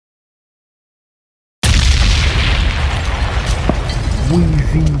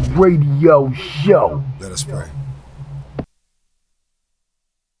Weezy Radio Show. Let us pray.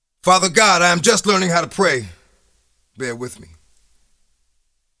 Father God, I am just learning how to pray. Bear with me.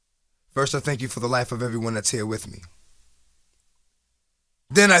 First, I thank you for the life of everyone that's here with me.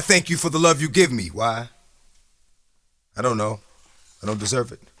 Then I thank you for the love you give me. Why? I don't know. I don't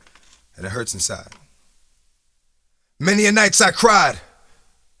deserve it. And it hurts inside. Many a nights I cried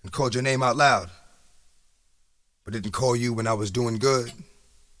and called your name out loud, but didn't call you when I was doing good.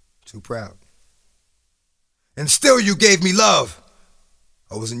 Too proud. And still you gave me love.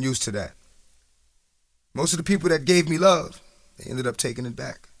 I wasn't used to that. Most of the people that gave me love, they ended up taking it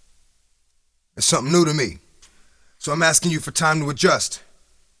back. It's something new to me. So I'm asking you for time to adjust.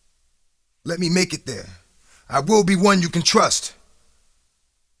 Let me make it there. I will be one you can trust.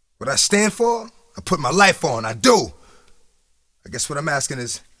 What I stand for, I put my life on, I do. I guess what I'm asking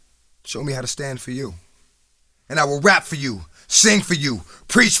is, show me how to stand for you. And I will rap for you, sing for you,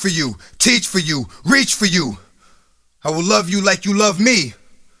 preach for you, teach for you, reach for you. I will love you like you love me,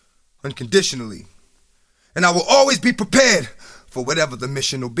 unconditionally. And I will always be prepared for whatever the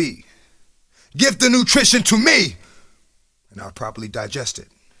mission will be. Give the nutrition to me, and I'll properly digest it.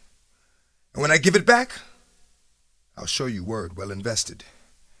 And when I give it back, I'll show you word well invested.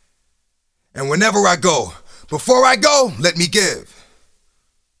 And whenever I go, before I go, let me give.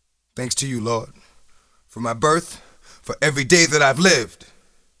 Thanks to you, Lord, for my birth, for every day that I've lived.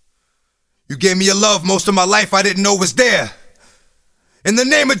 You gave me a love most of my life I didn't know was there. In the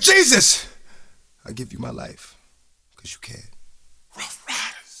name of Jesus, I give you my life, because you cared. Rough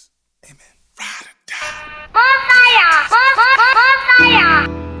Riders. Amen. Ride or die.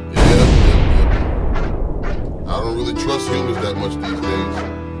 I don't really trust humans that much these days.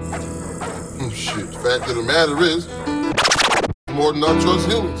 Shit, the fact of the matter is, more than I trust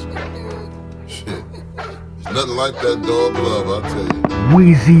humans. Shit, it's nothing like that dog love, I'll tell you.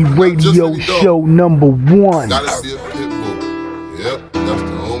 Weezy Radio Show number 1. Gotta be a pit bull. Yep, that's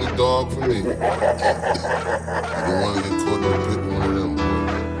the only dog for me. You don't want to get caught in a pit with one of them,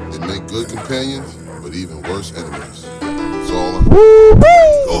 boy. They make good companions, but even worse enemies. That's all I'm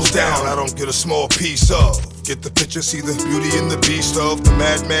Goes down, I don't get a small piece of. Get the picture, see the beauty in the beast of the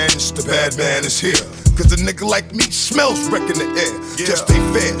madman, it's the bad man is here. Cause a nigga like me smells wreck in the air. Yeah. Just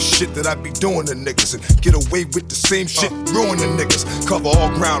ain't fair, shit that I be doing to niggas and get away with the same shit, ruin the niggas. Cover all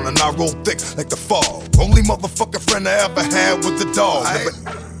ground and I roll thick like the fog. Only motherfucking friend I ever had was the dog.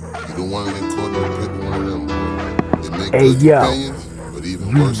 You don't want to get caught in a pit with one of them. They make Hey good yo, companions, but even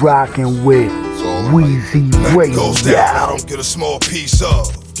you worse rockin' with Weezy Radio. Goes down, I don't get a small piece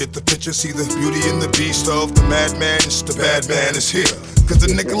of. Get the picture, see the beauty in the beast of the madman, it's the bad man is here. Cause a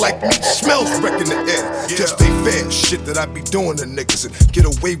nigga like me smells wreck in the air. Yeah. Just ain't fair, shit that I be doing to niggas and get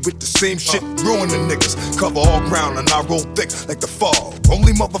away with the same shit, ruin the niggas. Cover all ground and I roll thick like the fog.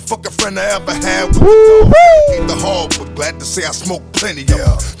 Only motherfucking friend I ever had was the dog. Ain't the hard, but glad to say I smoke plenty.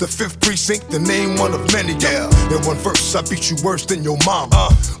 Yeah. The 5th precinct, the name one of many. Yeah. In one verse, I beat you worse than your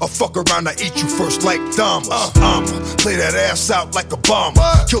mama. I fuck around, I eat you first like Dama. I'ma play that ass out like a bomber.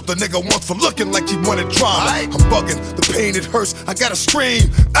 Killed the nigga once for looking like he wanted drama. I'm bugging, the pain it hurts, I gotta scream.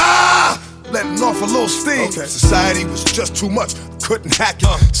 Letting off a little steam. Society was just too much, couldn't hack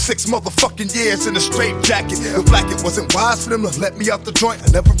it. 6 motherfucking years in a straight jacket. The black it wasn't wise for them to let me out the joint.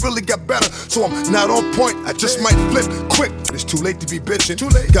 I never really got better, so I'm not on point. I just might flip quick, but it's too late to be bitching. Too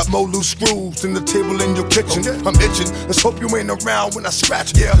late. Got more loose screws than the table in your kitchen. I'm itching, let's hope you ain't around when I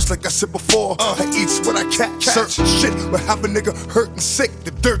scratch. Just like I said before, I eats what I catch. Certain shit will have a nigga hurt and sick.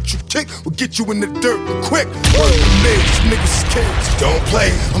 The dirt you kick will get you in the dirt quick. Word to me, these niggas is kids. Don't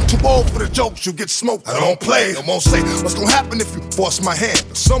play, I'm too old for the jokes, you get smoked. I don't play, I won't say what's gonna happen if you force my hand.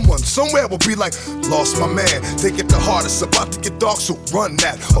 Someone somewhere will be like, lost my man. Take it to heart, it's about to get dark, so run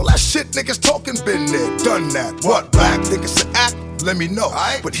that. All that shit niggas talking, been there, done that. What, black think it's an act? Let me know,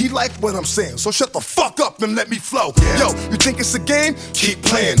 but he like what I'm saying, so shut the fuck up and let me flow. Yo, you think it's a game? Keep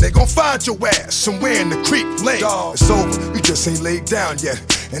playing. They gon' find your ass somewhere in the creek lane. It's over, you just ain't laid down yet.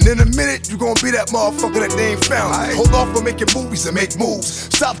 And in a minute, you gon' be that motherfucker that they ain't found. Hold off on making movies and make moves.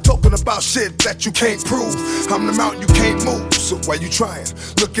 Stop talking about shit that you can't prove. I'm the mountain you can't move, so why you trying?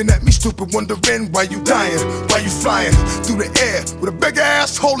 Looking at me stupid, wondering why you dying. Why you flying through the air with a big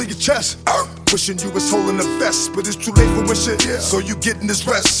ass hole in your chest. Wishing you was holding the vest, but it's too late for wishing. So you getting this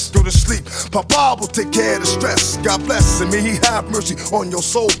rest, go to sleep. Papa will take care of the stress. God bless, and may he have mercy on your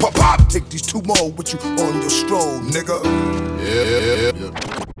soul. Papa, take these 2 more with you on your stroll, nigga. Yeah.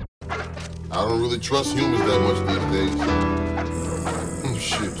 I don't really trust humans that much these days.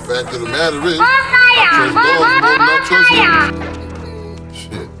 Shit, the fact of the matter is, I trust dogs more than I trust humans.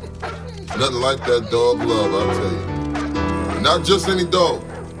 Shit, nothing like that dog love, I'll tell you. And not just any dog.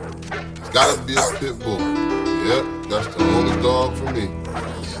 It's gotta be a pit bull. Yep, that's the only dog for me.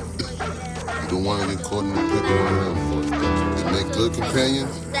 You don't want to get caught in the pit with one of them boys. They make good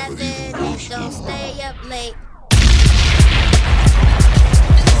companions, but even worse. Don't stay up late.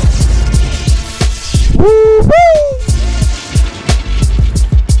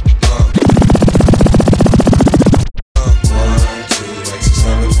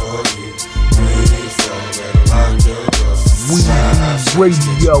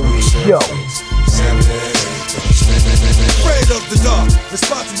 Radio show. Afraid of the dark,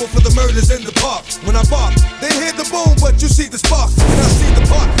 responsible for the murders in the park. When I bark, they hear the boom, but you see the spark. And I see the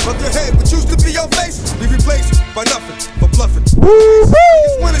part of your head, which used to be your face, be replaced by nothing but bluffing.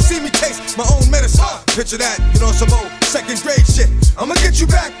 Niggas wanna see me taste my own medicine. Picture that, get on some old second grade shit. I'ma get you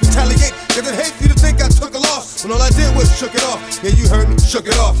back, retaliate, cause I'd hate for you to think I took a loss when all I did was shook it off. Yeah, you heard me, shook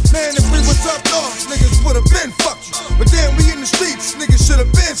it off. Man, if we was up north, niggas would've been fucked you. But then we in the streets, niggas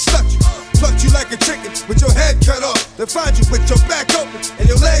should've been stuck you. Plucked you like a chicken with your head cut off. They find you with your back open and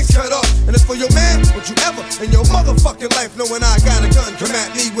your legs cut off. And it's for your man, would you ever in your motherfucking life know when I got a gun come at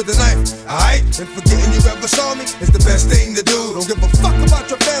me with a knife? Alright? And forgetting you ever saw me is the best thing to do. Don't give a fuck about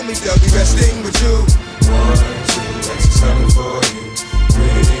your family, they'll be resting with you. 1, 2, exit 7 for you. 3,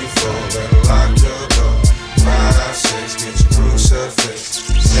 4, better lock your door. 5, 6, get your crucifix.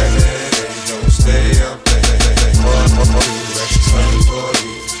 7, 8, don't stay up late. 1, 2, exit 7 for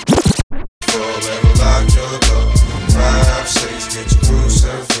you. 4, better lock your door. 5, 6, get your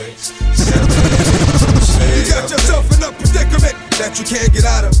crucifix. 7, 8, don't stay up. You got yourself in a predicament that you can't get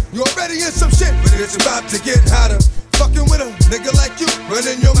out of. You already in some shit, but it's about to get hotter. Fucking with a nigga like you, run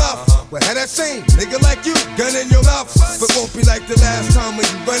in your mouth. Well, had that same nigga like you, gun in your mouth. But won't be like the last time when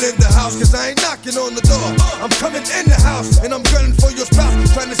you run in the house, cause I ain't knocking on the door. I'm coming in the house, and I'm gunning for your spouse.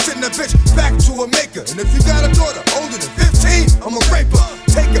 Trying to send that bitch back to a maker. And if you got a daughter older than 15, I'm a raper.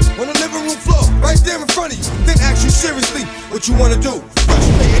 Take her on the living room floor, right there in front of you. Then ask you seriously what you wanna do.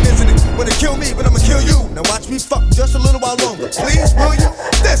 Frustrating, isn't it? Wanna kill me, but I'ma kill you. Now watch me fuck just a little while longer. Please, will you?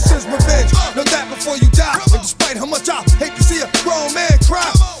 This is revenge. Know that before you die. And despite how much I hate to see a grown man cry,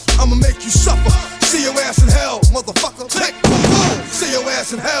 I'ma make you suffer. See your ass in hell, motherfucker. Hey, see your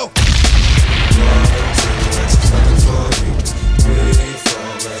ass in hell. 1, 2, exit 7 for you. 3, 4,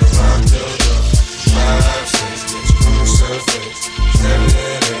 better lock your door. 5, 6, get your crucifix. 7,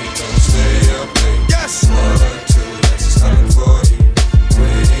 8, don't stay up late. Yes. 1, 2, exit 7 for you. 3,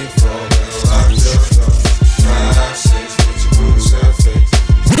 4, better lock your door. 5, 6, get your crucifix.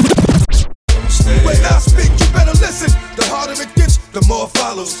 Don't stay up late. When I speak, you better listen. The harder it gets, the more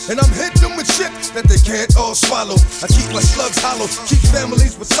follows. And I'm hitting them with shit that they can't all swallow. I keep my slugs hollow, keep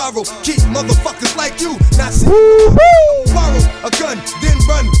families with sorrow, keep motherfuckers like you not see. Borrow a gun, then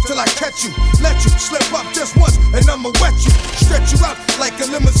run till I catch you. Let you slip up just once, and I'ma wet you. Stretch you out like a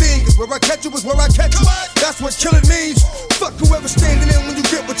limousine, cause where I catch you is where I catch you. That's what killing means. Fuck whoever's standing in when you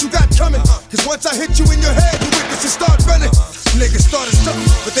get what you got coming. Cause once I hit you in your head, you witnesses start running. Niggas started something,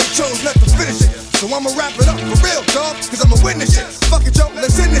 but they chose not to finish it. So I'ma wrap it up for real, dog, cause I'ma witness it. Fuck it, yo,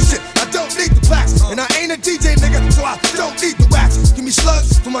 let's end this shit. I don't need the plaques, and I ain't a DJ, nigga, so I don't need the wax. Give me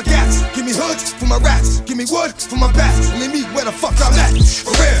slugs for my gas, give me hoods for my rats, give me wood for my bats, and leave me where the fuck I'm at,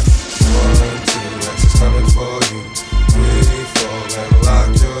 for real. 1, 2, exit 7 for you. 3, 4, better lock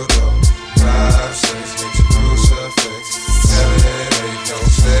your door. 5, 6, get your crucifix. 7, 8,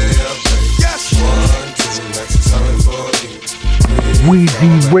 don't stay up late. Yes. 1, 2, exit 7 for you. Weezy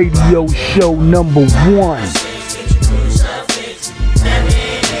Radio Show number 1.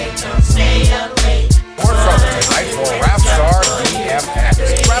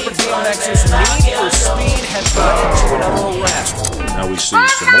 Rapper DMX's need for speed has led to another arrest. Now we see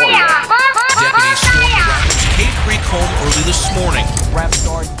some more. Deputies stormed the rapper's Cave Creek home early this morning. Rap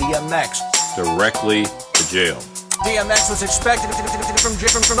star DMX. Directly to jail. DMX was expected from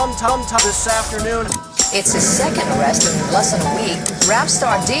sometime this afternoon. It's his second arrest in less than a week. Rap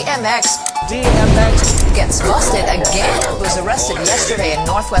star DMX gets busted again. He was arrested yesterday in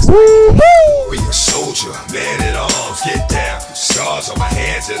Northwest. We a soldier, man at arms, get down. Scars on my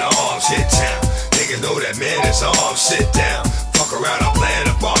hands and arms, hit town. Nigga know that man is arms, sit down. Fuck around, I'm playing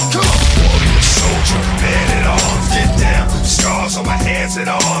a bomb. Come on, warrior soldier, man at arms, get down. Scars on my hands and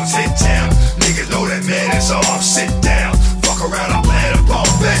arms, hit town. Nigga know that man is arms, sit down. Fuck around, I'm playing a bomb,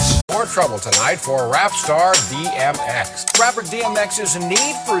 bitch. More trouble tonight for rap star DMX. Rapper DMX's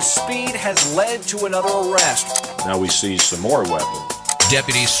need for speed has led to another arrest. Now we see some more weapons.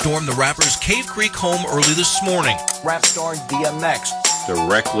 Deputies stormed the rapper's Cave Creek home early this morning. Rap star DMX.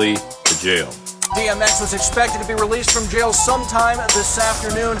 Directly to jail. DMX was expected to be released from jail sometime this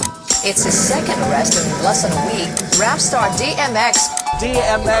afternoon. It's his second arrest in less than a week. Rap star DMX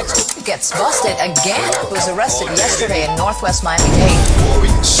gets busted again. He was arrested yesterday in Northwest Miami-Dade.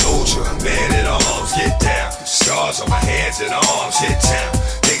 Warrior soldier, man at arms, get down. Scars on my hands and arms, hit town.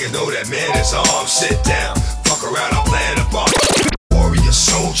 Niggas know that man is armed, sit down. Fuck around, I'm playing a bomb. Warrior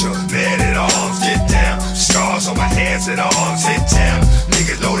soldier, man at arms, get down. Scars on my hands and arms, hit town.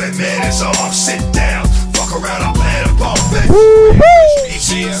 Niggas know that man is armed, sit down. Fuck around, I'm playing a bomb,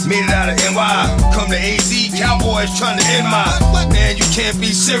 made it out of NY, come to AZ, Cowboys trying to end my. Man, you can't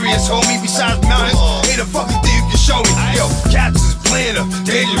be serious, homie, besides mountains. Ain't a fucking thing you can show me. Yo, Cats is playing a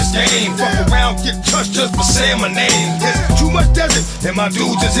dangerous game. Fuck around, get touched just for saying my name. There's too much desert, and my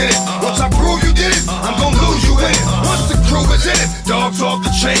dudes is in it. Once I prove you did it, I'm gonna lose you in it. Once the crew is in it, dogs off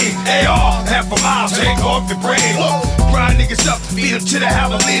the chain. AR, half a mile, take off your brain. Look, grind niggas up, beat them to the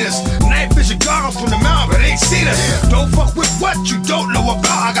javelinas. Night vision goggles from the mountain, but they ain't seen us. Don't fuck with what you don't know about.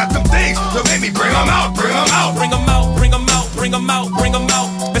 I got them things that made me bring them out, bring them out. Bring them out, bring them out, bring them out, bring them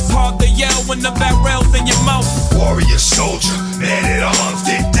out. It's hard to yell when the barrel's in your mouth. Warrior soldier, man at arms,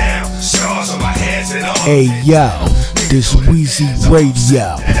 get down. Scars on my hands and arms. Hey yo, this Weezy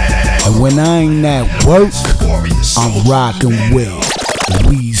Radio. And when I ain't at work, I'm rocking with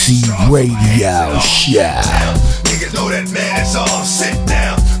Weezy Radio Show. Niggas know that man is armed, sit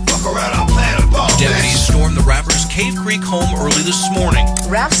down. Fuck around, I'm playing a bomb. Deputies stormed the rapper's Cave Creek home early this morning.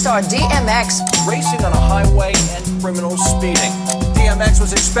 Rap star DMX racing on a highway and criminal speeding. DMX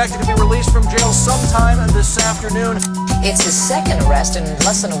was expected to be released from jail sometime this afternoon. It's his second arrest in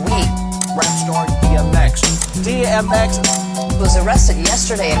less than a week. Rap star DMX was arrested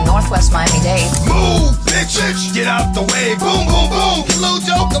yesterday in Northwest Miami-Dade. Move, bitch, get out the way. Boom, boom, boom. Little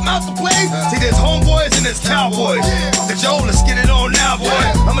Joe, come out the play. See, there's homeboys and there's cowboys. The Joe, let's get it on now, boy.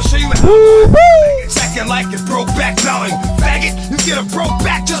 I'ma show you how. Second like it's broke back mountain. Faggot, you get a broke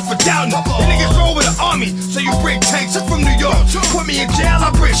back just for doubting. The niggas roll with the army, so you bring tanks. I'm from New York. Put me in jail,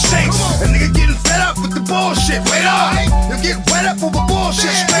 I bring shanks. A nigga getting fed up with the bullshit. Wait up, you get wet up over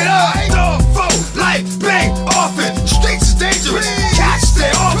bullshit. Straight up, dog, foe, life, bang, off it. Streets is dangerous, cats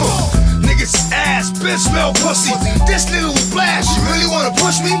stay off them. Niggas ass, bitch, smell pussy. This nigga will blast. You really wanna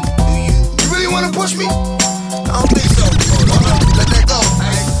push me? You really wanna push me? I don't think so. Let that go.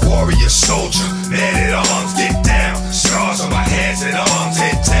 Warrior soldier, man at arms, get down. Scars on my hands and arms,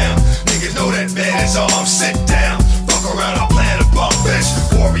 hit town. Niggas know that man is armed, sit down. Fuck around, I'm playing a bomb, bitch.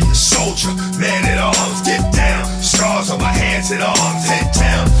 Warrior soldier, man at arms, get down. Scars on my hands and arms, hit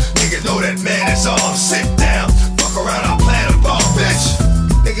town. Niggas know that man is armed, sit down. Fuck around, I'm playing a bomb, bitch.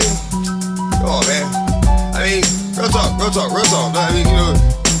 Nigga, come on, man. I mean, real talk. I mean, you know,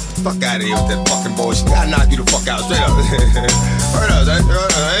 fuck out of here with that fucking bullshit. I'll knock you the fuck out, straight up. Right up,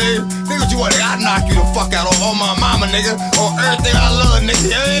 hey. Think what you want, nigga. I'll knock you the fuck out on my mama, nigga. On everything I love,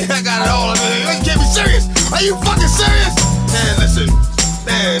 nigga. I got it all. You can't be serious. Are you fucking serious? Man, listen.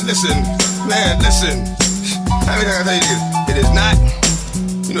 I mean, I gotta tell you this. It is not.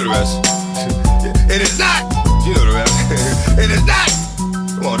 You know the rest. It is not. You know the rest. It is not.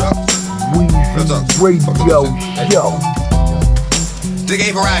 Come on, dog. Weezy Radio Show. Dick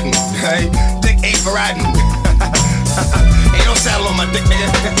ain't for riding, right? Dick ain't for riding. Ain't no saddle on my dick, nigga.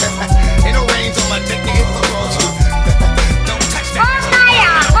 Ain't no reins on my dick, nigga. Don't touch that.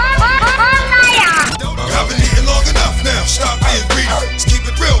 I've been eating long enough now. Stop being greedy. Let's keep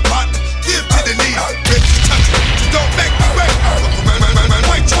it real, partner. Give to the needy. Bitch, touch it. Don't make me wait.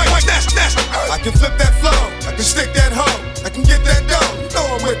 Wait, that's. I can flip that flow. I can stick that hoe. I can get that dough. You know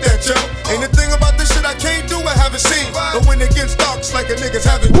I'm with that, Joe. Ain't a thing about this shit I can't do, I haven't seen. But when it gets dark, it's like a nigga's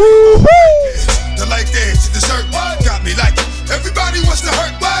having the light edge, dessert, got me like it. Everybody wants to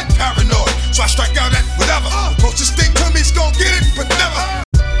hurt, but paranoid. So I strike out at whatever. Closest thing to me's gon' get it, but never.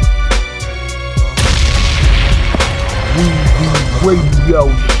 Weezy Radio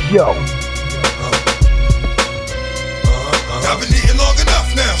Show. I've been eating long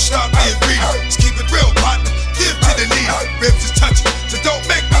enough now, stop being greedy. Let's keep it real, partner. Give to the needy. Ribs is touching, so don't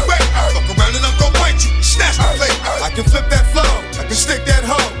make me wait. Fuck around and I'm gon' bite you, snatch the plate. I can flip that flow, I can stick that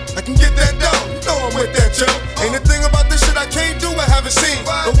hoe, I can get that dough. You know I'm with that, Joe. Ain't a thing about this shit I can't do, I haven't seen.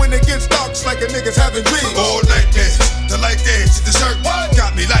 But when it gets dark, it's like a nigga's having dreams. All nightmares, the light edge, the dessert,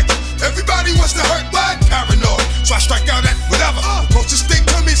 got me like it. Everybody wants to hurt, but paranoid. So I strike out at whatever. Closest thing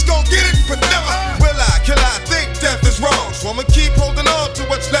to me's gon' get it, but never. Will I, kill I think death is wrong. So I'ma keep holding on to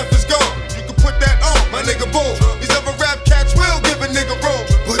what's left is gone. You can put that on, my nigga, boom. These other rap cats will give a nigga room.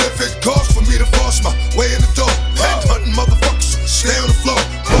 But if it costs for me to force my way in the door, head hunting motherfuckers, stay on the floor.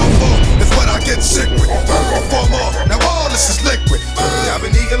 That's what I get sick with. Four more. Now all this is liquid. I've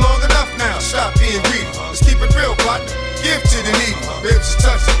been eating long enough now. Stop being greedy. Let's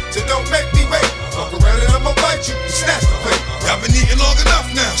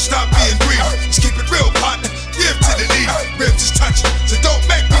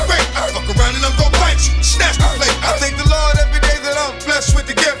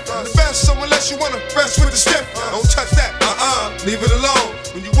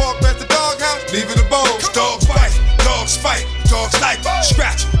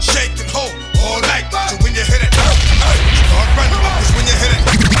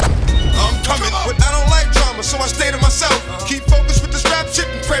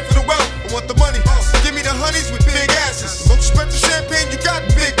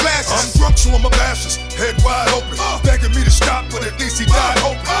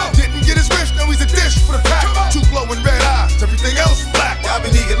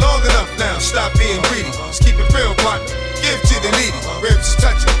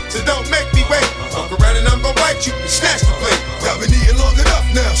so don't make me wait. Fuck around and I'm gon' bite you and snatch the plate. I've been eating long enough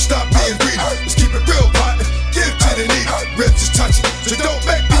now, stop being greedy. Let's keep it real, partner, give to the needy. Ribs is touching, so don't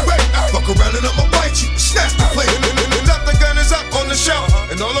make me wait. Fuck around and I'ma bite you and snatch the plate. And up the gun is up on the shelf,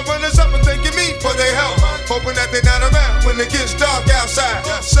 and all the runners up are thanking me for their help. Hoping that they're not around when it gets dark outside.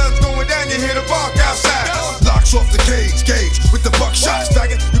 Sun's going down, you hear the bark outside. Locks off the gauge with the buckshots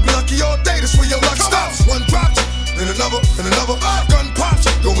bagging. You be lucky all day, that's where your luck stops. One drops, then another, gun pops,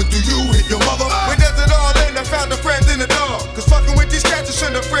 going through you, hit your mother. We did it all in, I found a friend in the dog. Cause fucking with these cats, I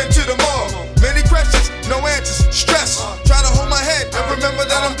send a friend to the mall. Many questions, no answers, stress. Try to hold my head and remember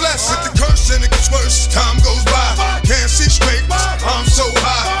that I'm blessed. With the curse and it gets worse, time goes by. Can't see straight, I'm so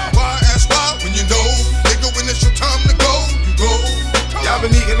high. Why ask why when you know, nigga, when it's your time to go, you go. Y'all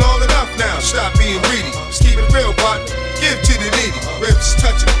been eating long enough now, stop being greedy. Just keep it real, partner, give to the needy. Ribs is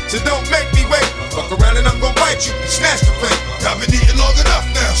touching, so don't make me wait. Fuck around and I'm gon' bite you and snatch the plate. Y'all been eating long enough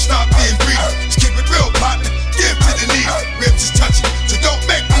now, stop being greedy. Just keep it real, partner, give to the needy. Ribs is touching, so don't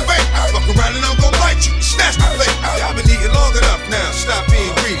make me wait. Fuck around and I'm gon' bite you and snatch the plate. Y'all been eating long enough now, stop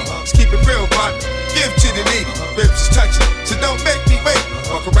being greedy. Just keep it real, partner, give to the needy. Ribs is touching, so don't make me wait.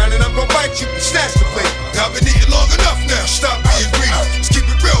 Fuck around and I'm gon' bite you and snatch the plate. Y'all been eating long enough now, stop being greedy. Just keep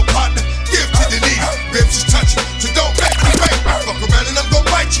it real, partner, give to the needy. Ribs is touching, so don't make me wait. Fuck around and I'm gon'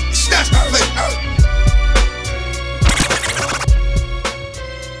 bite you and snatch the plate.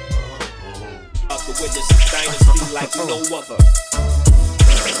 The witness is dynasty like no other.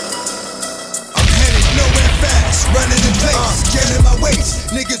 I'm headed nowhere fast, running in place, getting my waist.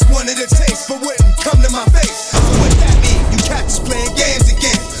 Niggas wanted a taste, but wouldn't come to my face. So what that mean? You cats playing games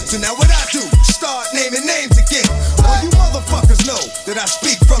again. So now what I do? Start naming names again. All you motherfuckers know that I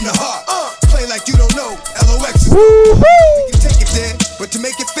speak from the heart. Play like you don't know. LOX is we can take it there, but to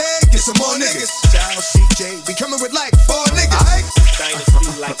make it fair, get some more niggas. Child CJ, we coming with like 4 niggas.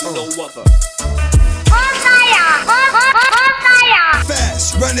 Dynasty like no other.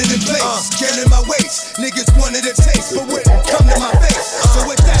 Fast, running in place, getting my waist. Niggas wanted a taste, but wouldn't come to my face. So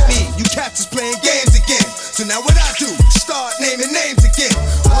what that mean? You cats is playing games again. So now what I do? Start naming names again.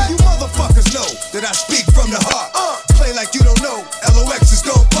 All you motherfuckers know that I speak from the heart. Play like you don't know. LOX is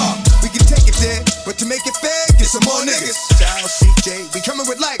gon' pop. We can take it there, but to make it fair, get some more niggas. Child CJ, we coming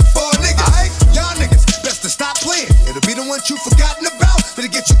with like 4 niggas. Y'all niggas best to stop playing. It'll be the ones you forgotten about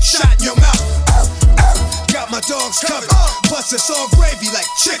that'll get you shot in your mouth. Got my dogs covered. Plus it's all gravy like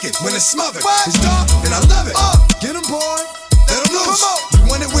chicken when it's smothered. It's dark and I love it. Get 'em, boy. Let 'em loose. You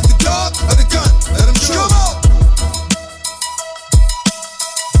want it with the dog or the gun? Let 'em shoot. Come on.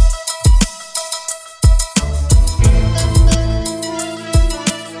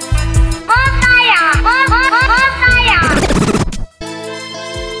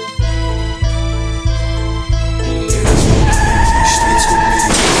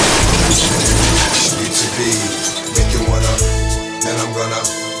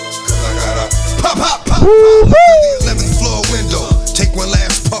 Through the 11th floor window, take one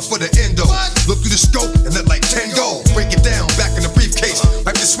last puff for the endo. Look through the scope and let like 10 go. Break it down, back in the briefcase.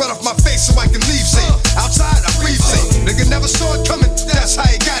 Wipe the sweat off my face so I can leave safe. Outside, I breathe safe. Nigga never saw it coming, that's how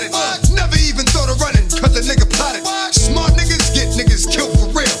he got it. Never even thought of running, cause the nigga plotted. Smart niggas get niggas killed for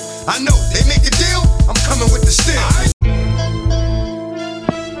real. I know, they make a deal, I'm coming with the steel.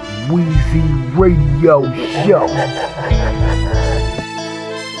 Weezy Radio Show.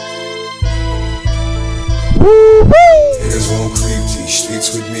 Niggas won't creep these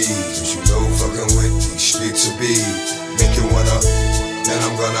streets with me, cause you know fucking with these streets will be. Make you wanna, then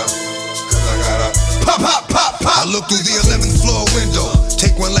I'm gonna, cause I gotta pop, pop, pop, pop. I look through the 11th floor window,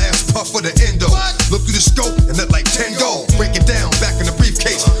 take one last puff for the endo. Look through the scope and let like 10 go. Break it down, back in the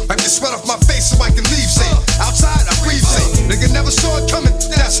briefcase. Wipe the sweat off my face so I can leave safe. Outside, I breathe safe. Nigga never saw it coming,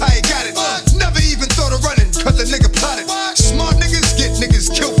 that's how he got it. Never even thought of running, cause the nigga plotted. Smart niggas get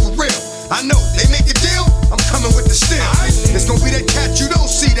niggas killed for real. I know, they make a deal, I'm coming with the steel. It's gonna be that cat you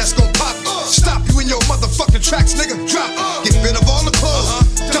don't see that's gonna pop. Stop you in your motherfucking tracks, nigga, drop. Get rid of all the clothes,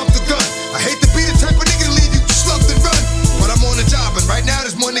 dump the gun. I hate to be the type of nigga to leave you slumped and run, but I'm on the job and right now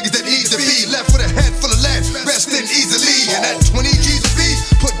there's more niggas that need to be left with a head full of lead, resting easily. And that 20 G's will be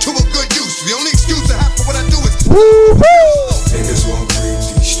put to a good use. The only excuse I have for what I do is niggas won't creep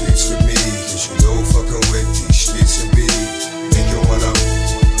these streets with me, cause you know fucking with these streets will be. Make you wanna,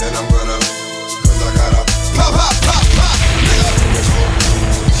 then I'm gonna, cause I gotta pop, pop, pop, pop. Niggas won't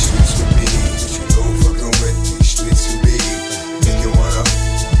creep these streets with me, cause you know fucking with these streets will be. Make you wanna,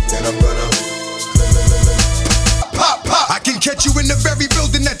 then I'm gonna pop, pop. I can catch you in the very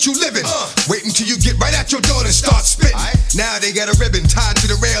building that you live in. Wait until you get right at your door and start spitting. Now they got a ribbon tied to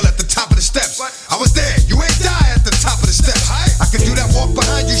the rail at the top of the steps. I was there, you ain't die at the top of the steps. I can do that walk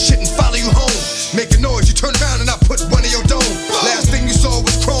behind you shit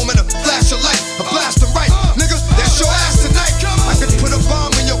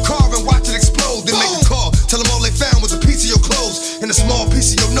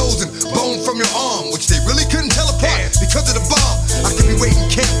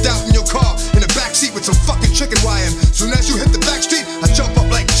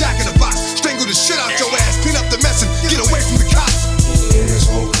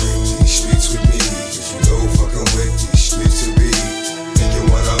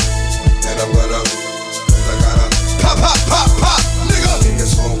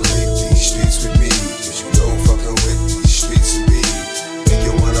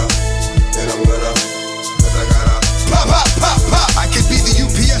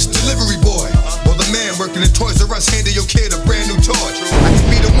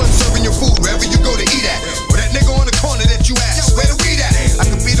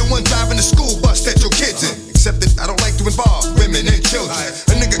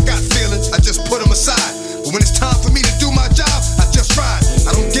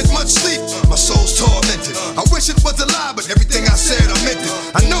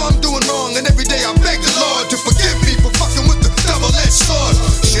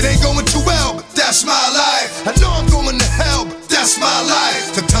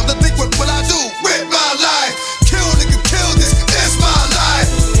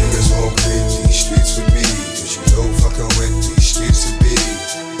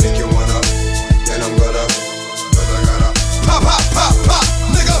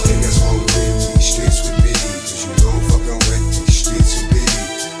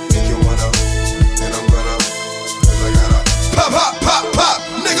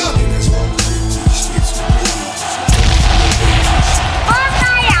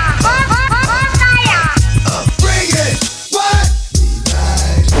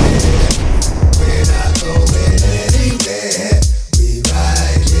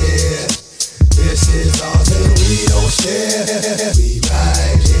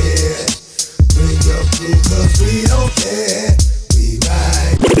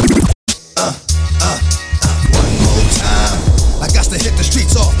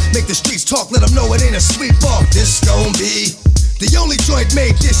talk, let them know it ain't a sleepwalk. This gon' be the only joint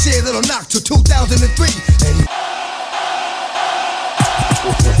made this year that'll knock till 2003. And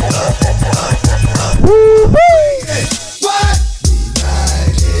what?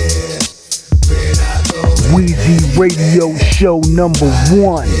 Weezy Radio Show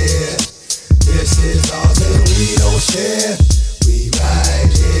 #1. This is all that we don't share. We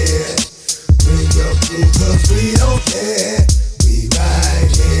right here. Bring your crew, cause we don't care. We right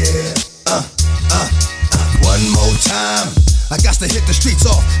here. One more time. I got to hit the streets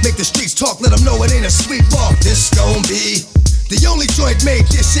off. Make the streets talk, let them know it ain't a sleepwalk. This gon' be the only joint made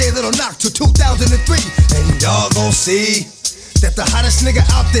this year that'll knock till 2003. And y'all gon' see that the hottest nigga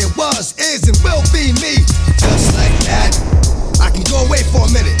out there was, is, and will be me. Just like that. I can go away for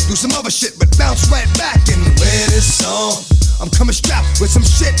a minute, do some other shit, but bounce right back and wear this song. I'm coming strapped with some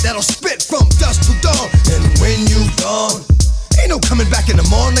shit that'll spit from dusk till dawn. And when you gone, ain't no coming back in the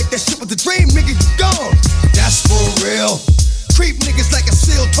morning. Like that shit with the dream, nigga, you gone. That's for real. Creep niggas like a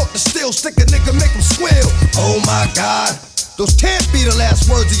seal, talk to steel, stick a nigga, make him squeal. Oh my God, those can't be the last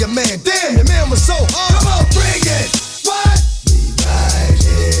words of your man. Damn, your man was so hard. Come on, bring it. What? We right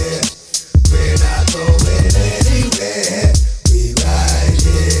here. We're not going anywhere. We right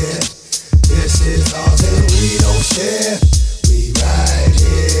here. This is all that we don't share. We right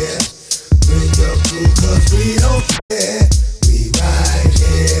here. Bring your crew, cause we don't care. We right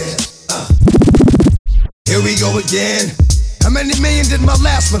here. Here we go again. How many million did my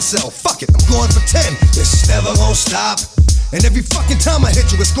last one sell? Fuck it, I'm going for 10. This never gon' stop. And every fucking time I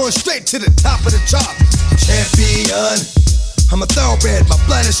hit you, it's going straight to the top of the chart. Champion, I'm a thoroughbred, my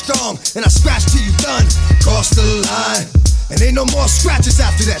blood is strong, and I scratch till you done. Cross the line, and ain't no more scratches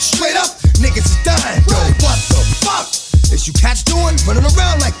after that. Straight up, niggas is dying. Yo, what the fuck is you cats doing? Running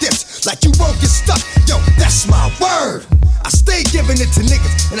around like this, like you won't get stuck. Yo, that's my word. I stay giving it to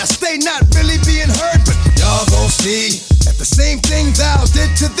niggas, and I stay not really being heard, but y'all gon' see that the same thing thou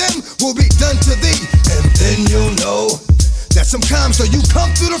did to them will be done to thee. And then you'll know that sometimes though you come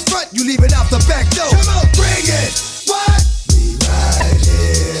through the front, you leave it out the back door. Come on, bring it. What? We right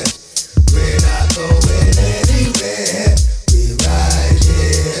here. We're not going anywhere. We right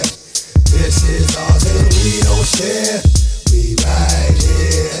here. This is all that we don't share. We right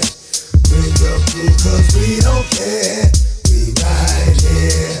here. Bring your crew, cause we don't care. We right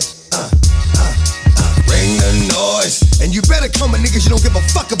here. Bring the noise. And you better come with niggas you don't give a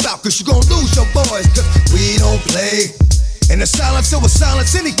fuck about, cause you gon' lose your boys. Cause we don't play. In the silence over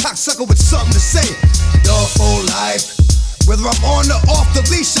silence, any cocksucker with something to say. Dog for life. Whether I'm on or off the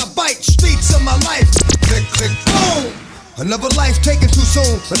leash, I bite. Streets of my life. Click, click, boom. Another life taken too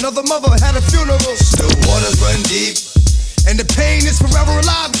soon. Another mother had a funeral. Still waters run deep. And the pain is forever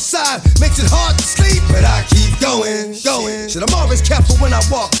alive inside. Makes it hard to sleep, but I keep going, going. Shit, I'm always careful when I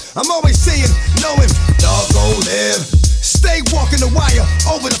walk. I'm always seeing, knowing, dog gon' live. Stay walking the wire,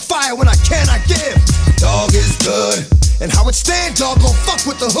 over the fire when I cannot give. Dog is good. And how it stand, dog gon' fuck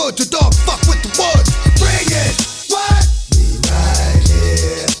with the hood. The dog fuck with the wood. Bring it. What? We right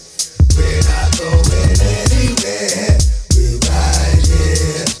here. We're not going anywhere. We right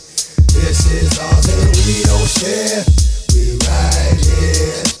here. This is all that we don't share. We right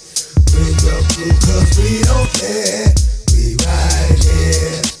here. Bring your crew, cause we don't care. We right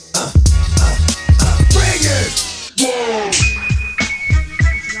here. Bring it. Whoa.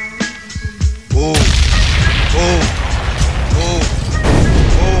 Whoa. Whoa.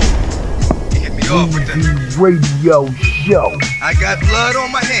 Weezy Radio Show. I got blood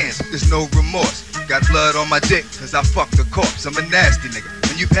on my hands, there's no remorse. Got blood on my dick, cause I fucked a corpse. I'm a nasty nigga.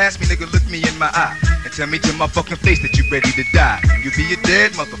 When you pass me, nigga, look me in my eye and tell me to my fucking face that you ready to die. You be a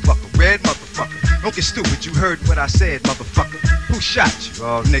dead motherfucker, red motherfucker. Don't get stupid, you heard what I said, motherfucker. Who shot you?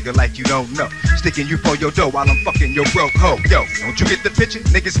 Oh, nigga, like you don't know. Sticking you for your dough while I'm fucking your broke hoe. Yo, don't you get the picture?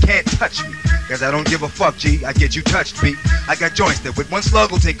 Niggas can't touch me. Cause I don't give a fuck, G. I get you touched, B. I got joints that with one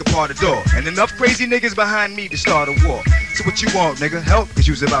slug will take apart a door. And enough crazy niggas behind me to start a war. So what you want, nigga? Help? Cause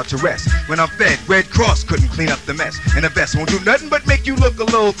you's about to rest. When I'm fed, Red Cross couldn't clean up the mess. And a vest won't do nothing but make you look a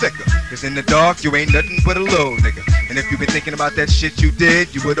little thicker. Cause in the dark, you ain't nothing but a little nigga. And if you been thinking about that shit you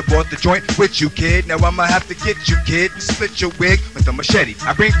did, you would've bought the joint with you, kid. Now I'ma have to get you, kid, and split your wig with a machete.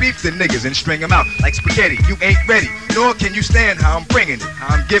 I bring beef to niggas and string them out like spaghetti. You ain't ready, nor can you stand how I'm bringing it.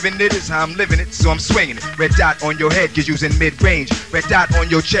 How I'm giving it is how I'm living it, so I'm swinging it. Red dot on your head, cause you's in mid-range. Red dot on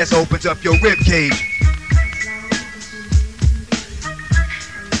your chest opens up your rib cage.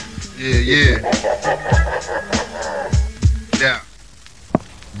 Yeah. Yeah.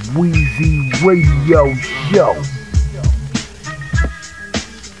 Weezy Radio Show.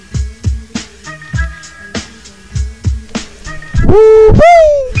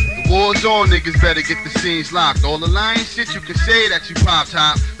 The war's Cause all niggas better get the scenes locked. All the lying shit you can say that you pop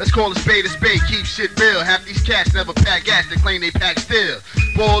top. Let's call a spade, keep shit real. Half these cats never pack gas, they claim they pack still.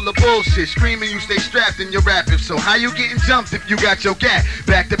 Ball the bullshit, screaming you stay strapped in your rap. If so, how you getting jumped if you got your gat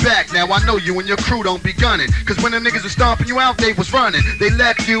back to back? Now I know you and your crew don't be gunning. Cause when the niggas was stomping you out, they was running. They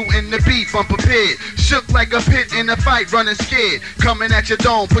left you in the beef unprepared. Shook like a pit in a fight, running scared. Coming at your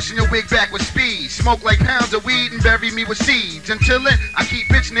dome, pushing your wig back with speed. Smoke like pounds of weed and bury me with seeds. Until then, I keep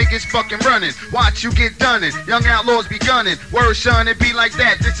bitch niggas fucking running. Watch you get done in. Young outlaws be gunning. Word son, it be like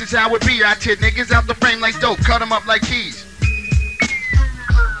that. This is how it be. I tear niggas out the frame like dope. Cut them up like keys.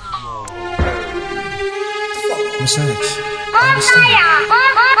 What's next? I understand.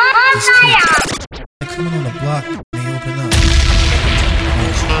 This kid, they're coming on the block and they open up.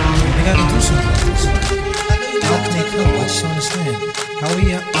 They gotta do something like this. How can they come? I just don't understand. How we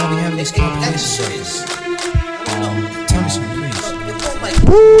having these conversations? Tell me something, please.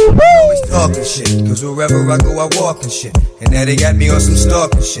 Always talking shit, cause wherever I go I walk and shit. And now they got me on some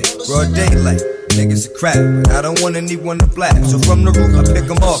stalking shit. Broad daylight, niggas are crap, but I don't want anyone to blast. So from the roof I pick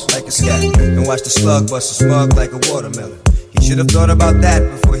them off like a scat and watch the slug bust a smug like a watermelon. He should have thought about that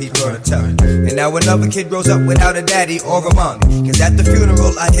before he thought of telling. And now another kid grows up without a daddy or a mommy. Cause at the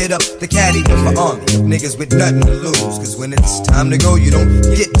funeral I hit up the caddy with my army of niggas with nothing to lose. Cause when it's time to go you don't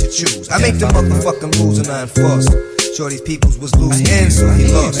get to choose. I make the motherfucking rules and I enforce them. Shorty's peoples was loose ends, so he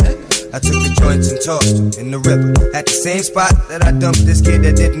lost it. I took the joints and tossed them in the river. At the same spot that I dumped this kid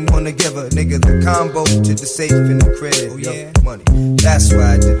that didn't wanna give a nigga the combo to the safe in the crib. Oh yeah, money. That's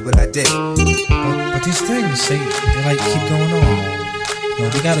why I did what I did. But these things, they like keep going on.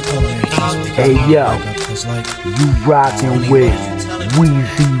 No, we gotta call it. Hey yo, you rockin' with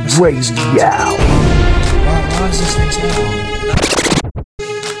Weezy Radio. Why is this thing happening?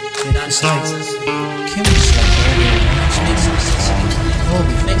 It's like, can we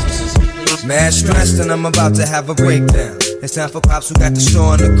just mad stressed and I'm about to have a breakdown. It's time for Pops who got the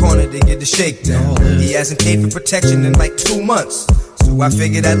store in the corner to get the shakedown. He hasn't paid for protection in like 2 months, so I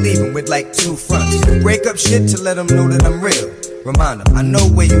figured I'd leave him with like 2 fronts. Break up shit to let him know that I'm real. Remind him, I know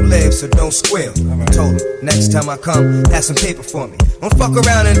where you live, so don't squeal. Told him, next time I come, have some paper for me. Don't fuck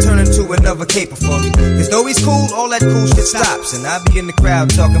around and turn into another caper for me. Cause though he's cool, all that cool shit stops. And I be in the crowd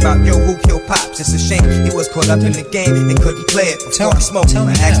talking about, yo, who killed Pops? It's a shame he was caught up in the game and couldn't play it before I smoked him.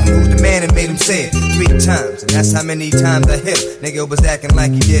 I asked him who's the man and made him say it 3 times. And that's how many times I hit him. Nigga was acting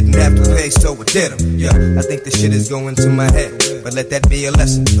like he didn't have to pay, so it did him. Yeah, I think the shit is going to my head. But let that be a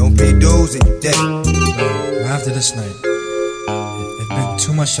lesson. Don't pay dues and you dead. After this night,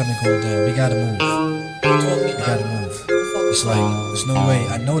 too much something going down. We gotta move. We gotta move. It's like, there's no way.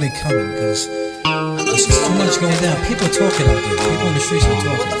 I know they're coming because there's too much going down. People are talking out there. People in the streets are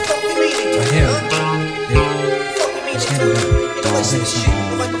talking. I hear it. It's getting better.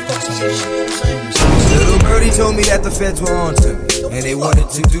 Little birdie told me that the feds were on to me and they wanted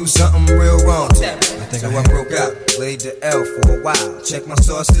to do something real wrong to me. So I broke out, played the L for a while. Checked my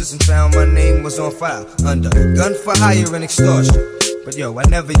sources and found my name was on file under gun for hire and extortion. But yo, I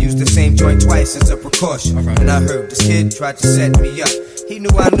never used the same joint twice as a precaution. And I heard this kid tried to set me up. He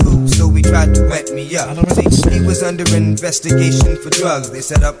knew I knew, so he tried to wet me up. He was under investigation for drugs. They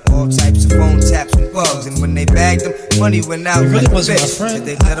set up all types of phone taps and bugs. And when they bagged him, money went out like a fish. So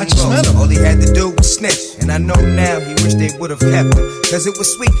they let him go. All he had to do was snitch. And I know now he wished they would have kept him. Cause it was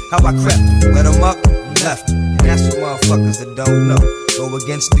sweet how I crept him. Let him up and left him. And that's for motherfuckers that don't know. Go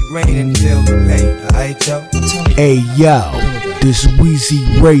against the grain and feel the pain. Alright, yo? Hey yo, this Weezy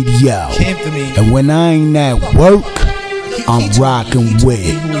Radio. And when I ain't at work, I'm rocking with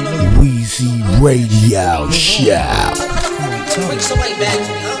Weezy Radio Show. Bring somebody back to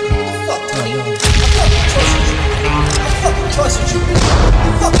me, huh? Fuck, I fucking trusted you.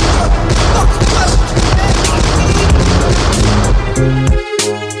 I fucking trusted you.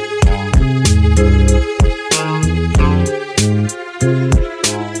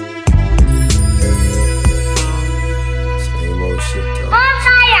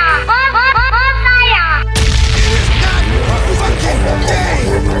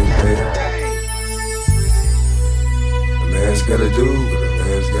 Gotta do what a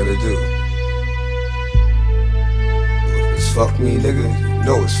man's gotta do. If it's fuck me, nigga, you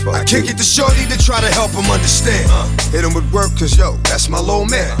know it's fuck I kick it to Shorty to try to help him understand. Hit him with work, cause yo, that's my low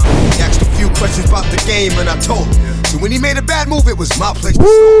man. He asked a few questions about the game and I told him. So when he made a bad move, it was my place to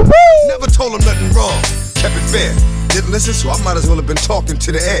start. Never told him nothing wrong, kept it fair. Didn't listen, so I might as well have been talking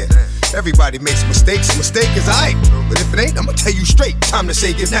to the air. Everybody makes mistakes, a mistake is aight. But if it ain't, I'ma tell you straight, time to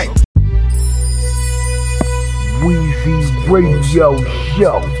say goodnight. Weezy Radio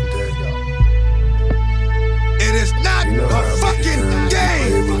Show. It is not a fucking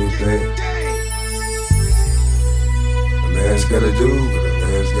game.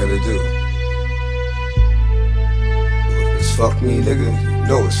 me, nigga. You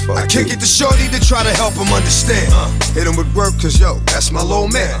know it's fuck I kick it to Shorty to try to help him understand. Hit him with work, cause yo, that's my little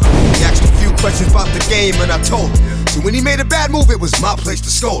man. He asked a few questions about the game and I told him. So when he made a bad move, it was my place to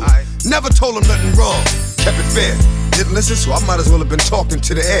scold him. Never told him nothing wrong, kept it fair. Didn't listen, so I might as well have been talking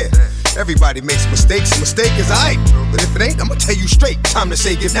to the air. Everybody makes mistakes, a mistake is aight. But if it ain't, I'ma tell you straight, time to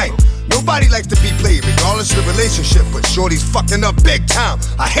say goodnight. Nobody likes to be played, regardless of the relationship, but Shorty's fucking up big time.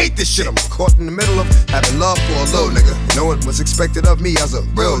 I hate this shit, I'm caught in the middle of having love for a little nigga. Knowing what's expected of me as a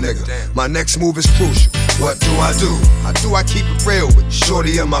real nigga. My next move is crucial. What do? How do I keep it real with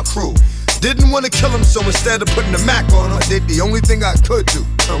Shorty and my crew? Didn't want to kill him, so instead of putting the Mac on him, I did the only thing I could do,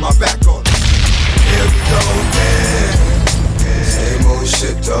 turn my back on him. Here we go again. Same old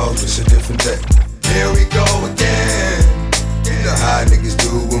shit, dog, it's a different day. Here we go again. You know how niggas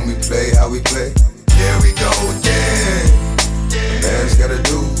do when we play, how we play. Here we go again. A man's gotta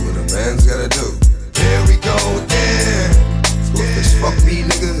do what a man's gotta do. Here we go again. So if it's fuck me,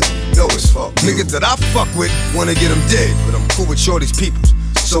 nigga, you know it's fuck you. Niggas that I fuck with wanna get him dead, but I'm cool with Shorty's peoples,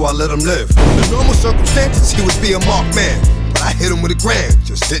 so I let him live. Under normal circumstances, he would be a marked man, but I hit him with a grand,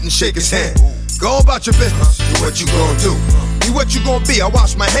 just didn't shake his hand. Go about your business, do what you gon' do. Be what you gon' be, I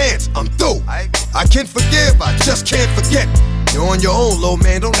wash my hands, I'm through. I can forgive, I just can't forget. You're on your own, low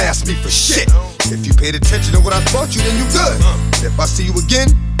man, don't ask me for shit. If you paid attention to what I taught you, then you good. If I see you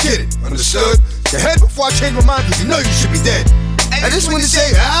again, get it, understood? Your head before I change my mind, cause you know you should be dead. I just wanna say,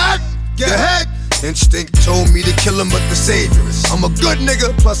 get ahead. Instinct told me to kill him, but the savior is I'm a good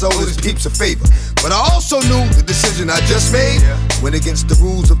nigga, plus I owe his peeps a favor. But I also knew the decision I just made went against the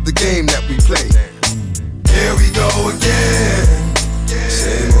rules of the game that we play. Here we go again.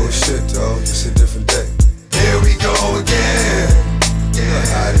 Same old shit, dog, just a different day. Here we go again. You know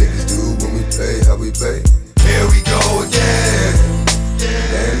how niggas do when we play, how we play. Here we go again. A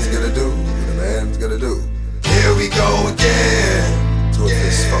man's gotta do what a man's gotta do. Here we go again. So if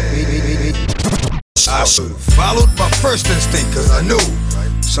it's fuck me. I followed my first instinct, cause I knew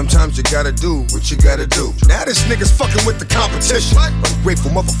sometimes you gotta do what you gotta do. Now this nigga's fucking with the competition.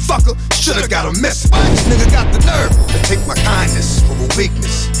 Ungrateful motherfucker, should've got a message. This nigga got the nerve to take my kindness for a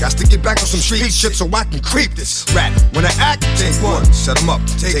weakness. Got to get back on some street shit so I can creep this rat. When I act, take one, set him up.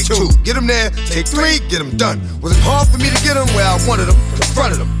 Take two, get him there. Take three, get him done. Was it hard for me to get him where I wanted him?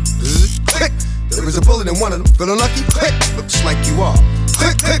 Confronted him. Click, there was a bullet in one of them. Feeling lucky? Click, looks like you are.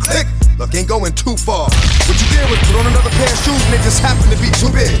 Click, click, click. Look, ain't going too far. What you did was put on another pair of shoes and they just happened to be too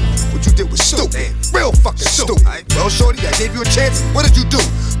big. What you did was stupid, real fucking stupid. Well, shorty, I gave you a chance. What did you do?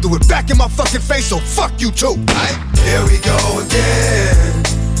 Threw it back in my fucking face, so fuck you too. Here we go again.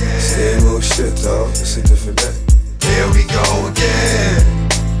 Same old shit, dog, it's a different day. Here we go again.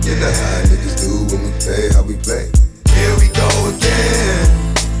 You know how niggas do when we play, how we play. Here we go again.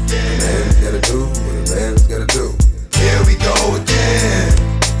 A man's gotta do what a man's gotta do. Here we go again.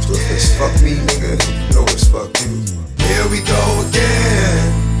 So if it's fuck me, nigga, you know it's fuck you. Here we go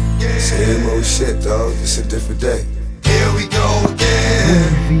again. Same old shit, dog, it's a different day. Here we go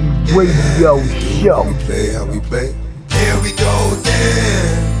again. Radio Show. We play how we play. Here we go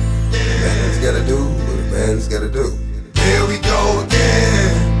again. A man's gotta do what a man's gotta do. Here we go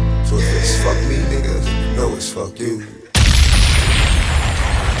again. So if it's fuck me, nigga, you know it's fuck you.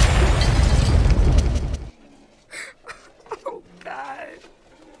 Oh God,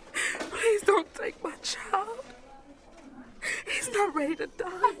 please don't take my child. He's not ready to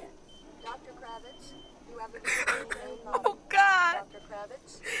die. Dr. Kravitz, you have a Oh God, Dr.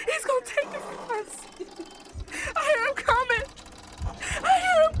 Kravitz. he's gonna take it from us. I hear him coming. I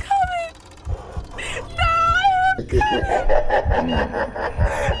hear him coming. No, I hear him coming.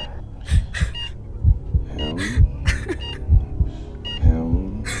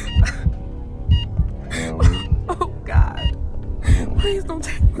 Oh God, please don't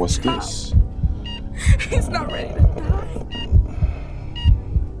take my What's child. this? He's not ready to die.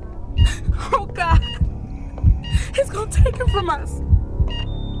 Oh God, he's gonna take it from us.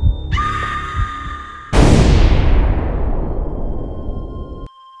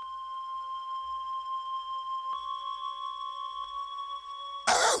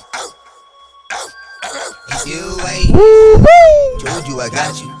 You ain't told you I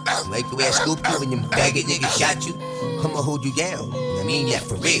got you. Like the way I scooped you when them faggot niggas shot you. I'ma hold you down. I mean that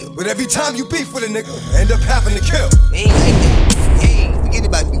for real. But every time you beef with a nigga, end up having to kill. Ain't like that. Hey, forget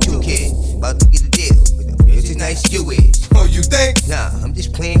about them two kids. About to get a deal with them. Just as nice as you is. Oh, you think? Nah, I'm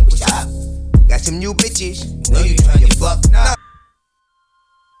just playing. What's up? Got some new bitches. Know you trying to fuck. Nah.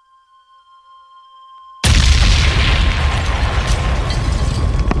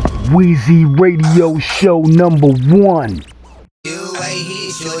 Weezy Radio Show #1. You right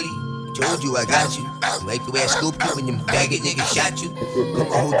here, shorty. Told you I got you. Like the way I scooped you when them faggot niggas shot you. I'ma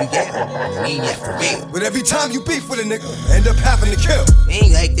hold you down. I mean that for real. But every time you beef with a nigga, I end up having to kill.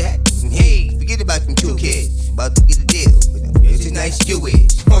 Ain't like that. Hey, forget about them 2 kids. I'm about to get a deal. It's as nice as you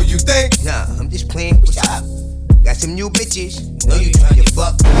is. Oh, you think? Nah, I'm just playing. What's up? Got some new bitches. Know you trying to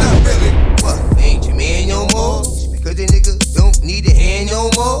fuck. Not really. What? Ain't your man no more? Just because a nigga don't need a hand no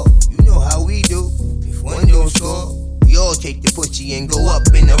more? You know how we do. If one don't score, we all take the pussy and go up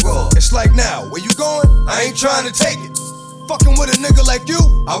in the roar. It's like now, where you going? I ain't trying to take it. Fucking with a nigga like you,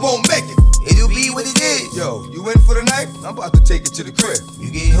 I won't make it. It'll be what it is. Yo, you in for the night? I'm about to take it to the crib.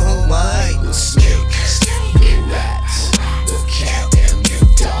 You get home, alright. The snake, the rats, the cat, and the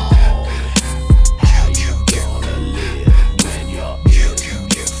dog. How you gonna live when you're ill,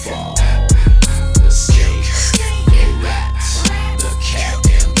 you fall? The snake, the rats, the cat,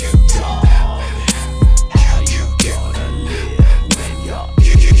 and the dog. How you gonna live when you're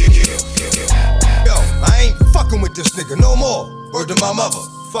ill, you fall? Yo, I ain't fucking with this nigga no more. Word to my mother.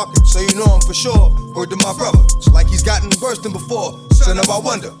 Fuck it, so you know I'm for sure. Word to my brother. It's like he's gotten worse than before. Son of I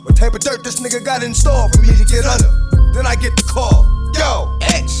wonder what type of dirt this nigga got in store for me to get under. Then I get the call. Yo!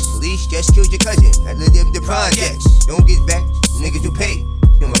 X, police just killed your cousin. I live in the projects. Don't get back, niggas who pay.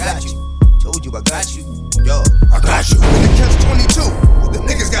 You know I got you. Told you I got you. Yo, I got you. In the catch 22, well, the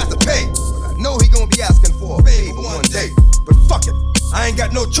niggas got to pay. But I know he gonna be asking for a favor one day. But fuck it, I ain't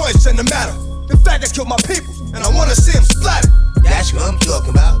got no choice in the matter. The fact I killed my people, and I wanna see him splattered. That's what I'm talking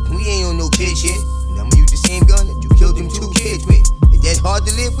about. We ain't on no kid shit. And I'ma use the same gun that you killed them 2 kids with. Is that hard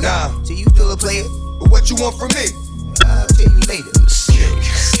to live with? Nah. So you still a player? But what you want from me? I'll tell you later. The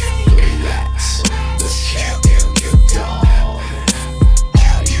snakes, the rats, the cat, and the dog.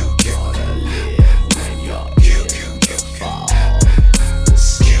 How you gonna live when you're ill, you fall? The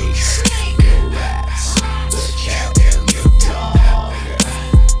snakes, the rats, the cat, and the dog.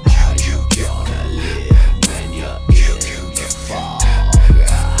 How you gonna live when you're ill, you fall?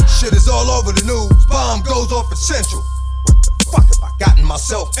 Shit is all over the news. Bomb goes off at Central. What the fuck have I gotten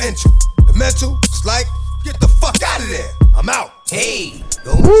myself into? The mental is like, get the fuck out of there. I'm out. Hey,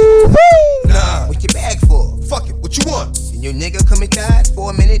 go. Nah. What's your bag for? Fuck it, what you want? Can your nigga come inside for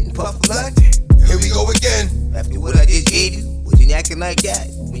a minute and puff a blunt? Here we go again. After what I just gave you, wasn't acting like that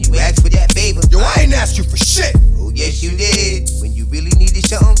when you asked for that favor. Yo, I ain't asked you for shit. Oh, yes, you did. When you really needed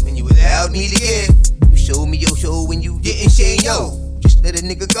something and you allowed me to give. You showed me your show when you didn't say no. Just let a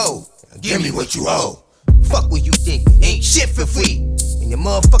nigga go. Now give me what you owe. Fuck what you thinking, ain't shit for free. And the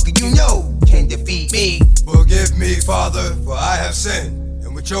motherfucker you know can defeat me. Forgive me, Father, for I have sinned.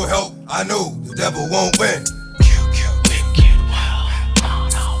 And with your help, I know the devil won't win.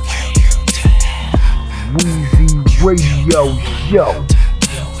 Weezy Radio Show.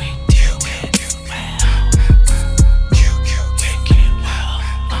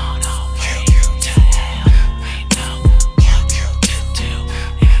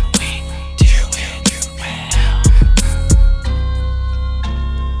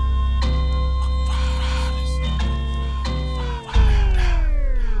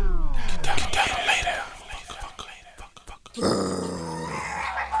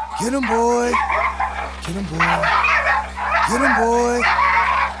 Get him, boy. Get him, boy. Get him, boy.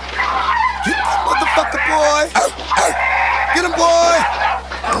 Get that motherfucker, boy. Get him, boy.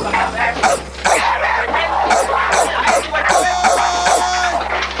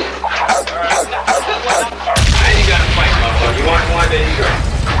 Now you gotta fight, motherfucker. You want one, then you go.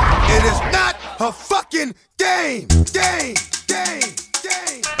 It is not a fucking game. Game.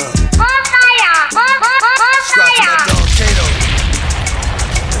 Scratch my dog Kato.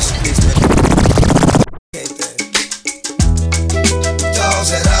 Dogs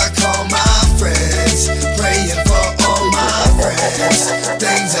that I call my friends, praying for all my friends,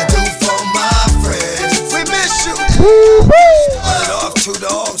 things I do for my friends. We miss you. Started off 2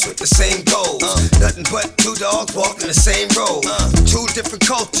 dogs with the same goals. Nothing but 2 dogs walking the same road. 2 different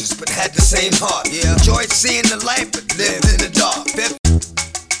cultures but had the same heart. Enjoyed seeing the light but lived in the dark.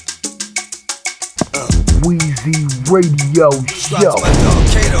 Weezy Radio Show. My dog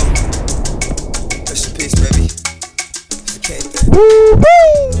Kato. Rest in peace, baby.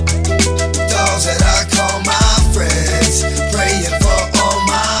 Dogs that I call my friends, praying for all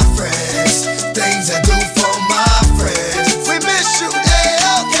my friends, things I do for my friends. We miss you.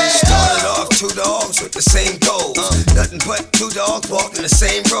 Started off 2 dogs with the same goals. Nothing but 2 dogs walking the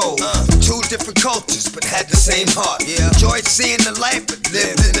same road. 2 different cultures, but had the same heart. Yeah, enjoyed seeing the light, but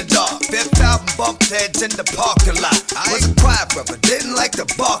lived in the dark. Fifth album bumped heads in the parking lot. Was a quiet brother, didn't like to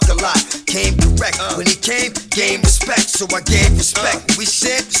bark a lot. Came correct when he came, gained respect, so I gave respect. We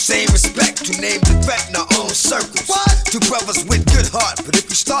shared the same respect. Two named the threat in our own circles. Two brothers with good heart, but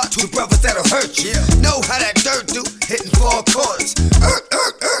if you start, two brothers that'll hurt you. Know how that dirt do, hitting four corners.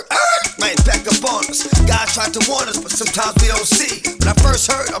 Might back up on us. God tried to warn us, but sometimes we don't see. When I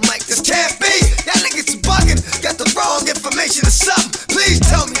first heard, I'm like, this can't be. Y'all niggas bugging, got the wrong information or something. Please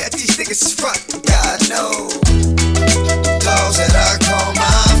tell me that these niggas is front. God knows. Those that I call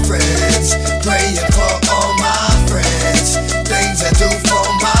my friends, praying for all my friends, things I do for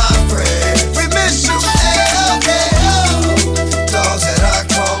my friends. We miss you, those that I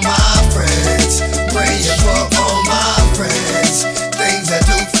call my friends, praying for all my friends, things I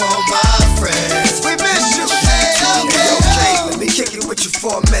do for my friends. We miss you, okay, let me kick it with you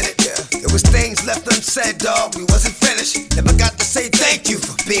for a minute. There was things left unsaid, dog, we wasn't finished. Never got to say thank you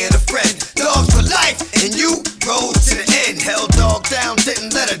for being a friend. Dogs for life, and you rode to the end. Held dog down,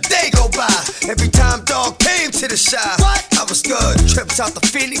 didn't let a day go by. Every time dog came to the shy, I was good. Trips out the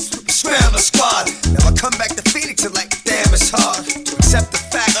Phoenix, scramble squad. Now I come back to Phoenix and like, damn, it's hard to accept the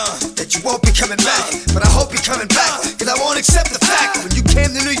fact that you won't be coming back. But I hope you're coming back, cause I won't accept the fact when you came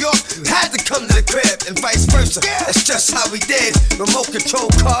to New York, you had to come to the crib, and vice versa. That's just how we did. Remote control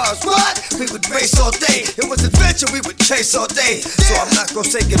cars, what? We would race all day. It was adventure, we would chase all day. So I'm not gonna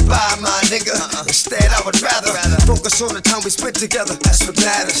say goodbye, my nigga. Instead, I would rather focus on the time we spent together. That's what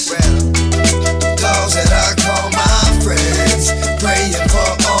matters. Those that I call my friends, praying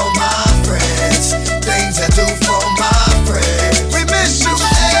for all my friends, things I do for my friends. We miss you,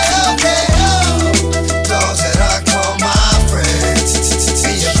 those that I call my friends,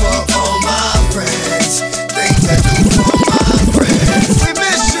 praying for all my friends, things I do for my friends. We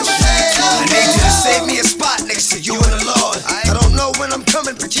miss you, I need you to save me a spot next to you and the Lord. I don't know when I'm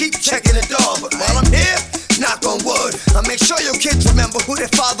coming, but keep checking the door. But while I'm here, knock on wood, I'll make sure your kids remember who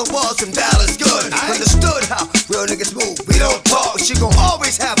their father was and Dallas good. Understood how real niggas move. We don't talk, but you gon'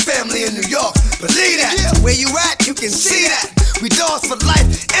 always have family in New York. Believe that. Where you at, you can see that. We dogs for life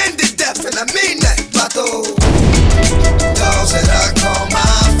and to death, and I mean that. Vato. Those that I call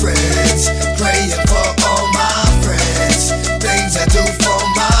my friends, praying for all my friends, things I do for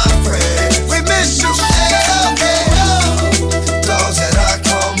my friends. We miss you, those that I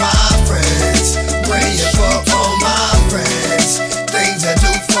call my friends, praying for all my friends, things I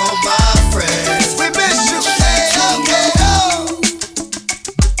do for my friends. We miss you,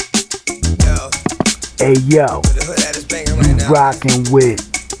 Hey yo, you rockin' with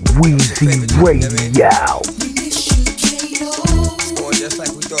Weezy Radio. It's going just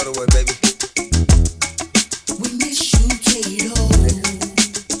like we thought it would, baby. We miss you, Kato.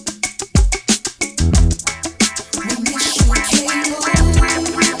 We miss you, Kato.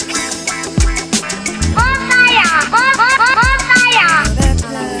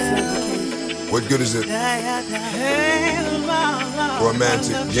 What good is it for a man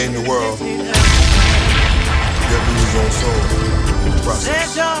to gain the world, yet lose his own soul in the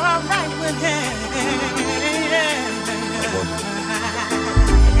process?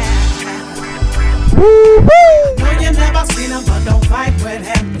 No, you never seen him, but don't fight with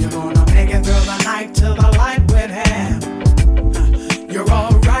him. You're gonna make it through the night till the light with him. You're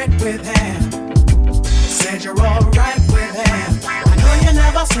alright with him. Said you're alright with him. I know you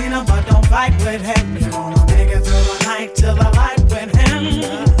never seen him, but don't fight with him. You're gonna make it through the night till the light with him.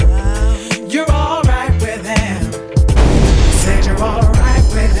 You're alright with him. Said you're alright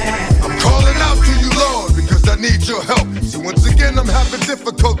with him. I'm calling out to you, Lord, because I need your help. See, once again, I'm having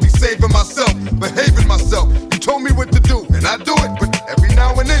difficulty saving myself, behaving myself. You told me what to do, and I do it, but every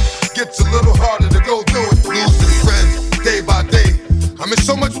now and then, it gets a little harder to go through it. Losing friends, day by day. I'm in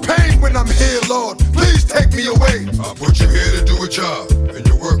so much pain when I'm here, Lord. Please take me away. I put you here to do a job, and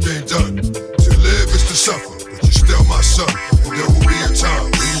your work ain't done. To live is to suffer, but you're still my son. And there will be a time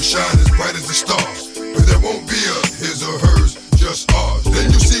when you shine as bright as the stars, but there won't be a his or hers, just ours. Then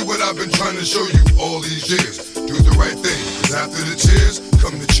you see what I've been trying to show you all these years. Do the right thing, cause after the tears,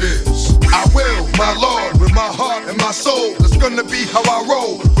 come the cheers. I will, my Lord, with my heart and my soul. That's gonna be how I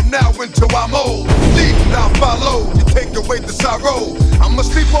roll, from now until I'm old. Lead and I'll follow, you take away the sorrow. I'ma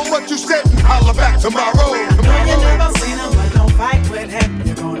sleep on what you said and holler back tomorrow. You never seen him, but don't fight with him.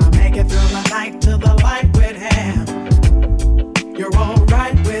 You're gonna make it through the night till the light with him. You're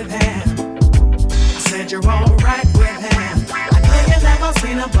alright with him. I said you're alright with him. I know you never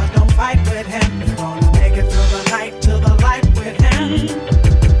seen him, but don't fight with him. You're gonna make it through the night till the light with him.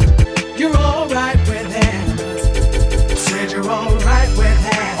 You're alright with him. I said you're alright with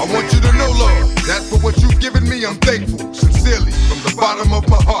him. I want you to know, Lord, thankful, sincerely, from the bottom of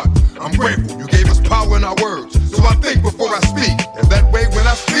my heart. I'm grateful you gave us power in our words, so I think before I speak. And that way when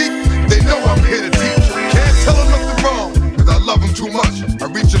I speak, they know I'm here to teach. Can't tell them nothing wrong, cause I love them too much.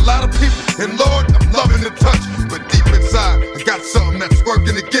 I reach a lot of people, and Lord, I'm loving the touch. But deep inside, I got something that's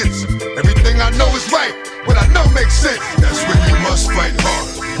working against. Everything I know is right, what I know makes sense. That's when you must fight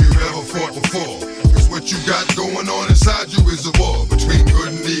harder than you ever fought before. Cause what you got going on inside you is a war between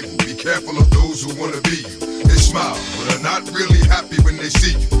good and evil. Be careful of those who wanna be you. They smile, but are not really happy when they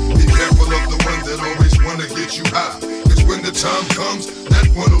see you. Be careful of the ones that always wanna get you high. Cause when the time comes, that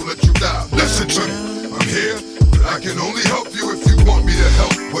one will let you die. Listen to me, I'm here, but I can only help you if you want me to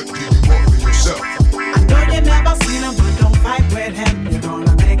help. What do you want for yourself? I know you never seen him, but don't fight with him. You're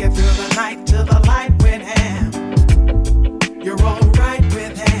gonna make it through the night to the light with him. You're alright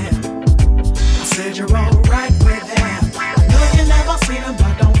with him. I said you're alright with him. I know you never seen him,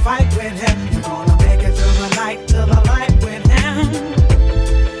 but don't fight with him. You're gonna make it through the night to the light with him.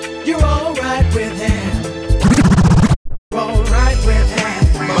 You're alright with him. You're alright with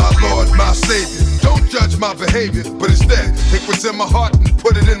him. My Lord, my Savior, don't judge my behavior, but instead take what's in my heart and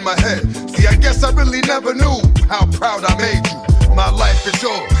put it in my head. See, I guess I really never knew how proud I made you. My life is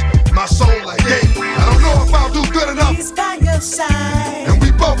yours, my soul I gave you. I don't know if I'll do good enough. He's by your side. And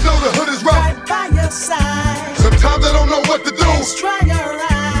we both know the hood is rough. Right by your side. Sometimes I don't know what to do. Let's try your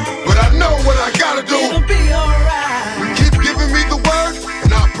right. But I know what I gotta do. It'll be alright. Keep giving me the word,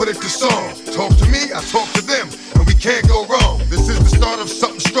 and I'll put it to song. Talk to me, I talk to them, and we can't go wrong. This is the start of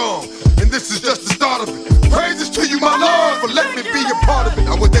something strong, and this is just the start of it. Praises to you, my Lord, for letting me be a part of it.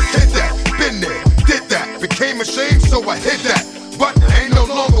 I was that kid that, been there, did that, became ashamed, so I hid that. But I ain't no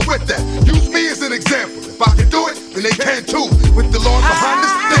longer with that. Use me as an example. If I can do it, then they can too. With the Lord behind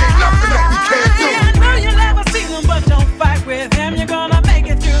us, there ain't nothing that we can't do. I know you never seen him, but don't fight with him. You're gonna make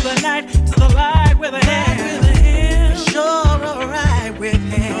it through the night to the light with him. You're alright with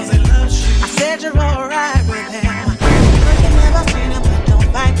him. I said you're alright with him. I know you never seen him, but don't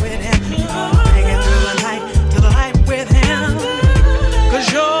fight with him. You're gonna make it through the night to the light with him. Cause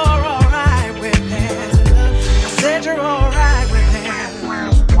you're alright with him. I said you're alright with him.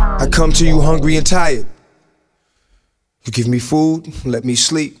 I come to you hungry and tired. You give me food, let me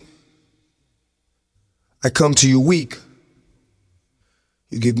sleep. I come to you weak.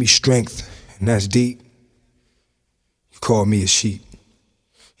 You give me strength, and that's deep. You call me a sheep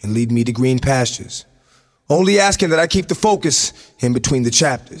and lead me to green pastures, only asking that I keep the focus in between the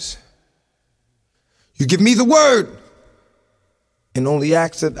chapters. You give me the word and only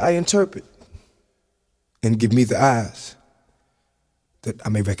ask that I interpret, and give me the eyes that I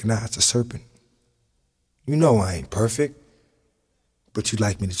may recognize the serpent. You know I ain't perfect, but you'd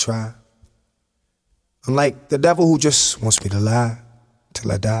like me to try. Unlike the devil who just wants me to lie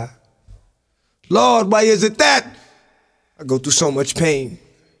till I die. Lord, why is it that I go through so much pain?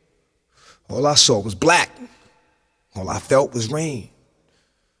 All I saw was black. All I felt was rain.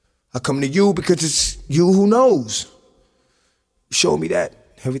 I come to you because it's you who knows. You showed me that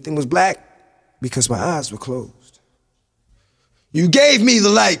everything was black because my eyes were closed. You gave me the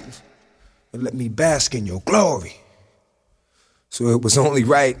light and let me bask in your glory. So it was only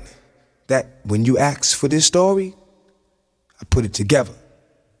right that when you asked for this story, I put it together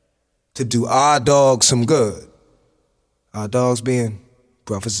to do our dogs some good. Our dogs being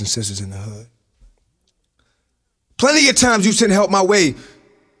brothers and sisters in the hood. Plenty of times you sent help my way,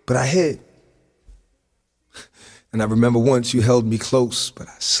 but I hid. And I remember once you held me close, but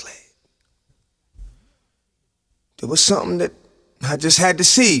I slid. There was something that I just had to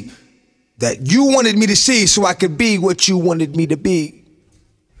see, that you wanted me to see so I could be what you wanted me to be.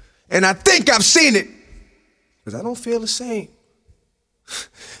 And I think I've seen it, because I don't feel the same.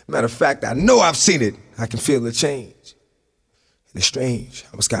 Matter of fact, I know I've seen it. I can feel the change. And it's strange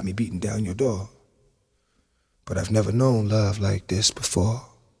how it's got me beating down your door. But I've never known love like this before.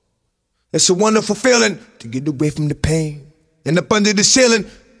 It's a wonderful feeling to get away from the pain. And up under the ceiling,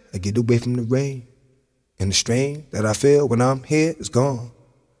 I get away from the rain. And the strain that I feel when I'm here is gone.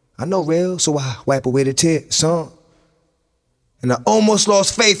 I know real, so I wipe away the tears, song. And I almost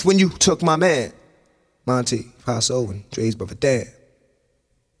lost faith when you took my man, Monty, Paso, and Dre's brother Dan.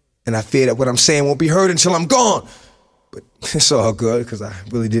 And I fear that what I'm saying won't be heard until I'm gone. But it's all good, because I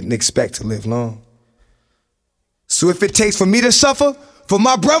really didn't expect to live long. So if it takes for me to suffer, for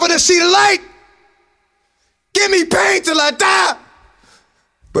my brother to see the light, give me pain till I die.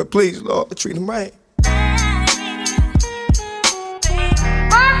 But please, Lord, treat him right.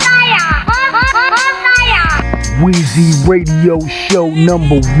 Weezy Radio Show #1.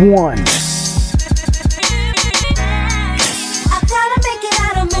 I gotta make it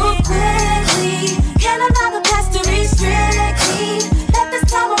out and move quickly. Can another pastor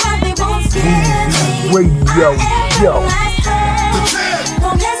Radio Show.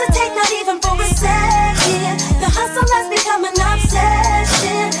 Don't hesitate, not even for a second. The hustle has become an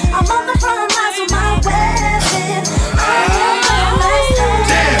obsession. I'm on the front lines with my weapon.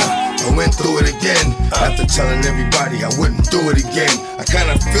 Damn, I went through it again. After telling everybody I wouldn't do it again. I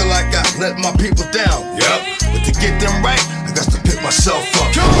kinda feel like I let my people down. Yup, but to get them right, I got to pick myself up.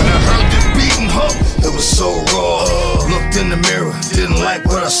 When I heard this beating hook, it was so raw. Looked in the mirror, didn't like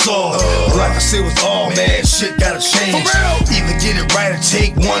what I saw. Like I said, was all man, shit gotta change. Either get it right or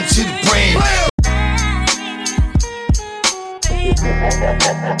take one to the brain.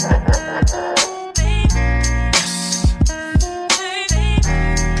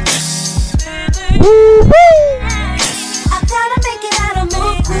 I gotta make it out and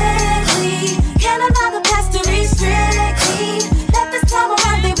move quickly. Can't allow the past to restrict me. Let this time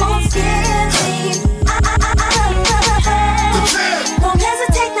around, they won't scare me. Won't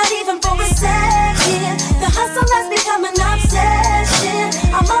hesitate, not even for a second. The hustle has become an obsession.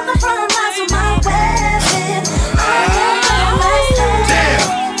 I'm on the front lines with my weapon. Damn,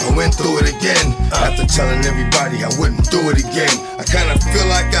 I went through it again. After telling everybody I wouldn't do it again. I kinda feel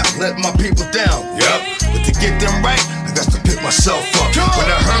like I let my people down. Yup, but to get them right, I got to pick myself up. When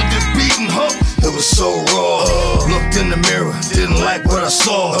I heard this beating hook, it was so raw. Looked in the mirror, didn't like what I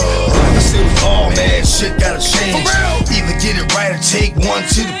saw. Like I said, was all man, shit gotta change. Either get it right or take one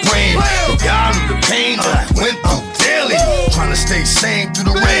to the brain. Regardless of the pain that I went through daily, trying to stay sane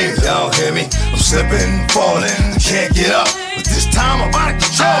through the rain. Y'all hear me? I'm slipping and falling, I can't get up. But this time I'm out of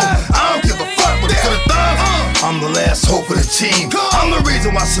control. I don't give a fuck what they could've done. I'm the last hope of the team. I'm the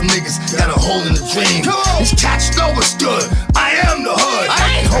reason why some niggas got a hole in the dream. These cats know what's good. I am the hood.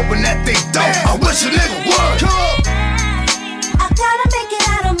 I ain't hoping that they don't. I wish a nigga would. I gotta make it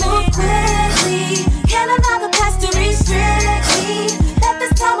out and move quickly. Can't allow the past to restrict me. Let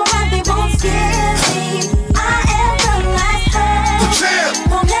this time around, they won't scare me. I am the last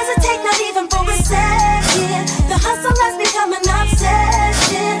hope. Won't hesitate, not even for a second. The hustle has become an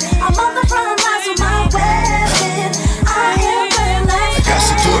obsession. I'm on the front lines with my weapon. I am the last hope. I got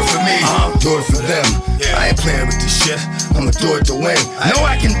to do it for me, do it for them. I ain't playing with this shit, I'ma do it to win. I know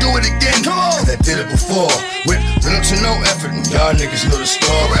I can do it again, cause I did it before. With little to no effort, and y'all niggas know the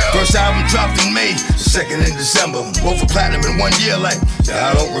story. First album dropped in May, the second in December. Both for platinum in 1 year, like,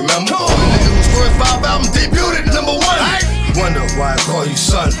 I don't remember. The nigga whose first 5 albums debuted at #1. You wonder why I call you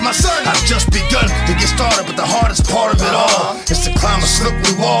son. My son, I've just begun to get started, but the hardest part of it all is to climb a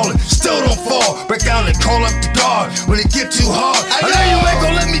slippery wall and still don't fall. Break down and call up the guard when it get too hard. I know you ain't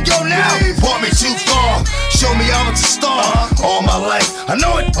gon' let me go now. Brought me too far, show me I was a star all my life. I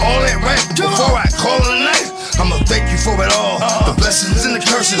know it all ain't right, but before I call it a night, I'ma thank you for it all, the blessings and the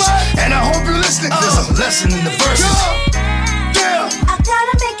curses. And I hope you're listening, there's a lesson in the verses. I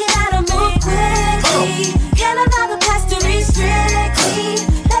gotta make it out and move quickly. Can't allow the past to restrict me.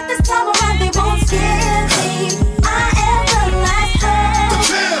 Let this time around, they won't scare me. I am the last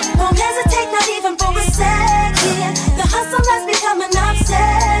hope. Won't hesitate, not even for a second. The hustle has become an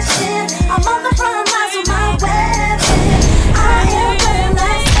obsession. I'm on the front lines with my weapon. I am the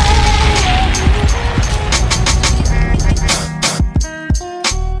last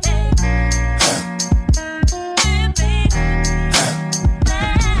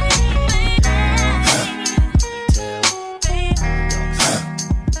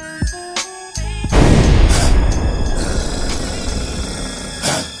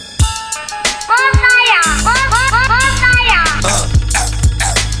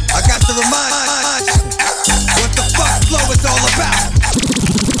I got to remind what the fuck flow is all about.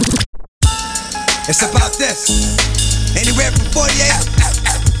 It's about this. Anywhere from 48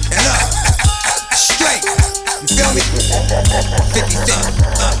 and up. Straight. You feel me? 50 Cent.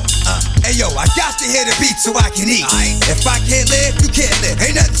 Hey yo, I got to hear the beat so I can eat. If I can't live, you can't live.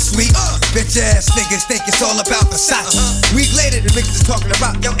 Ain't nothing sweet. Bitch ass niggas think it's all about Versace. Week later, the niggas is talking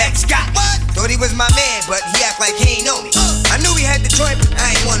about yo ex got. Thought he was my man, but he act like he ain't know me. I knew he had the joint, but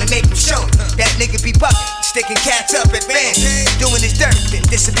I ain't wanna make him show me. That nigga be bucking, sticking cats up at Vantage, doing his dirt, then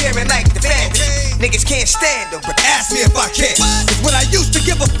disappearing like the Phantom. Niggas can't stand him, but ask me if I can. Cause what I used to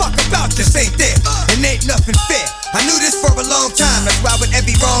give a fuck about just ain't there. And ain't nothing fair. I knew this for a long time. That's why with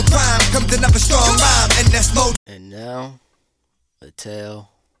every wrong crime comes another strong rhyme, and that's more. And now, a tale.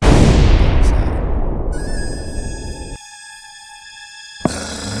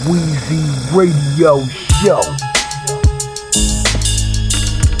 Weezy Radio Show.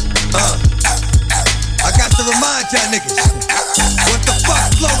 I got to remind y'all niggas what the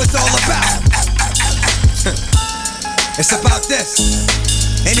fuck flow is all about. It's about this.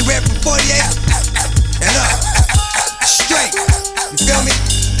 Anywhere from 48 and up. Straight. You feel me?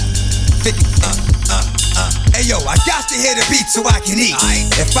 50. Hey yo, I got to hear the beat so I can eat.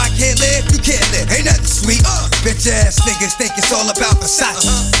 If I can't live, you can't live. Ain't nothing sweet. Bitch ass niggas think it's all about Versace.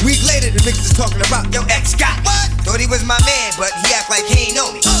 Week later, the niggas is talking about yo ex Scott. Thought he was my man, but he act like he ain't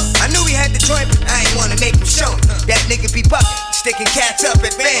know me. I knew he had the joint, but I ain't wanna make him show me. That nigga be bucking, sticking cats up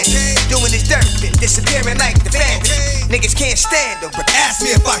at fans, doing his dirt, then disappearing like the fans. Niggas can't stand him, but ask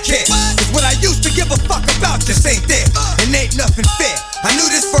me if I can. Cause what I used to give a fuck about just ain't there, and ain't nothing fair. I knew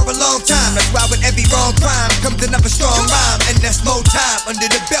this for a long time, that's why with every wrong crime comes another strong rhyme, and that's more time under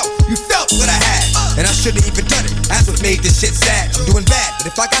the belt. You felt what I had, and I shouldn't even done it. That's what made this shit sad. I'm doing bad, but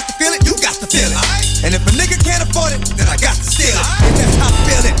if I got to feel it, you got to feel it. And if a nigga can't afford it, then I got to steal it. And that's how I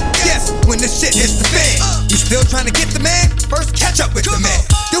feel it. Yes, when this shit hits the fan, you still trying to get the man? First catch up with the man,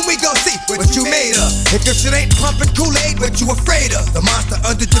 then we gon' see what you made of. If your shit ain't pumping Kool-Aid, what you afraid of? The monster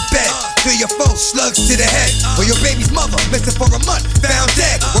under the bed, feel your foe, slugs to the head, or your baby's mother missing for a month, found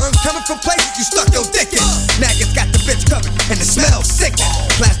dead. Worms coming from places you stuck your dick in. Maggots got the bitch covered, and the smell sickening.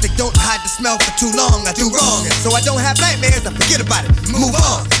 Plastic don't hide the smell for too long, I do wrong, and so I don't have nightmares, I forget about it, move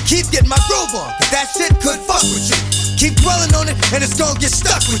on. Keep getting my groove on, cause that shit could fuck with you. Keep dwelling on it, and it's gon' get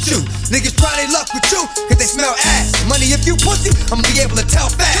stuck with you. Niggas try their luck with you, cause they smell ass. Money if you pussy, I'ma be able to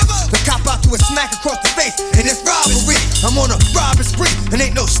tell fast. The cop out to a smack across the face, and it's robbery. I'm on a robbing spree, and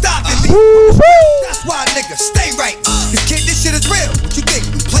ain't no stopping me. That's why niggas stay right. Cause kid, this shit is real. What you think,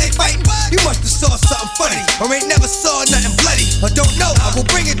 we play fighting? You must have saw something funny, or ain't never saw nothing bloody. Or don't know, I will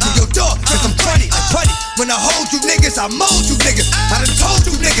bring it to your door, cause I'm cruddy, cruddy. When I hold you niggas, I mold you niggas. I done told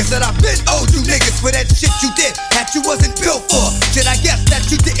you niggas that I've been owed you niggas for that shit you did that you wasn't built for. Shit I guess that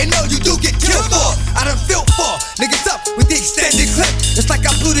you didn't know you do get killed for. I done filled for niggas up with the extended clip. It's like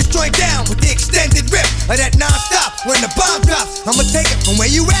I blew this joint down with the extended rip of that non-stop. When the bomb drops, I'ma take it from where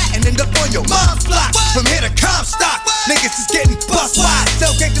you at and end up on your mom's block. From here to Comstock, niggas is getting bust wide.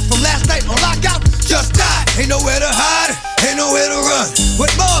 Cell cases from last night on lockout just died. Ain't nowhere to hide, ain't nowhere to run. What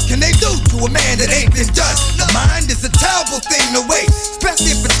more can they do to a man that ain't been done? The mind is a terrible thing to waste,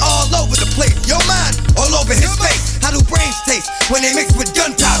 especially if it's all over the place. Your mind all over his face. How do brains taste when they mix with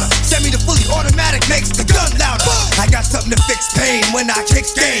gunpowder? Send me the fully automatic makes the gun louder. I got something to fix pain when I kick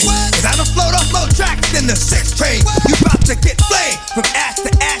game, cause I done float off more tracks than the 6 train. You about to get flamed from ash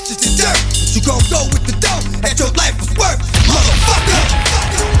to ashes to dirt, but you gon' go with the dough that your life was worth, motherfucker.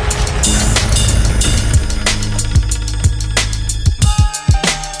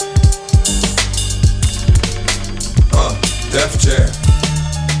 Def Jam.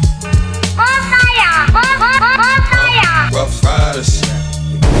 Rough Riders.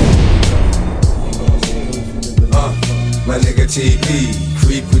 My nigga TP,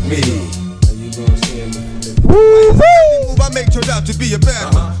 creep with me. Move I make turned out to be a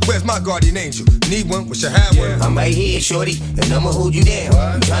bad one. Where's my guardian angel? Need one? Wish I had one. I'm right here, shorty, and I'ma hold you down.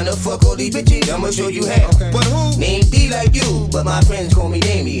 You tryna fuck all these bitches? I'ma show you how. But who? Name D like you, but my friends call me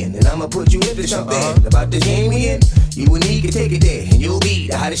Damien, and I'ma put you into something about this game we in. You and me can take it there, and you'll be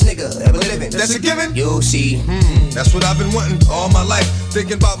the hottest nigga ever living. That's a given? You'll see. That's what I've been wanting all my life.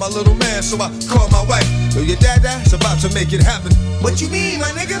 Thinking about my little man, so I called my wife. Yo, your dada's about to make it happen. What you mean, my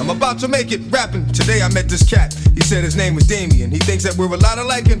nigga? I'm about to make it rapping. Today I met this cat. He said his name was Damien. He thinks that we're a lot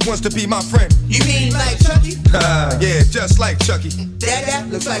alike and wants to be my friend. You mean like Chucky? Yeah, just like Chucky. Dada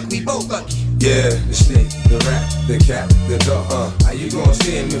looks like we both lucky. Yeah, the snake, the rat, the cat, the dog. How you gonna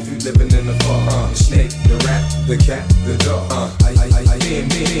see him if you living in the fog? The snake, the rat, the cat, the dog. I see him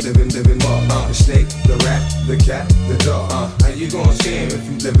living fog. The snake, the rat, the cat, the dog. How you gonna see him if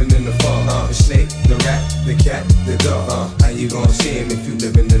you living in the fog? The snake, the rat, the cat, the dog. How you gonna see him if you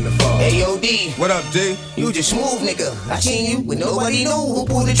living in the fog? Hey yo D, what up D? You just smooth nigga. I seen you when nobody knew who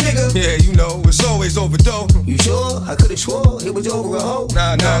pulled the trigger. Yeah, you know it's always over dough. You sure? I could've swore it was over a hoe.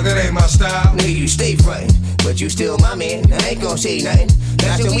 Nah, that ain't my style. Nigga, you stay frontin', but you still my man. I ain't gon' say nothing.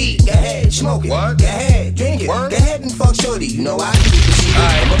 Got some weed, go ahead, smoke it. What? Go ahead, drink it. Go ahead and fuck shorty. You know I keep the secret.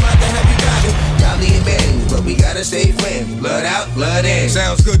 I'm about to have you driving, probably in bed, but we gotta stay friends. Blood out, blood in.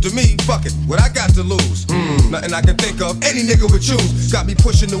 Sounds good to me. Fuck it. What I got to lose? Nothing I can think of. Any nigga would choose. Got me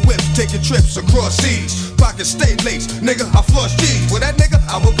pushing the whip, taking trips across seas. Pockets stay laced, nigga. I floss G's. For that nigga,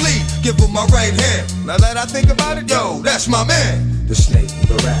 I will bleed. Give him my right hand. Now that I think about it, yo, that's my man. The snake,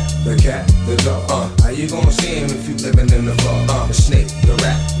 the rat, the cat, the dog. How you gonna see him if you living in the fog? The snake, the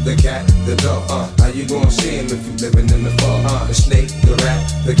rat, the cat, the dog. How you gonna see him if you living in the fog? The snake, the rat,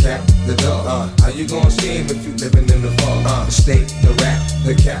 the cat, the dog. How you gonna see him if you living in the fog? The snake, the rat,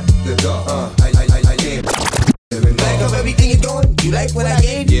 the cat, the dog. I can't. Like how everything is going, you like what I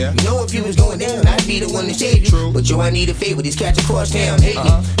gave you? Yeah. You know if you was going down, I'd be the one to save you. True. But yo, I need a favor, these cats across town hate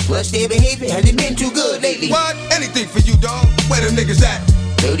me. Plus their behavior hasn't been too good lately. What? Anything for you, dog. Where them niggas at?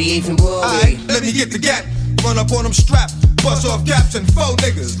 38th and Broadway. Alright, let me get the gat. run up on them strapped, bust off caps and 4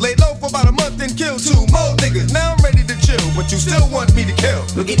 niggas. Lay low for about a month and kill 2 more niggas. Now I'm ready to chill, but you still want me to kill.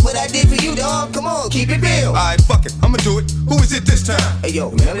 Look at what I did for you, dog. Come on, keep it real. Alright, fuck it, I'ma do it. Who is it this time? Hey yo,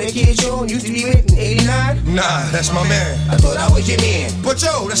 remember that kid Sean used to be with in 89? Nah, that's my man. I thought I was your man. But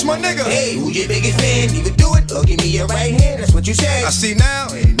yo, that's my nigga. Hey, who's your biggest fan? You can do it or give me your right hand. That's what you said. I see now,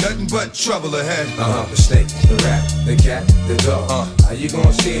 ain't nothing but trouble ahead. The snake, the rat, the cat, the dog. How you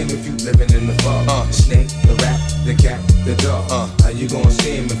gonna see him if you living in the fog? The snake, the rat, the cat, the dog. How you gonna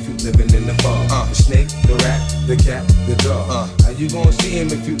see him if you living in the fog? The snake, the rat, the cat, the dog. How you gonna see him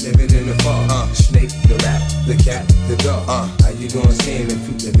if you living in the fog? The snake, the rat, the cat, the dog. How you gonna see him if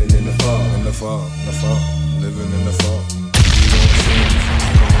you living in the fog? In the fog, living in the fog.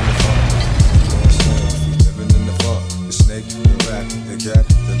 Living in the fog. The snake, the rat, the cat,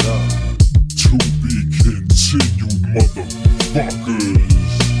 the dog. To be continued, motherfuckers.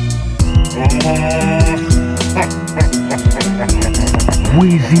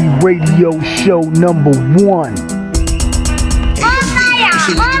 Weezy Radio Show number 1.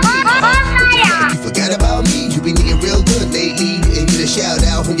 You forgot about me, you been eating real good lately. And get a shout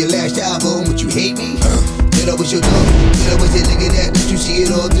out from your last album, but you hate me. That I was your dog, that I was that nigga that let you see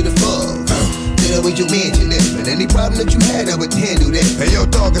it all through the fog. That I was your mansion there, but any problem that you had, I would handle that. Hey yo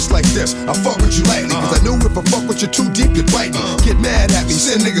dog, it's like this, I fuck with you lightly, cause I knew if I fuck with you too deep, you'd bite me. Get mad at me,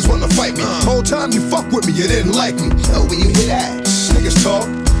 send niggas wanna fight me. Whole time you fuck with me, you didn't like me. Oh, when you hear that, niggas talk.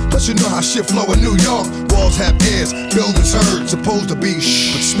 Plus you know how shit flow in New York. Walls have ears, buildings heard. Supposed to be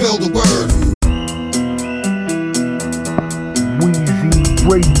shh, but spill the word. Weezy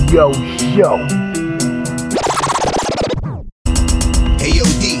Radio Show. Hey yo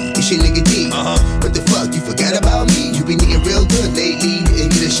D, it's your nigga D. What the fuck, you forgot about me? You been eating real good lately. And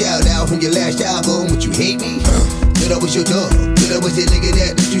get a shout out from your last album, but you hate me. That I was your dog, that I was that nigga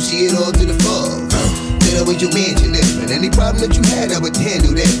that let you see it all through the fog. That I was your mansion there, and any problem that you had, I would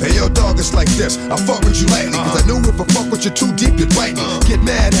handle that. Hey yo dog, it's like this, I fuck with you lightly, cause I knew if I fuck with you too deep, you'd bite me. Get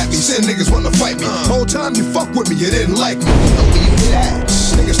mad at me, send niggas wanna fight me. Whole time you fuck with me, you didn't like me. Oh, when you hear that,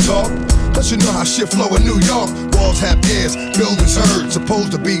 niggas talk. Plus you know how shit flow in New York. Walls have ears, buildings heard.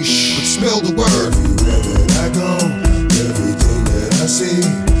 Supposed to be shh, but spill the word. Everywhere that I go, everything that I see,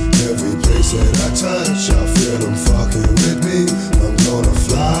 every place that I touch, I feel them fucking with me. I'm gonna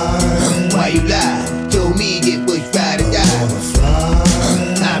fly. Why you lie? Told me get pushed by to die. I'm gonna fly.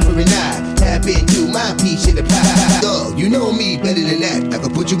 Eye for an eye, tap into my piece of the pie. Dog, you know me better than that. I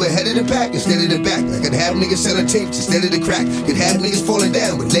could put you ahead of the pack instead of the back. I could have niggas selling tapes instead of the crack. Could have niggas falling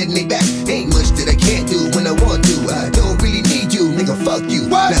down but letting they back. Ain't much that I can't do when I want to. I don't really need you, nigga, fuck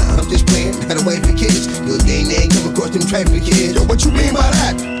you. What? Nah, I'm just playing, had a wife and kids. Your day ain't come across them trifling kids. Yo, what you mean by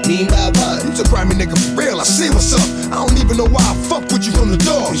that? Mean by what? You's a grimy nigga for real, I see what's up. I don't even know why I fuck with you from the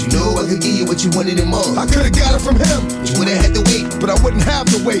door. Cause you know I could give you what you wanted and more. I could've got it from him, but you would've had to wait. But I wouldn't have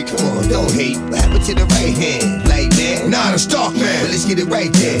to wait. Come on, don't hate. What happened to the right hand? Light man? Nah, it's dark man. Well, let's get it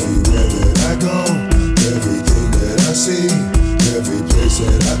right then. Everywhere that I go, everything that I see, every place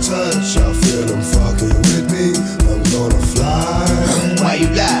that I touch, I feel them fucking with me. I'm gonna fly. Why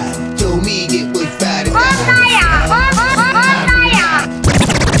you lie? Told me get pushed by the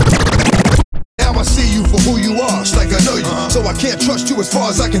Now I see you for who you are, it's like I know you. So I can't trust you as far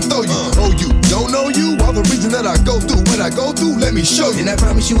as I can throw you. Oh, you don't know you? All the reason that I go through what I go through, let me show you. And I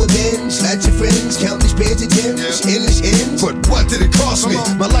promise you again, slide your friends, countless pairs of gems, endless ends. But what did it cost me?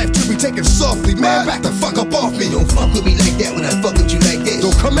 My life to be taken softly, man, back the fuck up off me. Don't fuck with me like that when I fuck with you like this.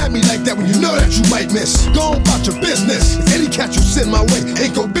 Don't come at me like that when you know that you might miss. Go on about your business. If any cat you send my way,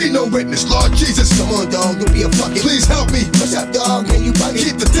 ain't gon' be no witness. Lord Jesus, come on dog, don't be a fucking. Please help me. What's up dog, man, you bugging?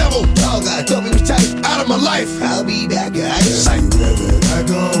 Keep the devil. Dog, I thought we was tight. Out of my life. I'll be back, guys. Everywhere that I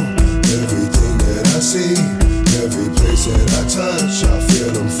go, everything that I see, every place that I touch, I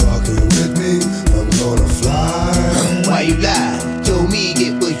feel them fucking with me. I'm gonna fly. Why you lie? Told me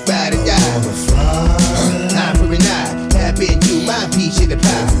get pushed by to die. I'm gonna fly. Eye for an eye, tap into my piece of the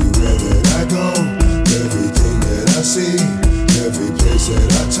pie. Everywhere that I go, everything that I see, every place that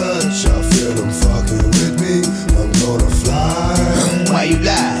I touch, I feel them fucking with me. I'm gonna fly. Why you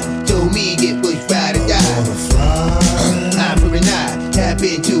lie? Told me get pushed by to die. I'm gonna fly. Eye for an eye, tap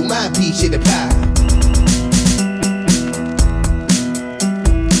into my piece of the pie.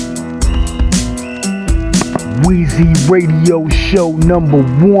 Weezy Radio Show number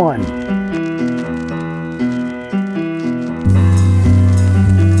 1.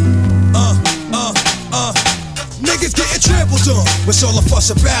 Niggas getting trampled on. What's all the fuss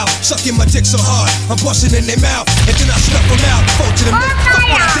about? Sucking my dick so hard, I'm busting in their mouth, and then I snuff them out. Phone to them, fuck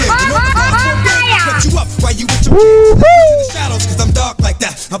what I did. You know the box won't get. Swept you up while you with your kids. In the shadows, cause I'm dark like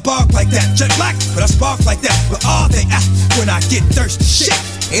that. I bark like that. Jet black, but I spark like that. get thirsty. Shit,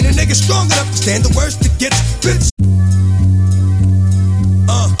 ain't a nigga strong enough to stand the worst that gets bits.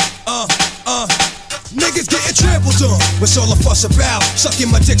 Niggas getting trampled on. What's all the fuss about? Sucking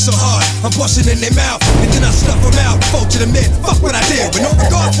my dick so hard, I'm busting in their mouth, and then I stuff them out. Fold to the mid, fuck what I did. With no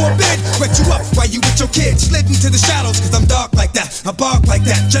regard for a bid, wet you up while you with your kids. Slid into the shadows, cause I'm dark like that. I bark like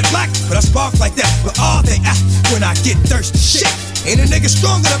that. Jet black, but I spark like that. But are they at when I get thirsty? Shit, ain't a nigga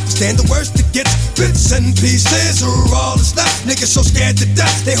strong enough to stand the worst that gets bits and pieces or all that's left. Niggas so scared to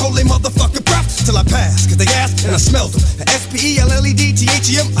death, they hold their motherfucking breath till I pass, cause they asked and I smelled them. The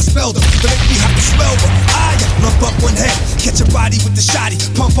SPELLEDTHEM, I spelled them. They make me have to swell them. I lump up one head, catch a body with the shotty,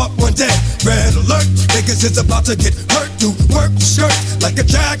 pump up one dead. Red alert, niggas is about to get hurt. Do work the skirt like a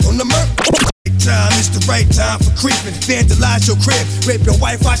jag on the murk. Time is the right time for creeping. Vandalize your crib, rape your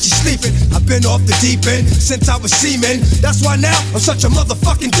wife while she's sleeping. I've been off the deep end since I was semen. That's why now I'm such a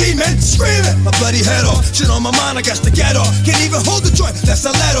motherfucking demon. Screaming my bloody head off. Shit on my mind, I got to get off. Can't even hold the joint, that's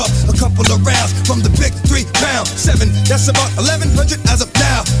a let off. A couple of rounds from the big 3 pound 7. That's about 1100 as of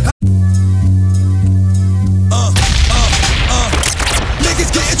now.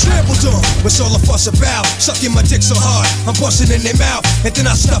 Niggas getting trampled on. What's all the fuss about? Sucking my dick so hard, I'm busting in their mouth, and then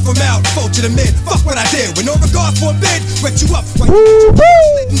I snuff them out. Fold to the mid, fuck what I did. With no regard for a bid, wet you up while you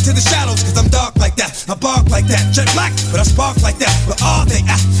slid into the shadows, cause I'm dark like that. I bark like that. Jet black, but I spark like that. But are they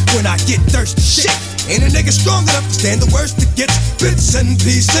at when I get thirsty? Shit, ain't a nigga strong enough to stand the worst that gets bits and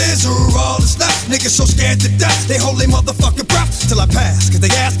pieces or all that's left. Niggas so scared to death, they hold their motherfucking breath till I pass, cause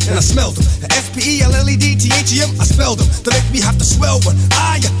they asked and I smelled them. The SPELLEDTHEM, I spelled them. They make me have to swell one.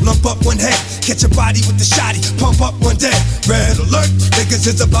 I lump up one head, catch a body with the shotty, pump up one dead. Red alert, niggas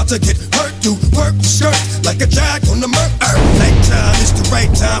is about to get hurt. Do work the skirt like a jag on the murk. Nighttime is the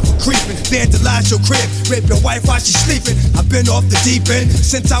right time for creeping. Vandalize your crib, rape your wife while she's sleeping. I've been off the deep end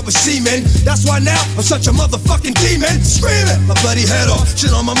since I was semen. That's why now I'm such a motherfucking demon. Screaming my bloody head off.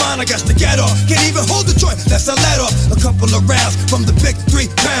 Shit on my mind, I got to get off. Can't even hold the joint, that's a let off. A couple of rounds from the big 3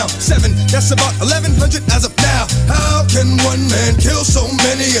 pound 7. That's about 1100 as of now. How can one man kill so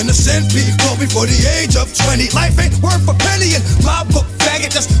many innocent people before the age of 20? Life ain't worth a penny in my book,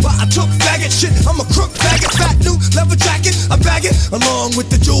 faggot. That's why I took faggot shit. I'm a crook faggot, fat new leather jacket. I bag it along with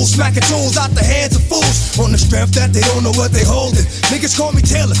the jewels, smacking tools out the hands of fools on the strength that they don't know what they holding. Niggas call me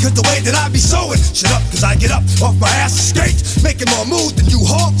Taylor, cause the way that I be sewing. Shut up, cause I get up off my ass and skate, making more moves than you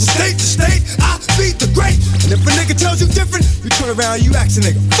hawk from state to state. I beat the great, and if a nigga tells you different, you turn around, you ask a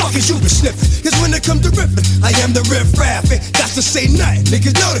nigga, fuck is you been sniffing? Cause when it comes to ripping, I am the riff raff. That's to say nothing,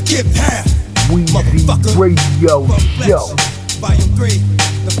 niggas know to give half. Weezy Radio Show. Volume 3,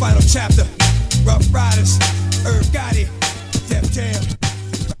 the final chapter. Rough Riders, Irv Gotti, Def Jam,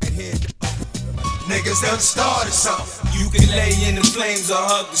 right here. Niggas done started something. You can lay in the flames or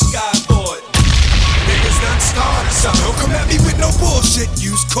hug the skyboard. Niggas done started something. Don't come at me with no bullshit,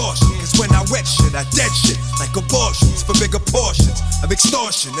 use caution. Cause when I wet shit, I dead shit like abortions for bigger portions of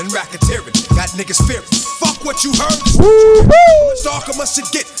extortion and racketeering. Got niggas fearing. Fuck what you heard. How much darker must it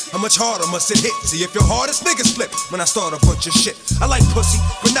get? How much harder must it hit? See if your hardest niggas flip when I start a bunch of shit. I like pussy,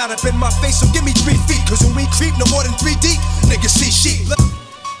 but not up in my face, so give me 3 feet. Cause when we creep no more than 3 deep, niggas see sheep.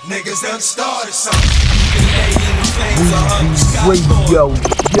 Niggas done started something. You can lay in the flames or hug the Radio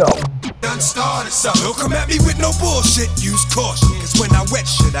Show. Done started something. Don't come at me with no bullshit, use caution. Cause when I wet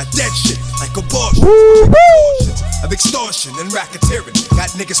shit, I dead shit like abortions. Of extortion and racketeering.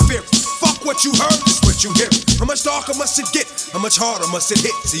 Got niggas fearing. Fuck what you heard, is what you hear. How much darker must it get? How much harder must it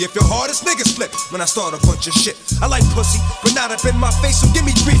hit? See if your hardest niggas flip when I start a bunch of shit. I like pussy, but not up in my face, so give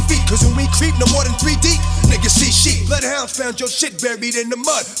me 3 feet. Cause when we creep no more than 3 deep, niggas see sheep. Bloodhounds found your shit buried in the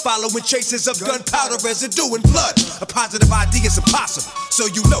mud, following traces of gunpowder residue and blood. A positive idea is impossible, so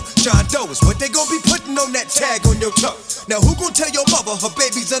you know John Doe is what they gon' be putting on that tag on your tongue. Now who gon' tell your mother her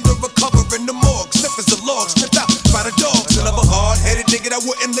baby's under a cover in the morgue? Sniff as the log, sniffed out by the dogs. Another hard-headed nigga that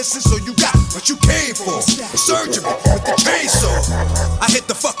wouldn't listen, so you got what you came for. Surgery with the chainsaw. I hit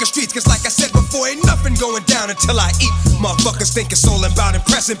the fucking streets, cause like I said before, ain't nothing going down until I eat. Motherfuckers think it's all about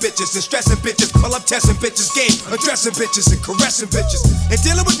impressing bitches and stressing bitches while I'm testing bitches' game, addressing bitches and caressing bitches. And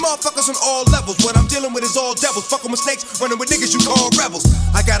dealing with motherfuckers on all levels. What I'm dealing with is all devils. Fucking with snakes, running with niggas you call rebels.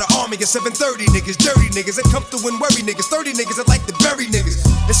 I got an army of 730 niggas, dirty niggas that come through and worry niggas. 30 niggas that like to bury niggas.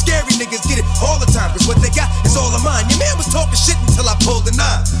 And scary niggas get it all the time, cause what they got is all of mine. Your man was talking shit until I pulled the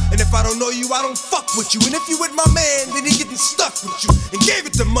 9. And if I don't know you, I don't fuck with you. And if you with my man, then he getting stuck with you. And gave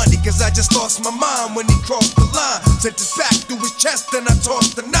it the money, cause I just lost my mind when he crossed the line. Sent his back through his chest, then I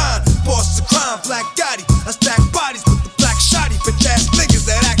tossed the 9. Boss of crime, Black Gotti. I stack bodies with the black shotty. Bitch ass niggas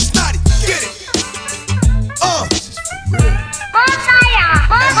that act snotty. Get it?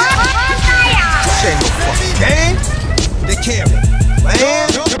 This ain't no fucking game. They can't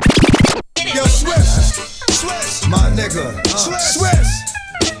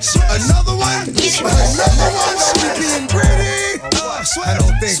I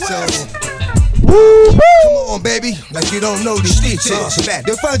don't think so. Come on, baby, like you don't know these features.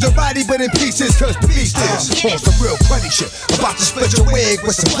 They'll find your body but in pieces, cause the beast is on some real cruddy shit. About to split your wig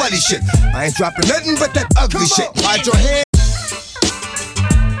with some bloody shit. I ain't dropping nothing but that ugly shit. Hide your hand.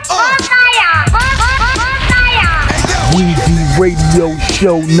 Weezy Radio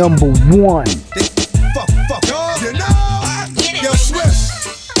Show number 1. Fuck, you know? Yo,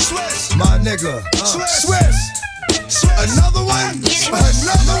 Swiss, my nigga. Swiss. Another one?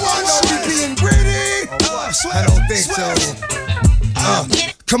 Are we being greedy? I don't think so.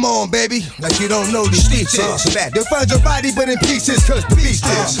 Come on, baby, like you don't know these features. They'll find your body but in pieces, cause the beast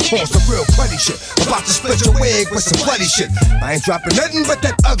is on some real cruddy shit. About to split your wig with some bloody shit. I ain't dropping nothing but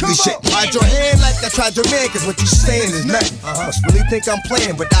that ugly shit. Hide your hand like I tried your man, cause what you saying is nothing. Must really think I'm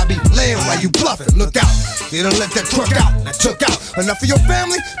playing, but I be laying while you bluffing. Look out, they don't let that crook out. That took out enough of your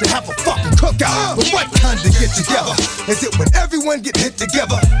family to have a fucking cookout. But what kind to get together? Is it when everyone get hit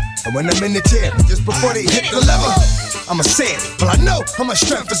together? And when I'm in the chair, just before they hit the lever, I'ma say it, but I know how much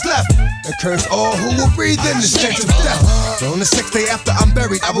strength is left. And curse all who will breathe in the stench of death. On the 6th day after I'm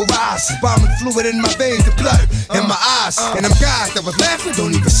buried, I will rise. Bombing fluid in my veins, the blood in my eyes. And them guys that was laughing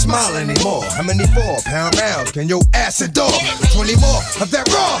don't even smile anymore. How many 4-pound rounds can your ass endure? 20 more of that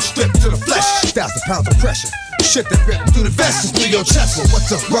raw stripped to the flesh. 1,000 pounds of pressure. Shit that ripped through the vest and through your chest. Well, what's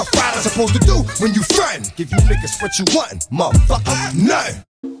a rough rider supposed to do when you frontin'? Give you niggas what you want, motherfucker, nothing.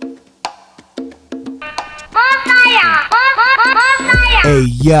 Hey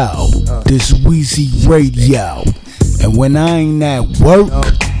yo, this Weezy Radio. And when I ain't at work,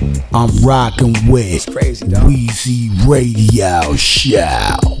 I'm rockin' with Weezy Radio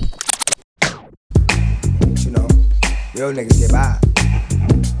Show. You know, real niggas get by.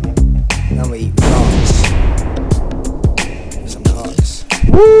 I'ma eat dogs. Some dogs.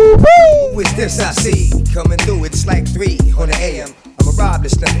 Woo-hoo! With this I see coming through, it's like 3 on the AM. I'ma rob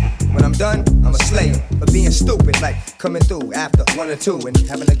this nigga. When I'm done, I'ma slay him. But being stupid, like coming through after 1 or 2 and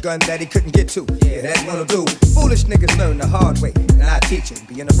having a gun that he couldn't get to. Yeah, that one'll do. Foolish niggas learn the hard way, and I teach them.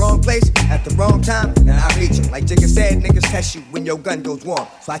 Be in the wrong place at the wrong time, and I reach them. Like Jigga said, niggas test you when your gun goes warm.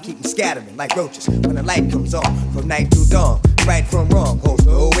 So I keep them scattering like roaches when the light comes on. From night to dawn, right from wrong. Holds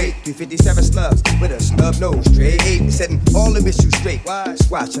no weight, 357 slugs with a snub nose. Straight 8, setting all the issues straight.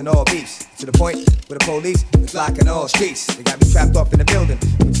 Squashing all beefs. To the point where the police is locking all streets. They got me trapped off in the building,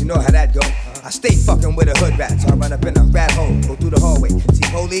 but you know how that go. I stay fucking with a hood rat, so I run up in a rat hole, go through the hallway, see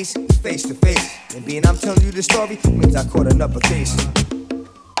police face to face. And being I'm telling you this story means I caught another case.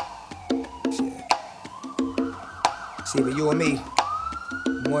 Shit. See, but you and me,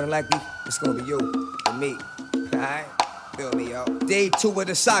 more than likely, it's gonna be you and me. Alright? Feel me, yo. Day 2 of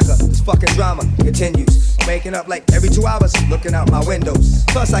the saga, this fucking drama continues. I'm waking up like every 2 hours, looking out my windows.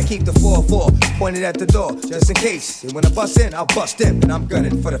 Plus I keep the 4-4 pointed at the door, just in case. And when I bust in, I'll bust in, and I'm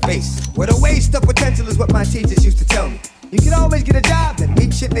gunning for the face. Where the waste of potential is what my teachers used to tell me. You can always get a job, that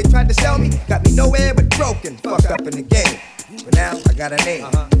weak shit they tried to sell me got me nowhere but broken, fucked up in the game. But now I got a name,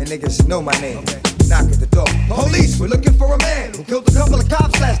 and niggas know my name. Knock at the door. Police, we're looking for a man who killed a couple of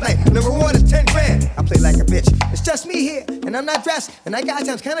cops last night, and the reward is 10 grand. I play like a bitch. It's just me here, and I'm not dressed, and that guy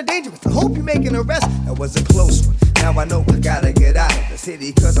sounds kinda dangerous. I hope you make an arrest. That was a close one. Now I know I gotta get out of the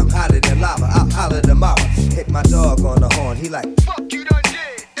city, cause I'm hotter than lava. I'll holler tomorrow. Hit my dog on the horn. He like, fuck you done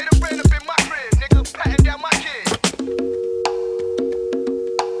did. They done ran up in my crib, nigga, patting down my kid.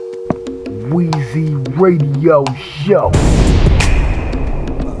 Weezy Radio Show.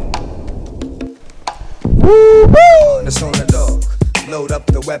 Woo-hoo! It's on the dog. Load up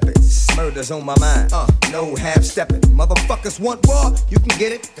the weapons. Murder's on my mind. No half stepping. Motherfuckers want war? You can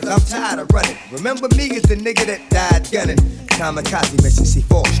get it, cause I'm tired of running. Remember me as the nigga that died gunning. Kamikaze mission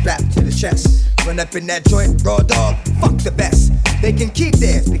C4 strapped to the chest. Run up in that joint, raw dog, fuck the best. They can keep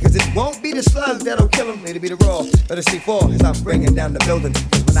theirs, because it won't be the slugs that'll kill them. It'll be the raw or the C4 as I'm bringing down the building.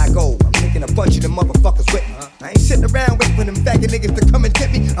 Cause when I go, I'm taking a bunch of them motherfuckers with me. I ain't sitting around waiting for them faggot niggas to come and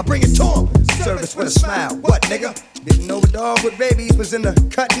get me. I bring it to them. Service with a smile. What, nigga? Didn't know a dog with rabies was in the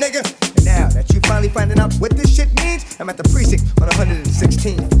cut, nigga. And now that you finally finding out what this shit means, I'm at the precinct on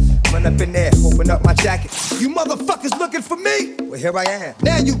 116th. Run up in there, open up my jacket. You motherfuckers looking for me? Well, here I am.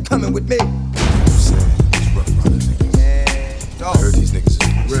 Now you coming with me. I heard these niggas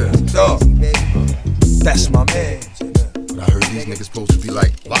is real. Dog. That's my man. But I heard these niggas supposed to be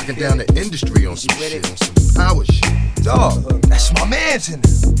like locking down the industry on some shit, on some power shit. Dog, that's my man's in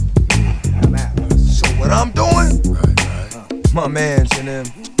them. I'm out. So what I'm doing, my man's in them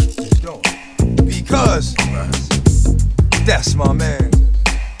is doing. Because that's my man.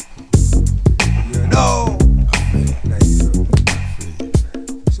 You know. Now you.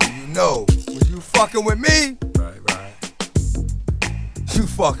 So you know, when you fucking with me,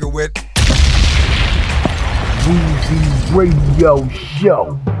 fucking with Weezy Radio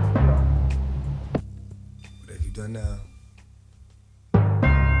Show. What have you done now?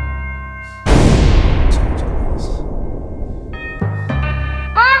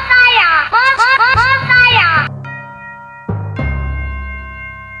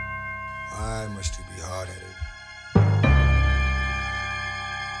 Why must you be hard-headed?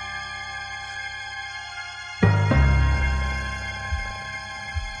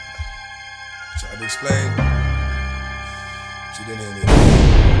 Tried to explain, but you didn't hear me.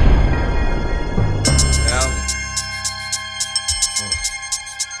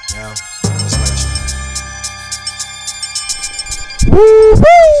 Now, just let you. Woo-hoo!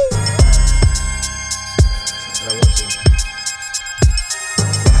 I want to.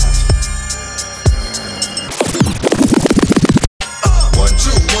 1,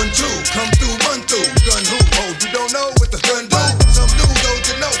 2, 1, 2, come through, run through. Gun who? Oh, you don't know what the gun do? Some do, those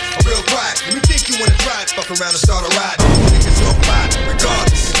that know are real quiet. And we think you wanna try it, fuck around and start a ride. Niggas will fly,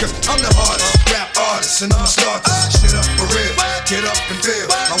 regardless. Cause I'm the hardest rap artist, and I'ma start this shit up for real. Get up and feel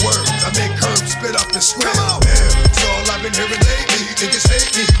my words. I make herbs spit up and squeal. Yeah, it's all I've been hearing lately. Niggas hate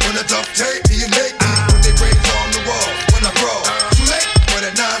me when I duct tape me and make me. Put their brains on the wall when I brawl. Too late for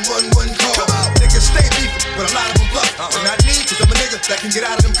that 911 call. Niggas stay beefing, but a lot of them bluff. And not me, cause I'm a nigga that can get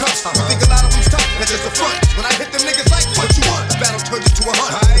out of them cuffs. You think a lot of them's tough, that's just a front. When I hit them niggas like, what you want? The battle turns into a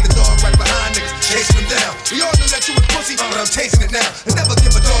hunt. With the dog right behind niggas, chasing them down. We all knew that you was pussy, but I'm tasting it now. And never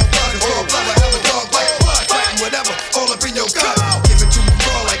give a dog blood, it's all blood. I have a dog like blood, fighting whatever, all up in your gut. Give it to them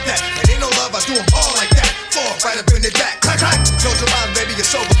all like that. And ain't no love, I do them all like that. Fall right up in their back, clack, clack. Close your mind, baby, you're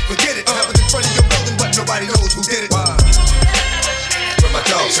sober, forget it. Have it in front of your building, but nobody knows who did it. Where my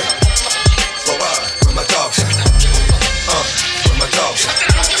dogs at? Where my dogs at? Where my dogs at?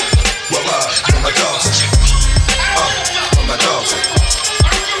 Where my dogs at? Where my dogs at? Where my dogs at?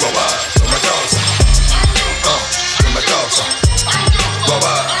 Where my dogs at?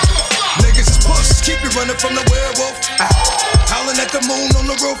 Niggas is puss, keep you running from the werewolf. Howling at the moon on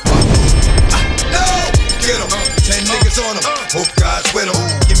the roof. No! Get 'em, 10 niggas on 'em. Hope God's with 'em.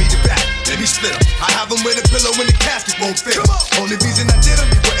 Give me the back, let me split 'em. I have 'em with a pillow when the casket won't fit 'em. Only reason I did 'em,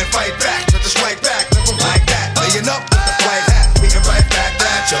 you wouldn't fight back. But to strike back, live 'em like that. Laying up with the white hat, hitting right back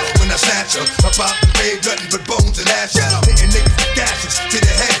at ya. When I snatch 'em, about to bathe nothing but bones and ashes. Hitting niggas with gashes to the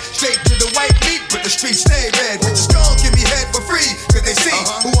head, straight to the white meat, but the streets stay red. Bitches gon' give me head for free, cause they see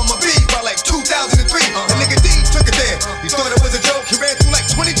who I'ma be by like 2003. A nigga D took it there. You thought it was a joke, he ran through like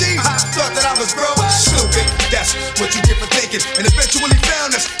 20 G's. Thought that I was broke, stupid. That's what you get for thinking. And eventually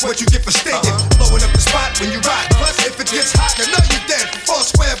found that's what you get for stinking. Blowing up the spot when you ride. Plus, if it gets hot, I know you dead for 4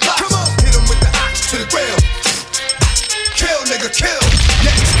 square blocks. Come on, hit him with the ox to the grill. Kill, nigga, kill.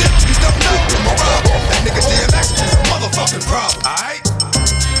 Yet still, you don't know I'm a robber. That nigga DMX is a motherfucking problem, alright?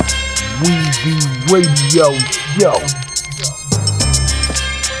 Weezy Radio Show.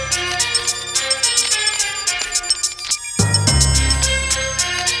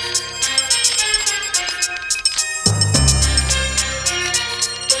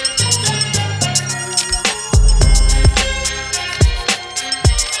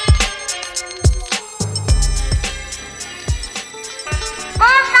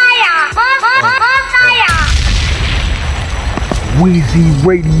 Weezy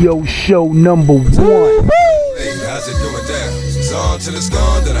Radio Show number 1. Hey, how's it going down? It's on till it's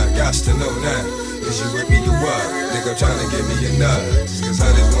gone, then I got to know now. Is you with me or what? Nigga tryna give me a nut. Cause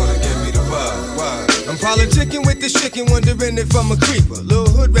honey's wanna give me the bug. Why? I'm politicking with this chicken, wondering if I'm a creeper. Little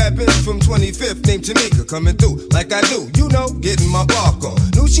hood rapping from 25th named Tamika, coming through like I do, you know, getting my bark on.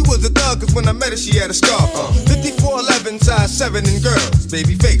 Knew she was a thug, cause when I met her, she had a scarf on. 54'11", size 7 in girls.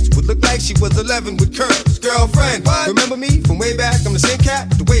 Baby face would look like she was 11 with curls. Girlfriend, remember me from way back? I'm the same cat,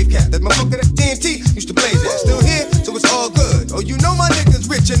 the wave cat. That motherfucker that TNT used to blaze at. Still here, so it's all good. Oh, you know my niggas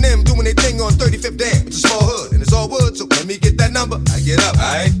rich and them doing their thing on 35th Dam. It's a small hood and it's all wood, so let me get that number. I get up,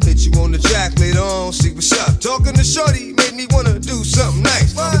 aight. Hit you on the track later on, see what's up. Talking to shorty made me wanna do something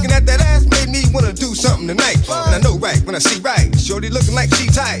nice. Looking at that ass made me wanna do something tonight. And I know right when I see right. Shorty looking like she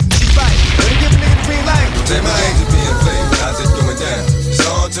tight, she right. Better give a nigga the green light. Say my age is being played, how's it going down? It's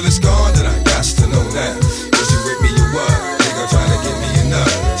on till it's gone, then I got to know now. Is you with me or what? Nigga tryna give me a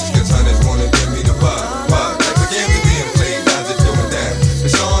nut. Just cause honey's wanna give me the bug. Why? Like the game is being played, how's it going down?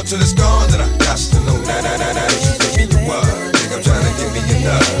 It's on till it's gone, then I got to know now. Is you with me or what? Nigga tryna give me a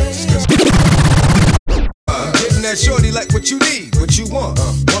nut. Just cause that shorty like what you need, what you want.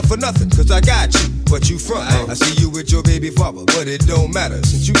 Want for nothing, cause I got you, but you front. I see you with your baby father, but it don't matter.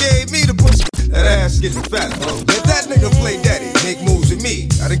 Since you gave me the pussy, that ass getting fatter. Let that nigga play daddy, make moves with me.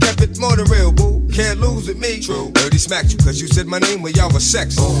 I done kept it more than real, boo. can't lose with me. True. Heard he smacked you cause you said my name when y'all was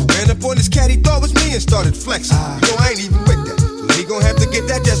sex. Ran up on this cat he thought was me and started flexing. You know I ain't even with that. So he gon' have to get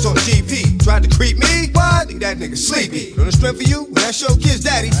that just on GP. Tried to creep me? What? Leave that nigga sleepy. But on the strength for you, when I show kids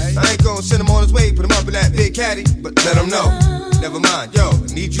daddy, I ain't gon' send him on his way, put him up in that big caddy. But let him know. Never mind, yo,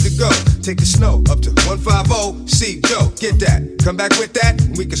 I need you to go. Take the snow up to 150, see Joe, get that. Come back with that,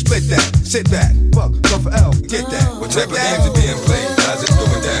 and we can split that. Sit back, fuck, go for L, get that. What type of games are being played? How's it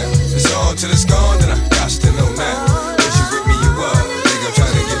going down? It's on till it's gone, then I got to know now. If you rip me, you up. They gon' try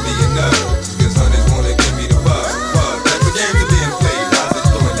to give me enough. Cause hunters wanna give me the bug. What type of games are being played? How's it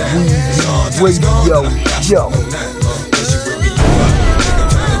going down? It's on till it's gone, then I got to know now. If you rip me, you up. They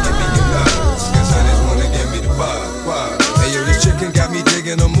gon' try to give me enough. Cause hunters wanna give me the bug. Chicken got me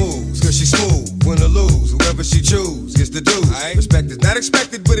digging her moves, cause she smooth, win or lose, whoever she choose gets the dues. Respect is not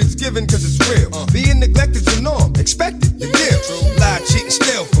expected, but it's given cause it's real. Being neglected's the norm, expected, the deal. Lie, cheat, and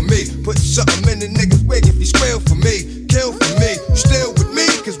steal for me. Put something in the nigga's wig if he squeal for me. Kill for me, you still with me,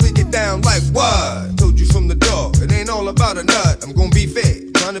 cause we get down like what? Told you from the door, it ain't all about a nut, I'm gon' be fair.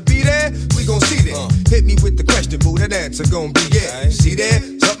 Trying to be there, we gon' see there. Hit me with the question, boo, that answer gon' be yeah. See there,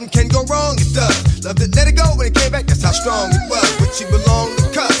 something can go wrong, it does. Loved it, let it go when it came back, that's how strong it was. But she belonged to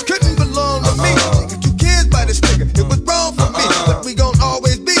cuz, couldn't belong to me. She got 2 kids by this nigga, it was wrong for me. But we gon'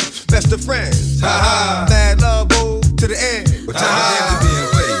 always be best of friends. Ha ha, mad love, boo, to the end. What time of games are being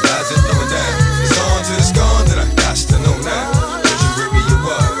played? How's it going down? It's on till it's gone, then I got to know now. Cause you rip me, you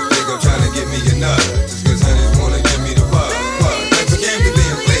up. They gon' try to give me enough. Just cause honey's wanna give me the bug. What type of games are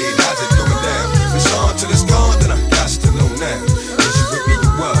being played? How's it going down? It's on till it's gone, then I got to know now. Cause you rip me,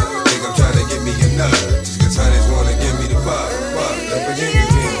 you up. They gon' try to give me enough. Just cause honey's wanna give me the bug. What type of games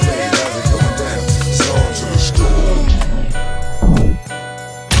are being played? How's it going down? It's on till it's gone.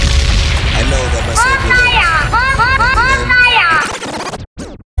 I know that my Savior lives.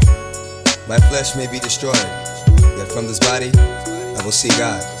 My flesh may be destroyed, yet from this body I will see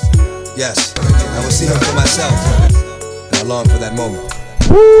God. Yes, I will see Him for myself, and I long for that moment.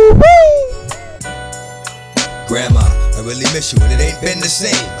 Grandma, I really miss you, and it ain't been the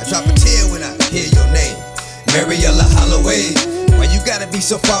same. I drop a tear when I hear your name, Mariella Holloway. Why you gotta be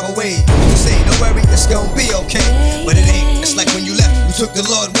so far away? You say, don't worry, it's gonna be okay. But it ain't, it's like when you left, you took the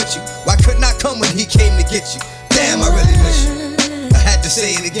Lord with you. Why couldn't I come when He came to get you? Damn, I really miss you. I had to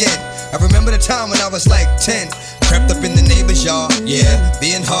say it again. I remember the time when I was like 10. Crept up in the neighbor's yard, yeah,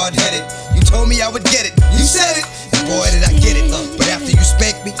 being hard-headed. You told me I would get it, you said it, and boy did I get it. But after you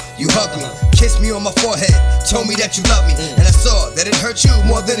spanked me, you hugged me, kissed me on my forehead, told me that you loved me, and I saw that it hurt you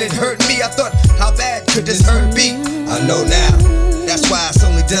more than it hurt me. I thought, how bad could this hurt be? I know now, that's why it's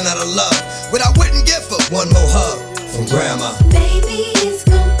only done out of love. What I wouldn't give for one more hug from Grandma. Baby, it's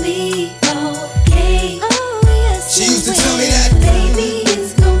gonna be okay. Oh, yes, she used to tell me that. Baby,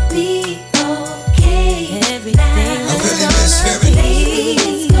 it's gonna be okay. Everything I really miss hearing. Baby,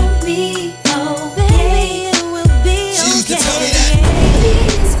 it's gonna be okay. It will be okay. She used to tell me that. Baby,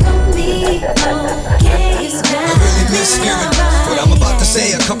 it's gonna be okay. I really miss hearing what I'm about to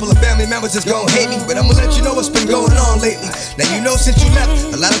say. A couple of family members is gonna hate me, but I'ma let you know what's been going on lately. Now you know since you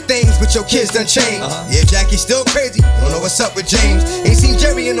left, a lot of things with your kids done changed. Yeah, Jackie's still crazy, don't know what's up with James. Ain't seen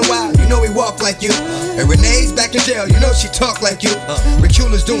Jerry in a while, you know he walk like you. And Renee's back in jail, you know she talk like you.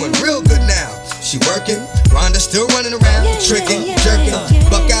 Racula's doing real good now, she working. Rhonda's still running around, tricking, jerking.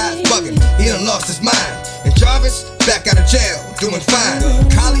 Buckeye's bugging, he done lost his mind. And Jarvis, back out of jail, doing fine.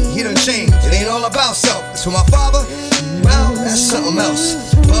 Collie, he done changed, it ain't all about self. It's for my father, well, that's something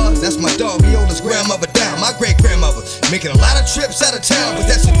else. Buzz, that's my dog, he hold his grandmother down. My great-grandmother, making a lot of trips out of town, but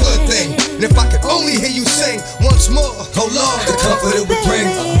that's a good thing. And if I could only hear you sing once more, oh Lord, the comfort it would bring.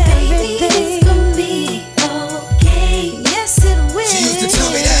 Everything's gonna be okay. Yes, it will. She used to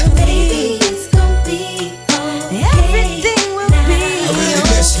tell me that. Baby, it's gonna be okay. Everything will be okay. I really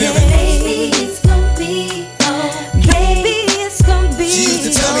miss hearing. Baby, it's gonna be okay. Baby, it's gonna be okay. She used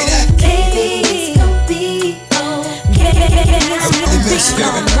to tell me that. Baby, it's gonna be okay. I really miss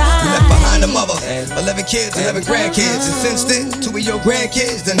hearing. You left behind a mother, 11 kids, 11 grandkids. And since then, 2 of your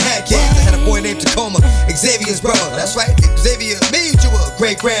grandkids done had kids. I had a boy named Tacoma, Xavier's brother. That's right, Xavier made you a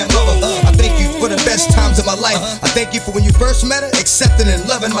great-grandmother. I thank you for the best times of my life. I thank you for when you first met her, accepting and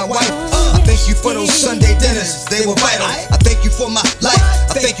loving my wife. I thank you for those Sunday dinners, they were vital. I thank you for my life,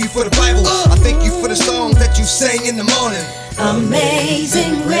 I thank you for the Bible. I thank you for the songs that you sang in the morning.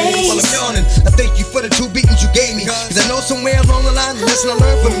 Amazing grace. While I'm yawning, I thank you for the 2 beatings you gave me. Cause I know somewhere along the line, the lesson I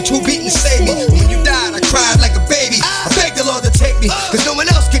learned from them 2 beatings saved me. When you died, I cried like a baby. I begged the Lord to take me, cause no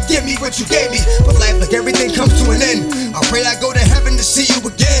one else could give me what you gave me. But life, like everything, comes to an end. I pray I go to heaven to see you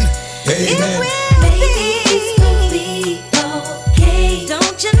again. Amen. Baby, it's gonna be okay.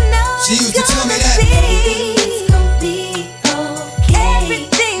 Don't you know? She used to tell me that.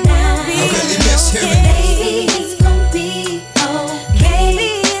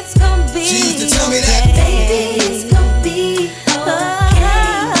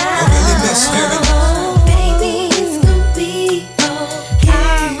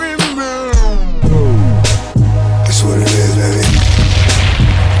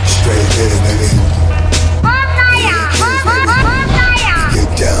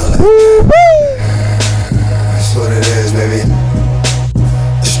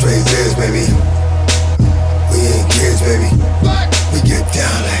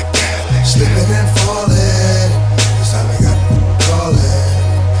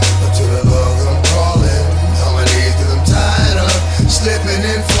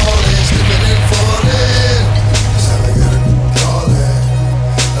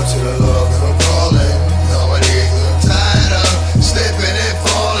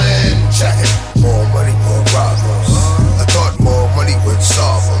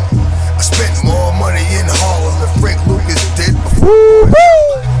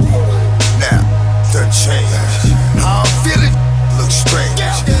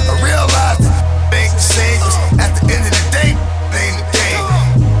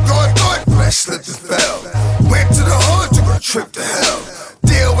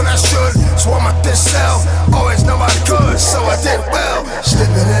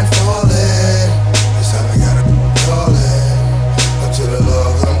 and falling. This time I gotta call it. Up to the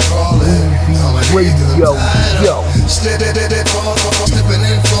Lord, I'm calling. Now my knees to the title. Slipping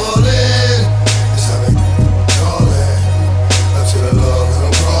and falling. This time I call it. Up to the Lord,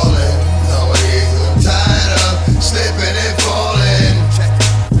 I'm calling. Now my knees to the title. Slipping and falling.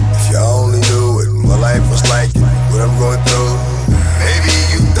 If y'all only knew what my life was like, what I'm going through. Maybe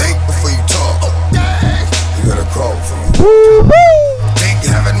you think before you talk. You gotta crawl for you. Think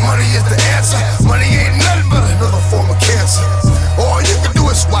having money is the answer. Money ain't nothing but another form of cancer. All you can do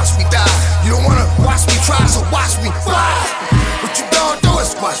is watch me die. You don't wanna watch me try, so watch me fly. What you gonna do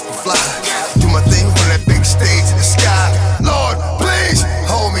is watch me fly. Do my thing on that big stage in the sky. Lord, please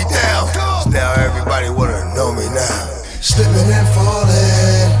hold me down. Now everybody wanna know me now. Slipping and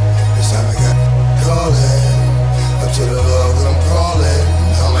falling. This time I got calling. Up to the Lord, I'm crawling.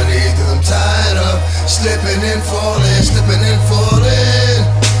 On my knees 'cause I'm tired of slipping and falling, slipping and falling.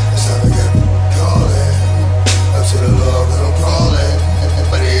 This time I got calling. Up to the Lord, 'cause I'm crawling.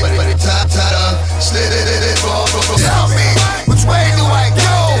 But tired of slipping and falling. Tell me, which way do I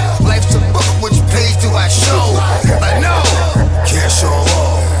go? Life's a book, which page do I show? I know, can't show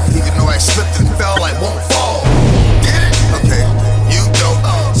all. Even though I slipped and fell, I won't fall. Get it? Okay, you don't.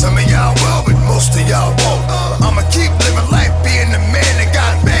 Some of y'all will, but most of y'all won't. I'ma keep living life, being the man that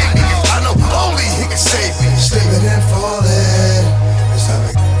God made me. 'Cause I know only He can save me. Slipping and falling. This time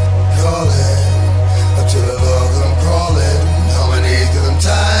I calling. Up to the Lord, 'cause I'm crawling. On my knees 'cause I'm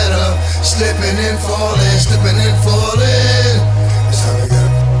tired of slipping and falling, slipping and falling. This time I got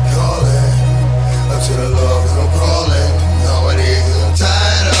calling. Up to the Lord, 'cause I'm crawling. On my knees 'cause I'm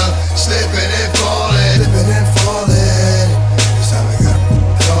tired of slipping and falling, slipping and falling. This time I got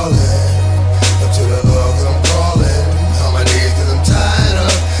calling. Up to the Lord, 'cause I'm crawling. On my knees 'cause I'm tired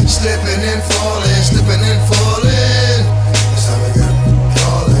of slipping and falling, slipping and falling. This time I got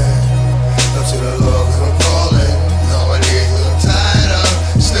calling. Up to the Lord, 'cause I'm crawling. On my knees 'cause I'm tired of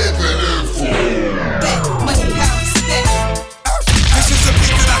slipping and falling. This is a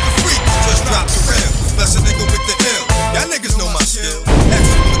beat that I can freak. Just drop the rail. Bless a nigga with the ill. Y'all niggas know my skill. X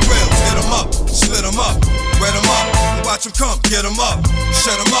from the grills. Hit 'em up, split 'em up, wet 'em up. Watch 'em come, get 'em up,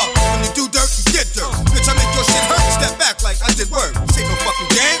 shut 'em up. When you do dirt, you get dirt. Bitch, I make your shit hurt. Step back like I did work. This ain't no fucking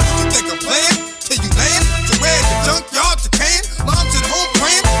game. You think I'm playing? Till you laying? To where the junkyard decaying? Mom's at home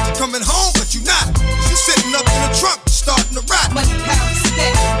praying. You're coming home, but you not. You sitting up in the trunk, starting to rap.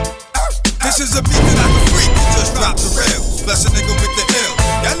 This is a beat that I can freak. Just drop the rails. Bless a nigga with the ill.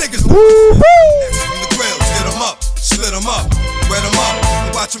 Y'all niggas know X from the grills. Hit 'em up, split 'em up, wet 'em up.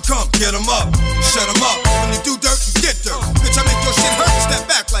 Watch 'em come, get 'em up, shut 'em up. When you do dirt, you get dirt. Bitch, I make your shit hurt. Step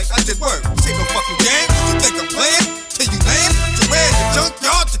back like I did work. This ain't no fucking game. You think I'm playing? Till you laying? To where the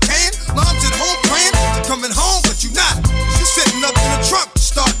junkyard decaying? Mom's at home praying. You're coming home, but you not. You sitting up in the trunk,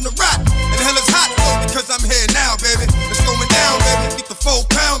 starting to rap. And the hell is hot, though, because I'm here now, baby. It's going down, baby. Get the 4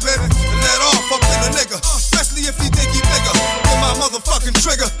 pound, baby. And let off up in a nigga. Especially if he think he bigger. Get my motherfucking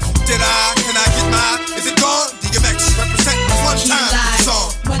trigger. Did I? Can I get mine? Is it gone? DMX represent one time.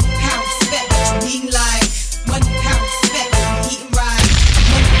 Song. 1 pound spec, what you mean like? 1 pound spec, we eating right.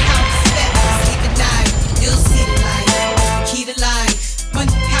 1 pound spec, sleep at night. You'll see the light. It's the key to life. 1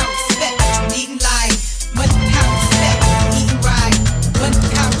 pound spec, what you needin' like? 1 pound spec, we eating right. 1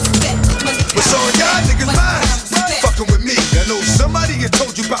 pound spec, 1 pound. What's on y'all niggas' minds? Fucking with me. I know somebody has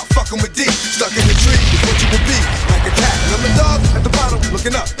told you about fucking with D. Stuck in the tree is what you will be. Like a cat. And I'm a dog at the bottom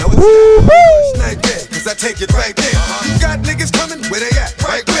looking up. Now it's not there, 'cause I take it right there. You got niggas coming, where they at?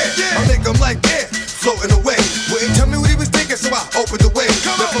 Right where? I'll make them like air, floating away. Wouldn't tell me what he was thinking, so I opened the way.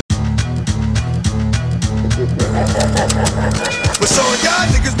 What's on y'all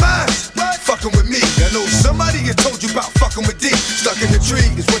niggas' minds? Fucking with me. I know somebody has told you about fucking with D. Stuck in the tree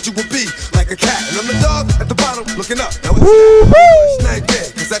is what you will be. Like a cat. And I'm the dog at the bottom looking up. Now it's not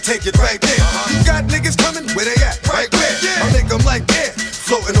there, 'cause I take it right there. You got niggas coming, where they at? Right where? I'll make them like air,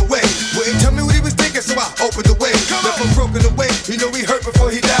 floating away. Wouldn't tell me what he was thinking, so I opened the way. Left him broken away. You know he hurt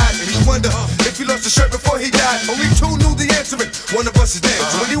before he died. And you wonder if he lost the shirt before he died. Only 2 knew the answer, and one of us is dead.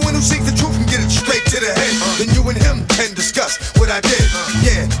 So anyone who seeks the truth can get it straight to the head. Then you and him can discuss what I did.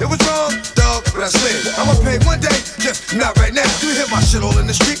 Yeah, it was wrong, dog, but I slid. I'ma pay one day, just not right now. You hear my shit all in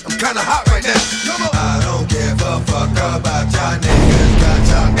the street, I'm kinda hot right now. Come on. I don't give a fuck about y'all niggas, got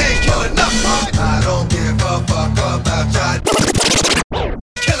y'all ain't killing up. I don't give a fuck about y'all.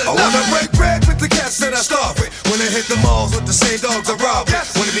 I wanna break bread with the cats that I starve with. Wanna hit the malls with the same dogs I rob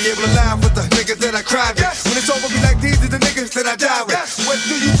with. Wanna be able to laugh with the niggas that I cry with. When it's over, be like, these are the niggas that I die with. What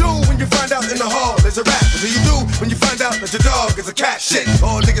do you do when you find out in the hall there's a rat? What do you do when you find out that your dog is a cat? Shit,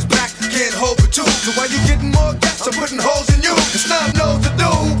 all niggas back, can't hold for two. So why you getting more gas? I'm putting holes in you. It's not no to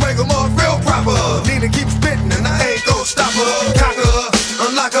do.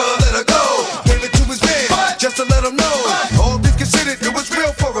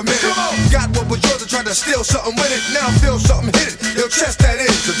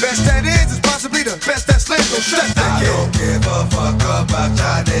 best that is possibly the best that's lived. So shut that. I don't give a fuck about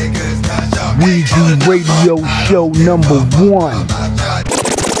y'all niggas. Weezy Radio Show number 1.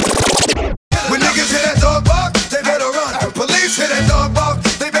 When niggas hear that dog bark, they better run. When police hear that dog bark,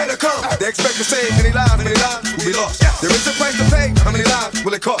 they better come. They expect to save many lives will be lost. There is a price to pay, how many lives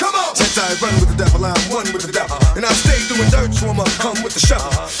will it cost? Come on! Since I run with the devil, I'm one with the devil. And I stay doing dirt, so I'ma come with the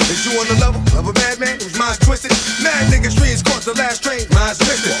shovel. Is you on the level of a bad man whose mind's twisted? Mad niggas dreams caught the last train, mind's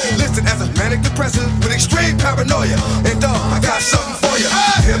lifted. Listed as a manic depressive with extreme paranoia. And dog, I got something for you.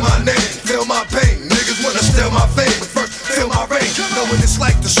 Hear my name, feel my pain. Niggas wanna steal my fame, but first feel my reign. Knowing it's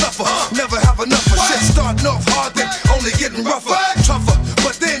like to suffer, never have enough of shit. Starting off hard, then only getting rougher, tougher.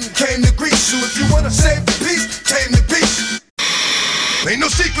 But then came the grease. So if you wanna save the peace, tame the peace. Ain't no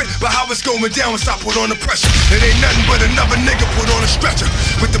secret about how it's going down once I put on the pressure. It ain't nothing but another nigga put on a stretcher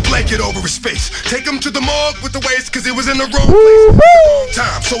with the blanket over his face. Take him to the morgue with the waist, cause he was in the wrong place at the wrong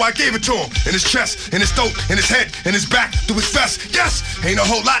time. So I gave it to him, in his chest, in his throat, in his head, in his back, through his vest. Yes, ain't a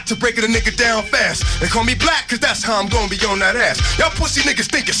whole lot to breaking a nigga down fast. They call me black, cause that's how I'm gonna be on that ass. Y'all pussy niggas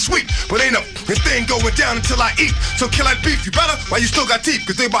think it's sweet, but ain't a thing going down until I eat. So kill that beef, you better, while you still got teeth,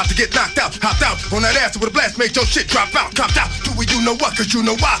 cause they about to get knocked out, hopped out on that ass with a blast, made your shit drop out, copped out. Do it, you know what, cause you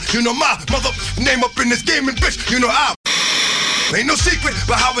know why, you know my mother name up in this gaming bitch, you know I. Ain't no secret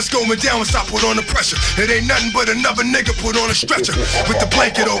about how it's going down once I put on the pressure. It ain't nothing but another nigga put on a stretcher with the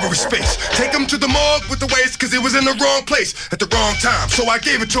blanket over his face. Take him to the morgue with the waist, cause he was in the wrong place at the wrong time. So I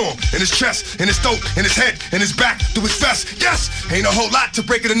gave it to him, in his chest, in his throat, in his head, in his back, through his vest. Yes, ain't a whole lot to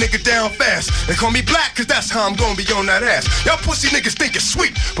breaking a nigga down fast. They call me black, cause that's how I'm gonna be on that ass. Y'all pussy niggas think it's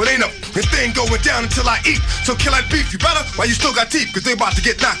sweet, but ain't a thing going down until I eat. So kill that beef, you better, while you still got teeth, cause they about to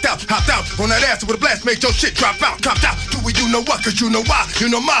get knocked out, hopped out on that ass with a blast, made your shit drop out, copped out. Do it, you know what, cause you know why, you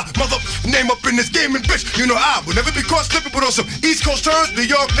know my mother name up in this gaming bitch, you know I will never be caught slipping, but on some East Coast terms, New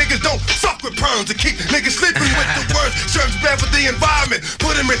York niggas don't fuck with perms and keep niggas sleeping with the words. Serves bad for the environment,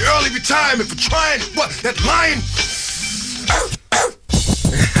 put him in early retirement for trying, what, that lying?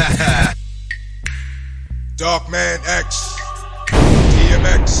 Dark Man X,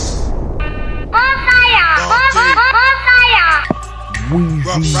 DMX,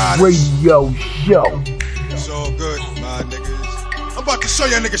 Weezy Radio Show. It's all good, my niggas. I'm about to show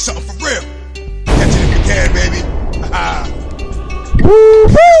y'all niggas something for real. Catch it if you can, baby.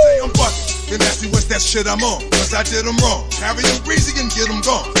 Say I'm fucking, then ask me what's that shit I'm on. Cause I did them wrong. Carry them greasy and get them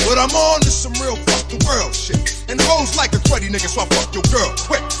gone. What I'm on is some real fuck the world shit. And hoes like a cruddy nigga, so I fuck your girl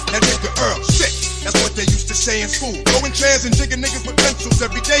quick. That nigga Earl, shit. That's what they used to say in school. Going trans and jigging niggas with pencils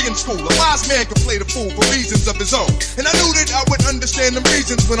every day in school. A wise man could play the fool for reasons of his own. And I knew that I would understand the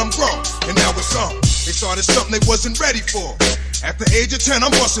reasons when I'm grown. And now it's on. They started something they wasn't ready for. At the age of 10, I'm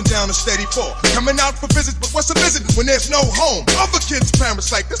busting down a steady 4. Coming out for visits, but what's a visit when there's no home? Other kids'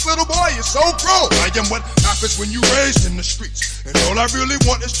 parents like, this little boy is so grown. I am what happens when you raised in the streets. And all I really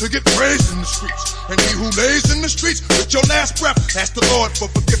want is to get raised in the streets. And he who lays in the streets with your last breath, ask the Lord for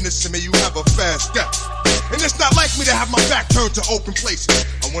forgiveness and may you have a fast death. And it's not like me to have my back turned to open places.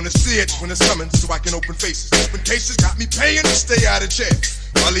 I wanna see it when it's coming so I can open faces. Open cases got me paying to stay out of jail.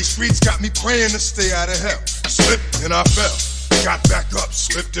 While these streets got me praying to stay out of hell. I slipped and I fell. Got back up,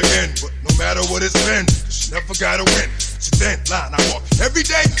 slipped again, but no matter what it's been, just never gotta win. It's a thin line I walk every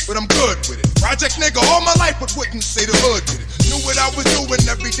day, but I'm good with it. Project nigga all my life, but wouldn't say the hood did it. Knew what I was doing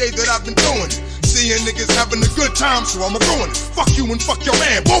every day that I've been doing it. Seeing niggas having a good time, so I'ma ruin it. Fuck you and fuck your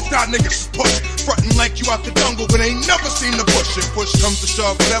man, both y'all niggas is push. Frontin' like you out the jungle, but ain't never seen the bush. If push comes to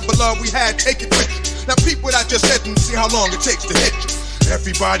shove, whatever love we had, take it with you. Now peep what I just said and see how long it takes to hit you.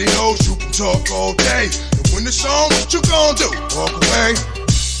 Everybody knows you can talk all day. And when it's on, what you gon' do? Walk away.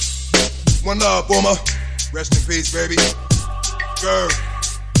 One love, boomer. Rest in peace, baby. Girl.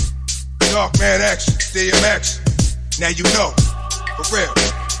 Dark Man X, DMX. Now you know. For real.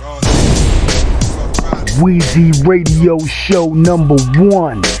 Weezy Radio Show number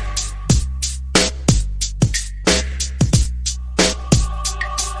 1.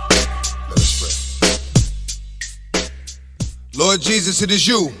 Lord Jesus, it is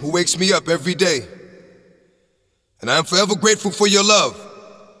you who wakes me up every day. And I am forever grateful for your love.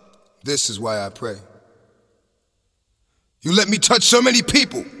 This is why I pray. You let me touch so many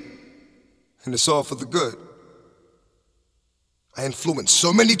people, and it's all for the good. I influenced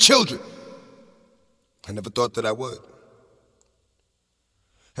so many children. I never thought that I would.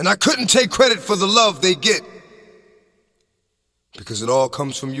 And I couldn't take credit for the love they get, because it all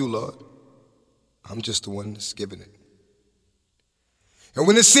comes from you, Lord. I'm just the one that's giving it. And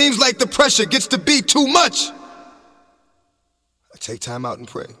when it seems like the pressure gets to be too much, I take time out and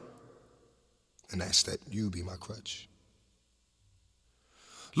pray and ask that you be my crutch.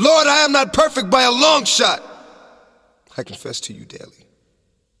 Lord, I am not perfect by a long shot. I confess to you daily.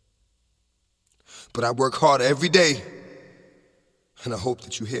 But I work hard every day, and I hope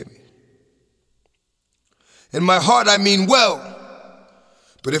that you hear me. In my heart, I mean well,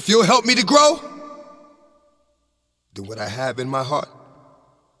 but if you'll help me to grow, then what I have in my heart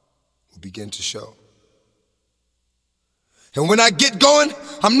will begin to show. And when I get going,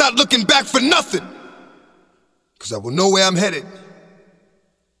 I'm not looking back for nothing, because I will know where I'm headed,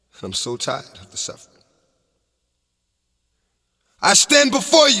 and I'm so tired of the suffering. I stand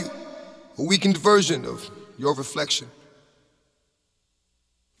before you, a weakened version of your reflection,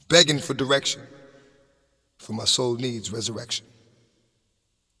 begging for direction, for my soul needs resurrection.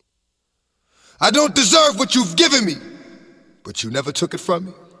 I don't deserve what you've given me, but you never took it from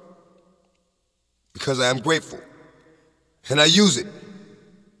me, because I am grateful, and I use it,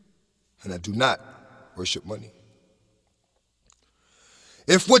 and I do not worship money.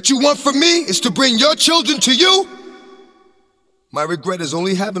 If what you want from me is to bring your children to you, my regret is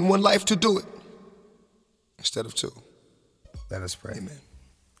only having one life to do it instead of two. Let us pray. Amen.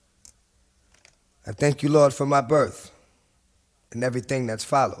 I thank you, Lord, for my birth and everything that's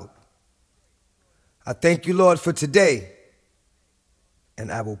followed. I thank you, Lord, for today,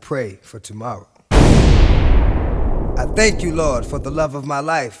 and I will pray for tomorrow. I thank you, Lord, for the love of my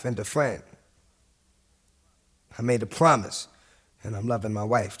life and a friend. I made a promise, and I'm loving my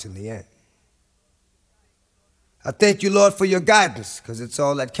wife till the end. I thank you, Lord, for your guidance, because it's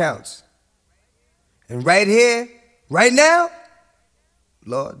all that counts. And right here, right now,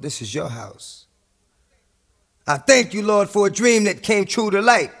 Lord, this is your house. I thank you, Lord, for a dream that came true to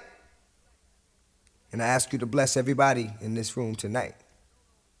light. And I ask you to bless everybody in this room tonight.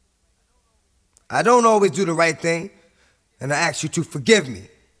 I don't always do the right thing, and I ask you to forgive me,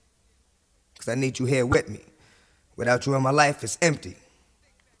 because I need you here with me. Without you in my life, it's empty.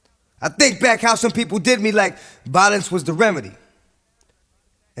 I think back how some people did me like violence was the remedy.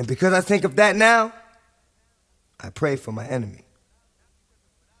 And because I think of that now, I pray for my enemy.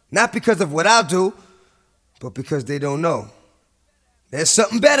 Not because of what I'll do, but because they don't know. There's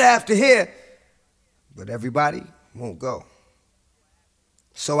something better after here, but everybody won't go.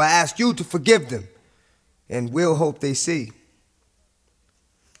 So I ask you to forgive them, and we'll hope they see.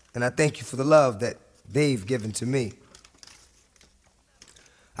 And I thank you for the love that they've given to me.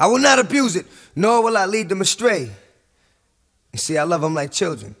 I will not abuse it, nor will I lead them astray. You see, I love them like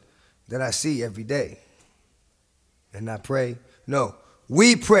children that I see every day. And I pray, no,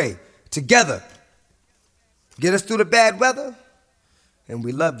 we pray together. Get us through the bad weather, and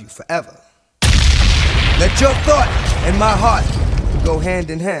we love you forever. Let your thought and my heart go hand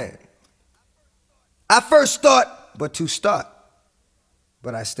in hand. I first thought but to start,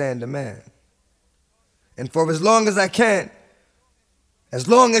 but I stand a man. And for as long as I can, as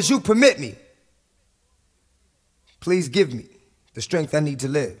long as you permit me, please give me the strength I need to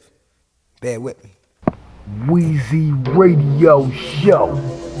live. Bear with me. Weezy Radio Show.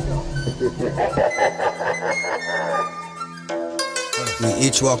 We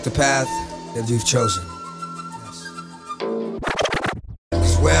each walk the path that you've chosen.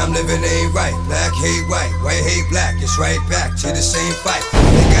 Cause where I'm living ain't right. Black hate white, white hate black. It's right back to the same fight.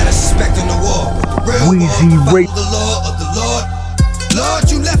 They got us suspecting the war, but the real war, follow the law of the Lord.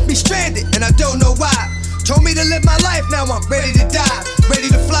 Lord, you left me stranded, and I don't know why. Told me to live my life, now I'm ready to die. Ready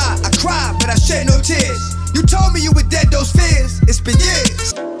to fly, I cry, but I shed no tears. You told me you were dead, those fears, it's been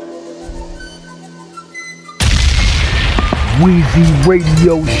years. Weezy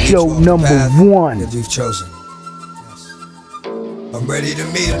Radio Show #1 that you've chosen. I'm ready to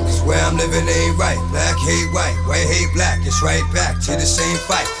meet him, cause where I'm living ain't right. Black hate white, white hate black. It's right back to the same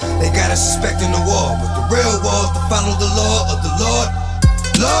fight. They got us suspecting the war, but the real war is to follow the law of the Lord.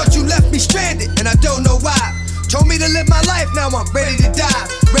 Lord, you left me stranded, and I don't know why. Told me to live my life, now I'm ready to die.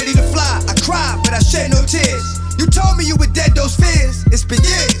 Ready to fly, I cry, but I shed no tears. You told me you were dead, those fears, it's been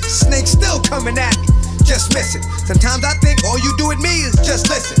years. Snakes still coming at me, just missing. Sometimes I think all you do with me is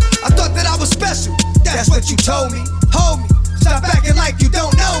just listen. I thought that I was special, that's what you told me. Hold me, stop acting like you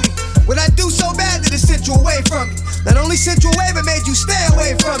don't know me. What I do so bad that it sent you away from me. Not only sent you away, but made you stay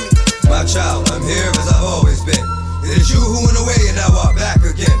away from me. My child, I'm here as I've always been. It is you who went away and now I'm back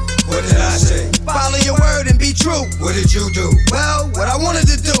again. What did I say? Follow your word and be true. What did you do? Well, what I wanted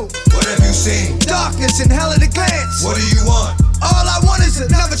to do. What have you seen? Darkness and hell at a glance. What do you want? All I want is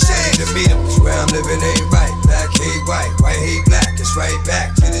another chance to meet him. Cause where I'm living ain't right. Black hate white, white hate black. It's right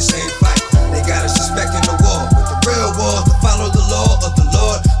back to the same fight. They got us suspecting the war, but the real war is to follow the law of the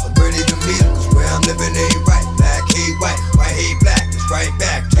Lord. I'm ready to meet him. Cause where I'm living ain't right. Black hate white, white hate black. It's right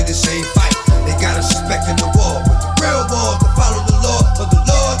back to the same fight. They got us suspecting the war, but the real wars to follow the law of the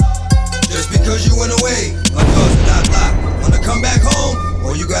Lord. Just because you went away, my doors are not locked. Wanna come back home?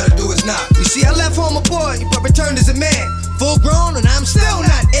 All you gotta do is knock. You see, I left home a boy, but returned as a man. Full grown, and I'm still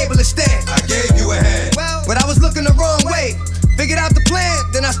not able to stand. I gave you a hand, but I was looking the wrong way. Figured out the plan,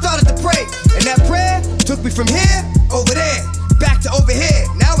 then I started to pray. And that prayer took me from here, over there, back to over here.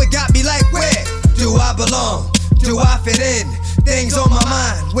 Now it got me like, where do I belong? Do I fit in? Things on my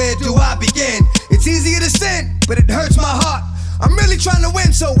mind, where do I begin? It's easier to sin, but it hurts my heart. I'm really trying to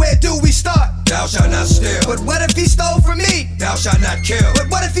win, so where do we start? Thou shalt not steal. But what if he stole from me? Thou shalt not kill.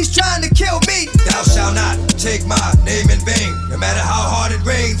 But what if he's trying to kill me? Thou shalt not take my name in vain. No matter how hard it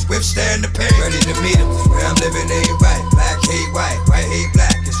rains, withstand the pain. Ready to meet him, where I'm living ain't right. Black hate white, white hate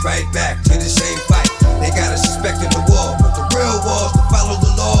black. It's right back to the same fight. They got us suspecting the war, but the real war's to follow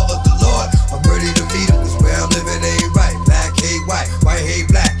the law of the Lord. I'm ready to meet him, cause where I'm living ain't right. Black hate white, white hate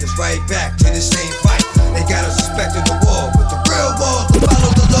black. It's right back to the same fight. They got us suspecting the war, but the real war's to follow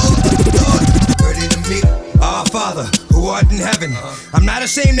the law of the Lord. Ready to meet our Father who art in heaven. I'm not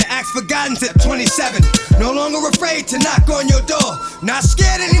ashamed to ask for guidance at 27. No longer afraid to knock on your door. Not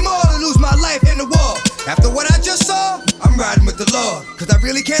scared anymore to lose my life in the war. After what I just saw, I'm riding with the Lord. Cause I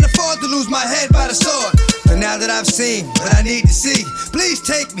really can't afford to lose my head by the sword. So now that I've seen what I need to see, please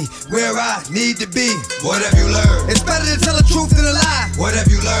take me where I need to be. What have you learned? It's better to tell the truth than a lie. What have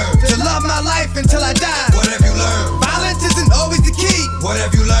you learned? To love my life until I die. What have you learned? Violence isn't always the key. What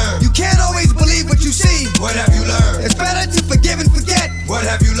have you learned? You can't always believe what you see. What have you learned? It's better to forgive and forget. What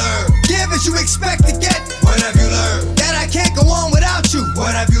have you learned? Give as you expect to get. What have you learned? That I can't go on without you.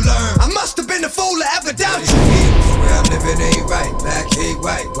 What have you learned? I must have been a fool to ever doubt you. Where I'm living ain't right. Black hate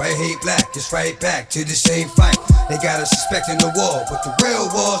white, white hate black. It's right back to the same fight. They got us suspecting the war, but the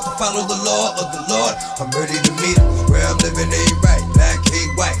real war's to follow the law of the Lord. I'm ready to meet him. Where I'm living ain't right. Black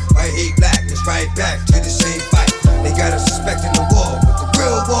hate white, white hate black. It's right back to the same fight. They got us suspecting the war, but the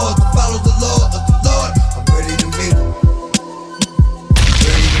real war's to follow the law of the Lord. I'm ready to meet him.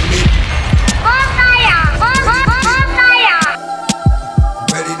 Ready to meet him.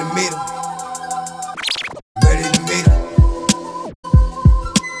 Ready to meet him. Ready to meet him.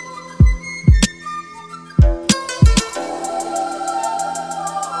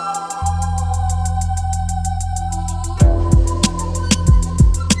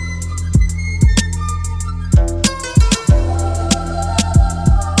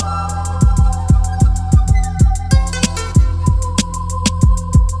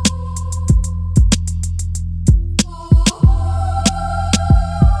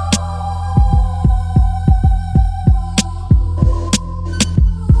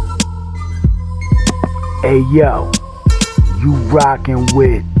 Hey yo, you rockin'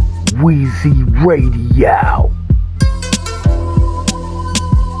 with Weezy Radio.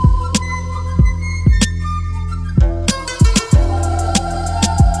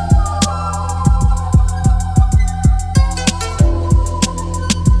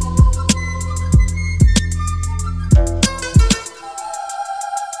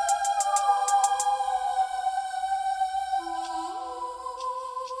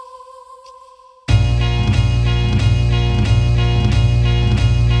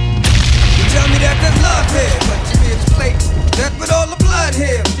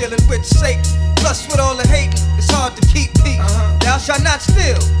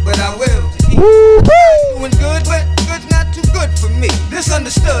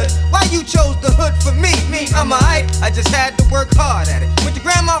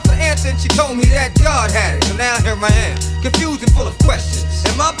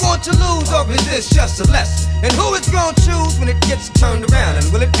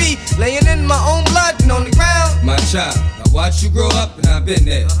 You grow up and I've been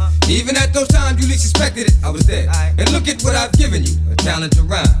there. Even at those times you least expected it, I was there. And look at what I've given you, a talent to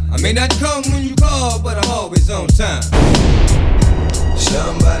rhyme. I may not come when you call, but I'm always on time.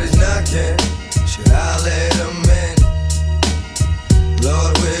 Somebody's knocking, should I let them in?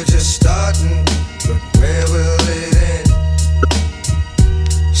 Lord, we're just starting, but where will it end?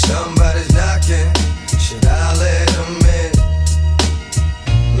 Somebody's knocking, should I let them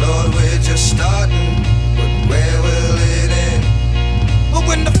in? Lord, we're just starting, but where will it end? But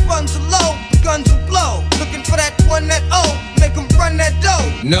when the funds are low, the guns will blow. Looking for that one that make them run that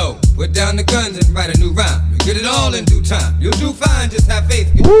dough. No, put down the guns and write a new rhyme. You'll get it all in due time. You'll do fine, just have faith.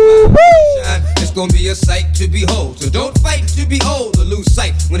 Shine. It's gonna be a sight to behold. So don't fight to be old or lose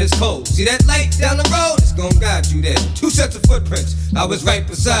sight when it's cold. See that light down the road? It's gonna guide you there. 2 sets of footprints. I was right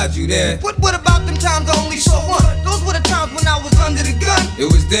beside you there. What about them times I only saw one? Those were the times when I was under the gun.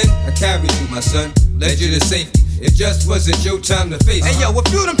 It was then I carried you, my son. Led you to safety. It just wasn't your time to face me. Hey yo, a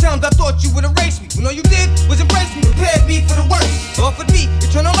few of them times I thought you would erase me. When all you did was embrace me, prepared me for the worst. Offered me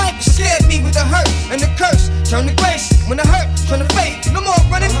eternal life, scared me with the hurt and the curse. Turned to grace when the hurt turned to fate. No more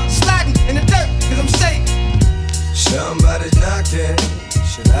running, sliding in the dirt, cause I'm safe. Somebody's knocking,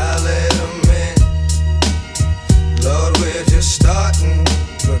 should I let them in? Lord, we're just starting,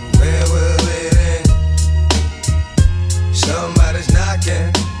 but where will it end? Somebody's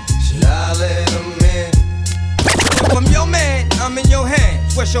knocking, should I let them in? I'm your man, I'm in your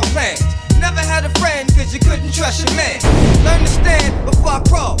hands, what's your plans? Never had a friend cause you couldn't trust your man. Learn to stand before I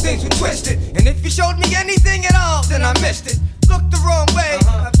crawl, things were twisted. And if you showed me anything at all, then I missed it. Looked the wrong way,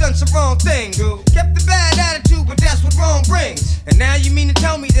 I've done some wrong things. Kept the bad attitude, but that's what wrong brings. And now you mean to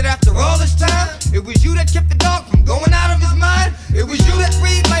tell me that after all this time, it was you that kept the dog from going out of his mind? It was you that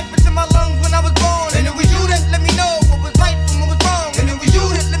breathed life into my lungs when I was born. And it was you that let me know what was right from what was wrong. And it was you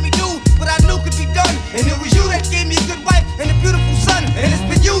that let me do what I knew could be done. And it was you that gave me a good wife and a beautiful son. And it's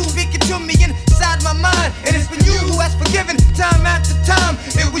been you speaking to me inside my mind. And it's been you who has forgiven time after time.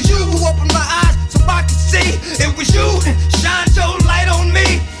 It was you who opened my eyes so I could see. It was you that shined your light on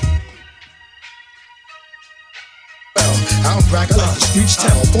me. I'm bragging like the streets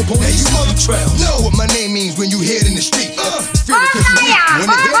tell. Hey, you mother trail. Know what my name means when you hear it in the street. Spirit cause you weak. When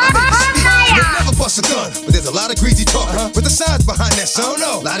they hear it, they speak. They never bust a gun, but there's a lot of greasy talking. But the signs behind that song,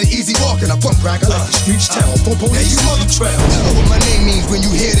 no. Lot of easy walking. I pump bragging like the streets tell. Hey, you mother trail. Know what my name means when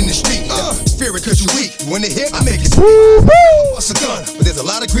you hear it in the street. Spirit cause you weak. When they hear, I make it speak. Never bust a gun, but there's a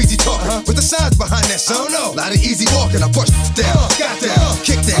lot of greasy talking. But the signs behind that song, no. Lot of easy walking. I push down, got down,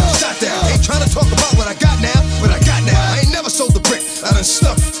 kick down, shot down. Ain't trying to talk about what I got now, but I got now. I ain't never sold the brick, I done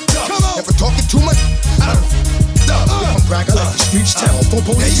stuck. Come on. If I'm talking too much, I done I'm bragging like the streets tell.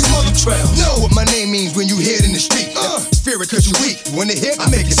 Hey, you mother trail. Know what my name means when you hear it in the street. Spirit cause you weak. When they hear, I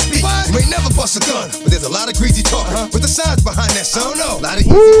make it speak. You ain't never bust a gun, but there's a lot of greasy talking. But the signs behind that song, no. Lot of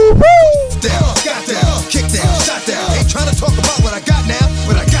easy down, got down, kick down, shot down. Ain't trying to talk about what I got now,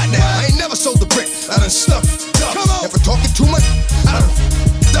 but I got now. I ain't never sold the brick, I done stuck. Come on. If I'm talking too much, I done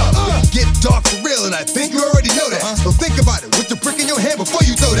get dark for real, and I think you already know that. So think about it, with the brick in your hand before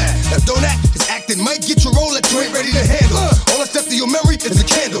you throw that. Now don't act, cause acting might get your role that you ain't ready to handle. All that's left of your memory is a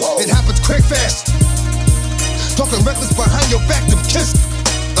candle. It happens quick fast. Talking reckless behind your back, them kiss.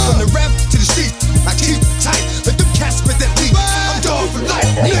 From the rap to the street, I keep tight. Let them cats spit that weed. I'm dog for life.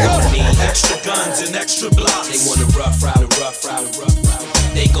 They gon' need extra guns and extra blocks. They wanna rough ride, rough ride, rough ride.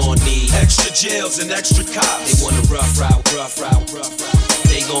 They gon' need extra jails and extra cops. They wanna rough ride, rough ride, rough ride.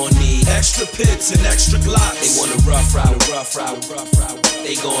 They gon' need extra pits and extra glocks. They wanna rough ride, rough ride, rough ride.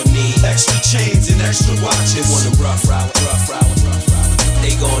 They gon' need extra chains and extra watches. They wanna rough ride, rough ride, rough ride.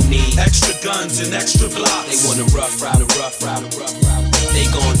 They gon' need extra guns and extra blocks. They wanna rough ride, rough ride, rough ride. They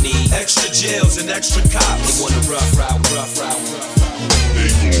gon' need extra jails and extra cops. They wanna rough ride, rough ride, rough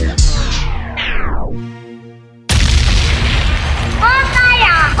ride.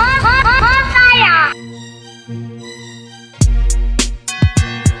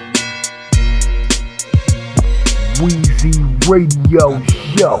 Weezy Radio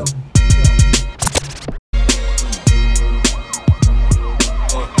Show.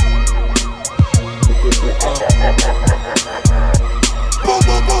 Boom,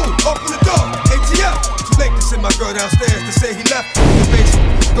 boom, boom, open the door, ATL. Too late to send my girl downstairs to say he left the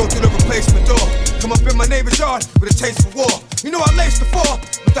basement. Go through the replacement door. Come up in my neighbor's yard with a taste for war. You know I laced the floor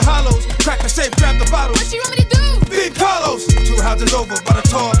with the hollows. Crack the safe, grab the bottles. What you want me to do? Big Carlos. 2 houses over by the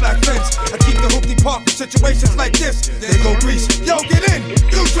tall black fence. I keep the hoopty park for situations like this. They go grease. Yo, get in.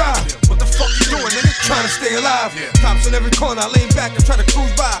 You drive. What the fuck you doing, nigga? Trying to stay alive. Cops in every corner. I lean back and try to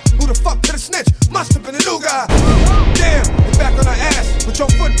cruise by. Who the fuck could have snitched? Must have been a new guy. Damn, they back on our ass. Put your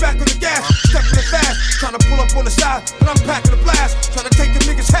foot back on the gas. Stepping it fast. Trying to pull up on the side. But I'm packing the blast. Trying to take the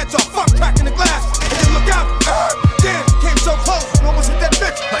niggas' heads off. Fuck cracking the glass. And then look out. Damn, came so close. Almost hit that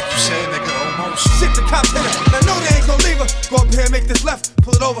bitch. Like you said, nigga, almost. Shit, the cops hit her. And I know they ain't gonna leave her. Go up here and make this left.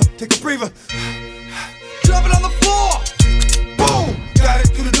 Pull it over. Take a breather. Drop it on the floor. Boom. Got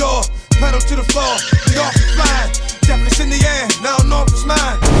it through the door. Pedal to the floor. The off is flying. Death is in the air. Now I know if it's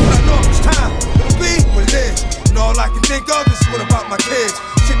mine. But I know if it's time. It'll be what it is. And all I can think of is what about my kids.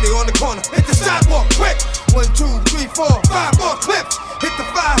 Shit, they on the corner. Hit the sidewalk quick. 1, 2, 3, 4, 5 more clips. Hit the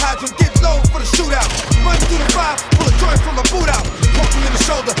fire hydrant, get low for the shootout. Run through the fire, pull a joint from my boot out. Poke me in the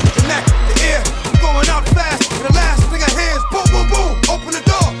shoulder, the neck, the ear. I'm going out fast, and the last thing I hear is boom, boom, boom. Open the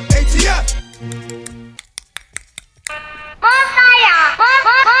door, ATF.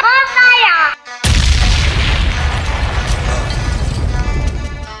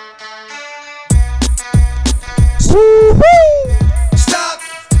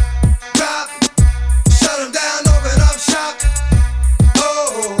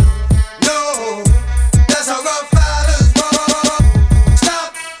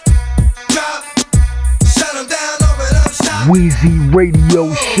 Weezy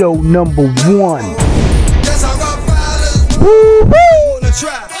Radio Show number 1. That's how rough riders woo wanna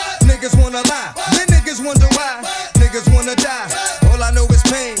try. Niggas wanna lie, then niggas wonder why. Niggas wanna die. All I know is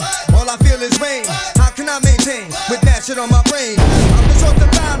pain, all I feel is rain. How can I maintain with that shit on my brain? I'm the sort of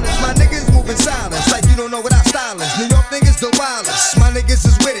violence, my niggas moving silence like you don't know what our style is. New York niggas the wildest, my niggas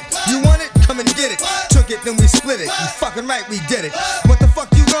is with it. You want it? Come and get it. Took it, then we split it. You fucking right, we did it. What the fuck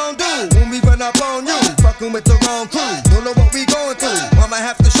you gon' do when we run up on you? Fucking with the wrong crew. Don't know what we going through. I might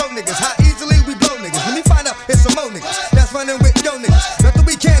have to show niggas how easily we blow niggas. When we find out it's some more niggas that's running with yo niggas. Nothing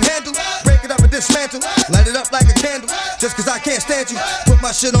we can't handle. Break it up and dismantle. Light it up like a candle. Just cause I can't stand you. Put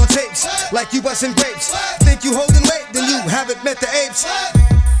my shit on tapes like you bustin' grapes. Think you holding weight, then you haven't met the apes.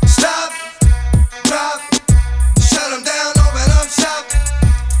 Stop, drop, shut them down, open up shop.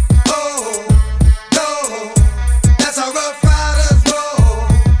 Oh, no, that's how rough riders roll.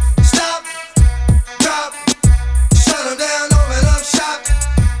 Stop, drop, shut them down, open up shop.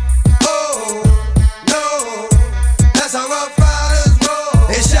 Oh, no, that's how rough riders roll.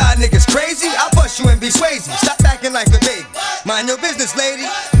 It's y'all niggas crazy, I'll bust you and be Swayze. Stop acting like a baby, mind your business, lady.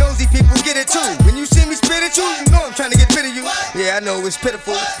 Nosy people get it too. When you see me spit at you, you know I'm trying to get rid of you. Yeah, I know it's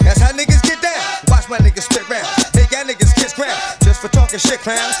pitiful, that's how niggas get down. Watch my niggas spit round, make y'all niggas kiss ground. Just for talking shit,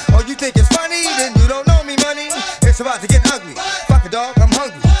 clown. Oh, you think it's funny, then you don't know me, money. It's about to get ugly. Fuck a dog, I'm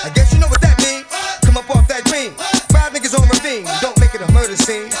hungry. I guess you know what that means. Come up off that green. 5 niggas on ravine, don't make it a murder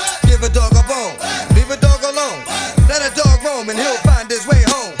scene. Give a dog a bone, leave a dog alone. Let a dog roam and he'll find his way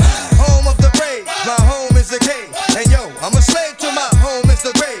home. Home of the brave, my home is the cave. And yo, I'm a slave to my home is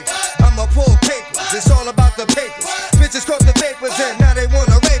the grave. I'm a pull capers, it's all about the papers. Bitches caught the papers and now they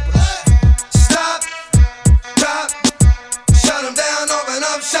wanna rape us. Stop, drop, shut them down, open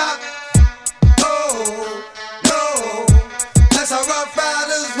up shop. Oh, no, that's how rough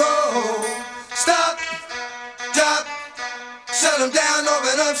riders roll. Stop, drop, shut them down,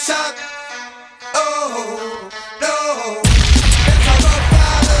 open up shop. Oh, no, that's how rough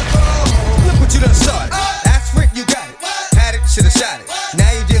riders roll. Look what you done started. Ask for it, you got it. Had it, should've shot it.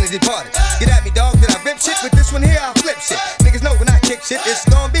 Now you dearly departed. Get at me, dog, did I rip shit? With this one here, I'll flip shit. Niggas know when I kick shit, it's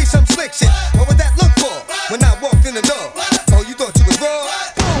gonna be some slick shit. What would that look for when I walked in the door? Oh, you thought you was raw?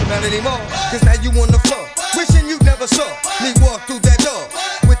 Boom, not anymore, cause now you on the floor. Wishing you never saw me walk through that door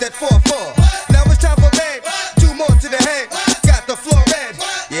with that 4-4. Now it's time for bed, 2 more to the head. Got the floor red,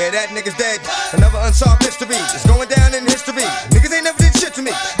 yeah, that nigga's dead. Another unsolved mystery, it's going down in history. Niggas ain't never did shit to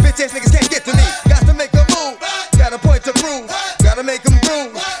me, bitch ass niggas can't get to me. Got to make a move, got a point to prove. Gotta make them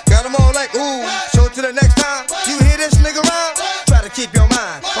groove, got them all like ooh. So to the next time you hear this nigga rhyme, try to keep your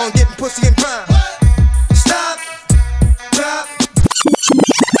mind on getting pussy and crime. Stop, drop.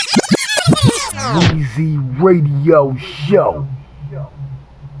 Weezy Radio Show.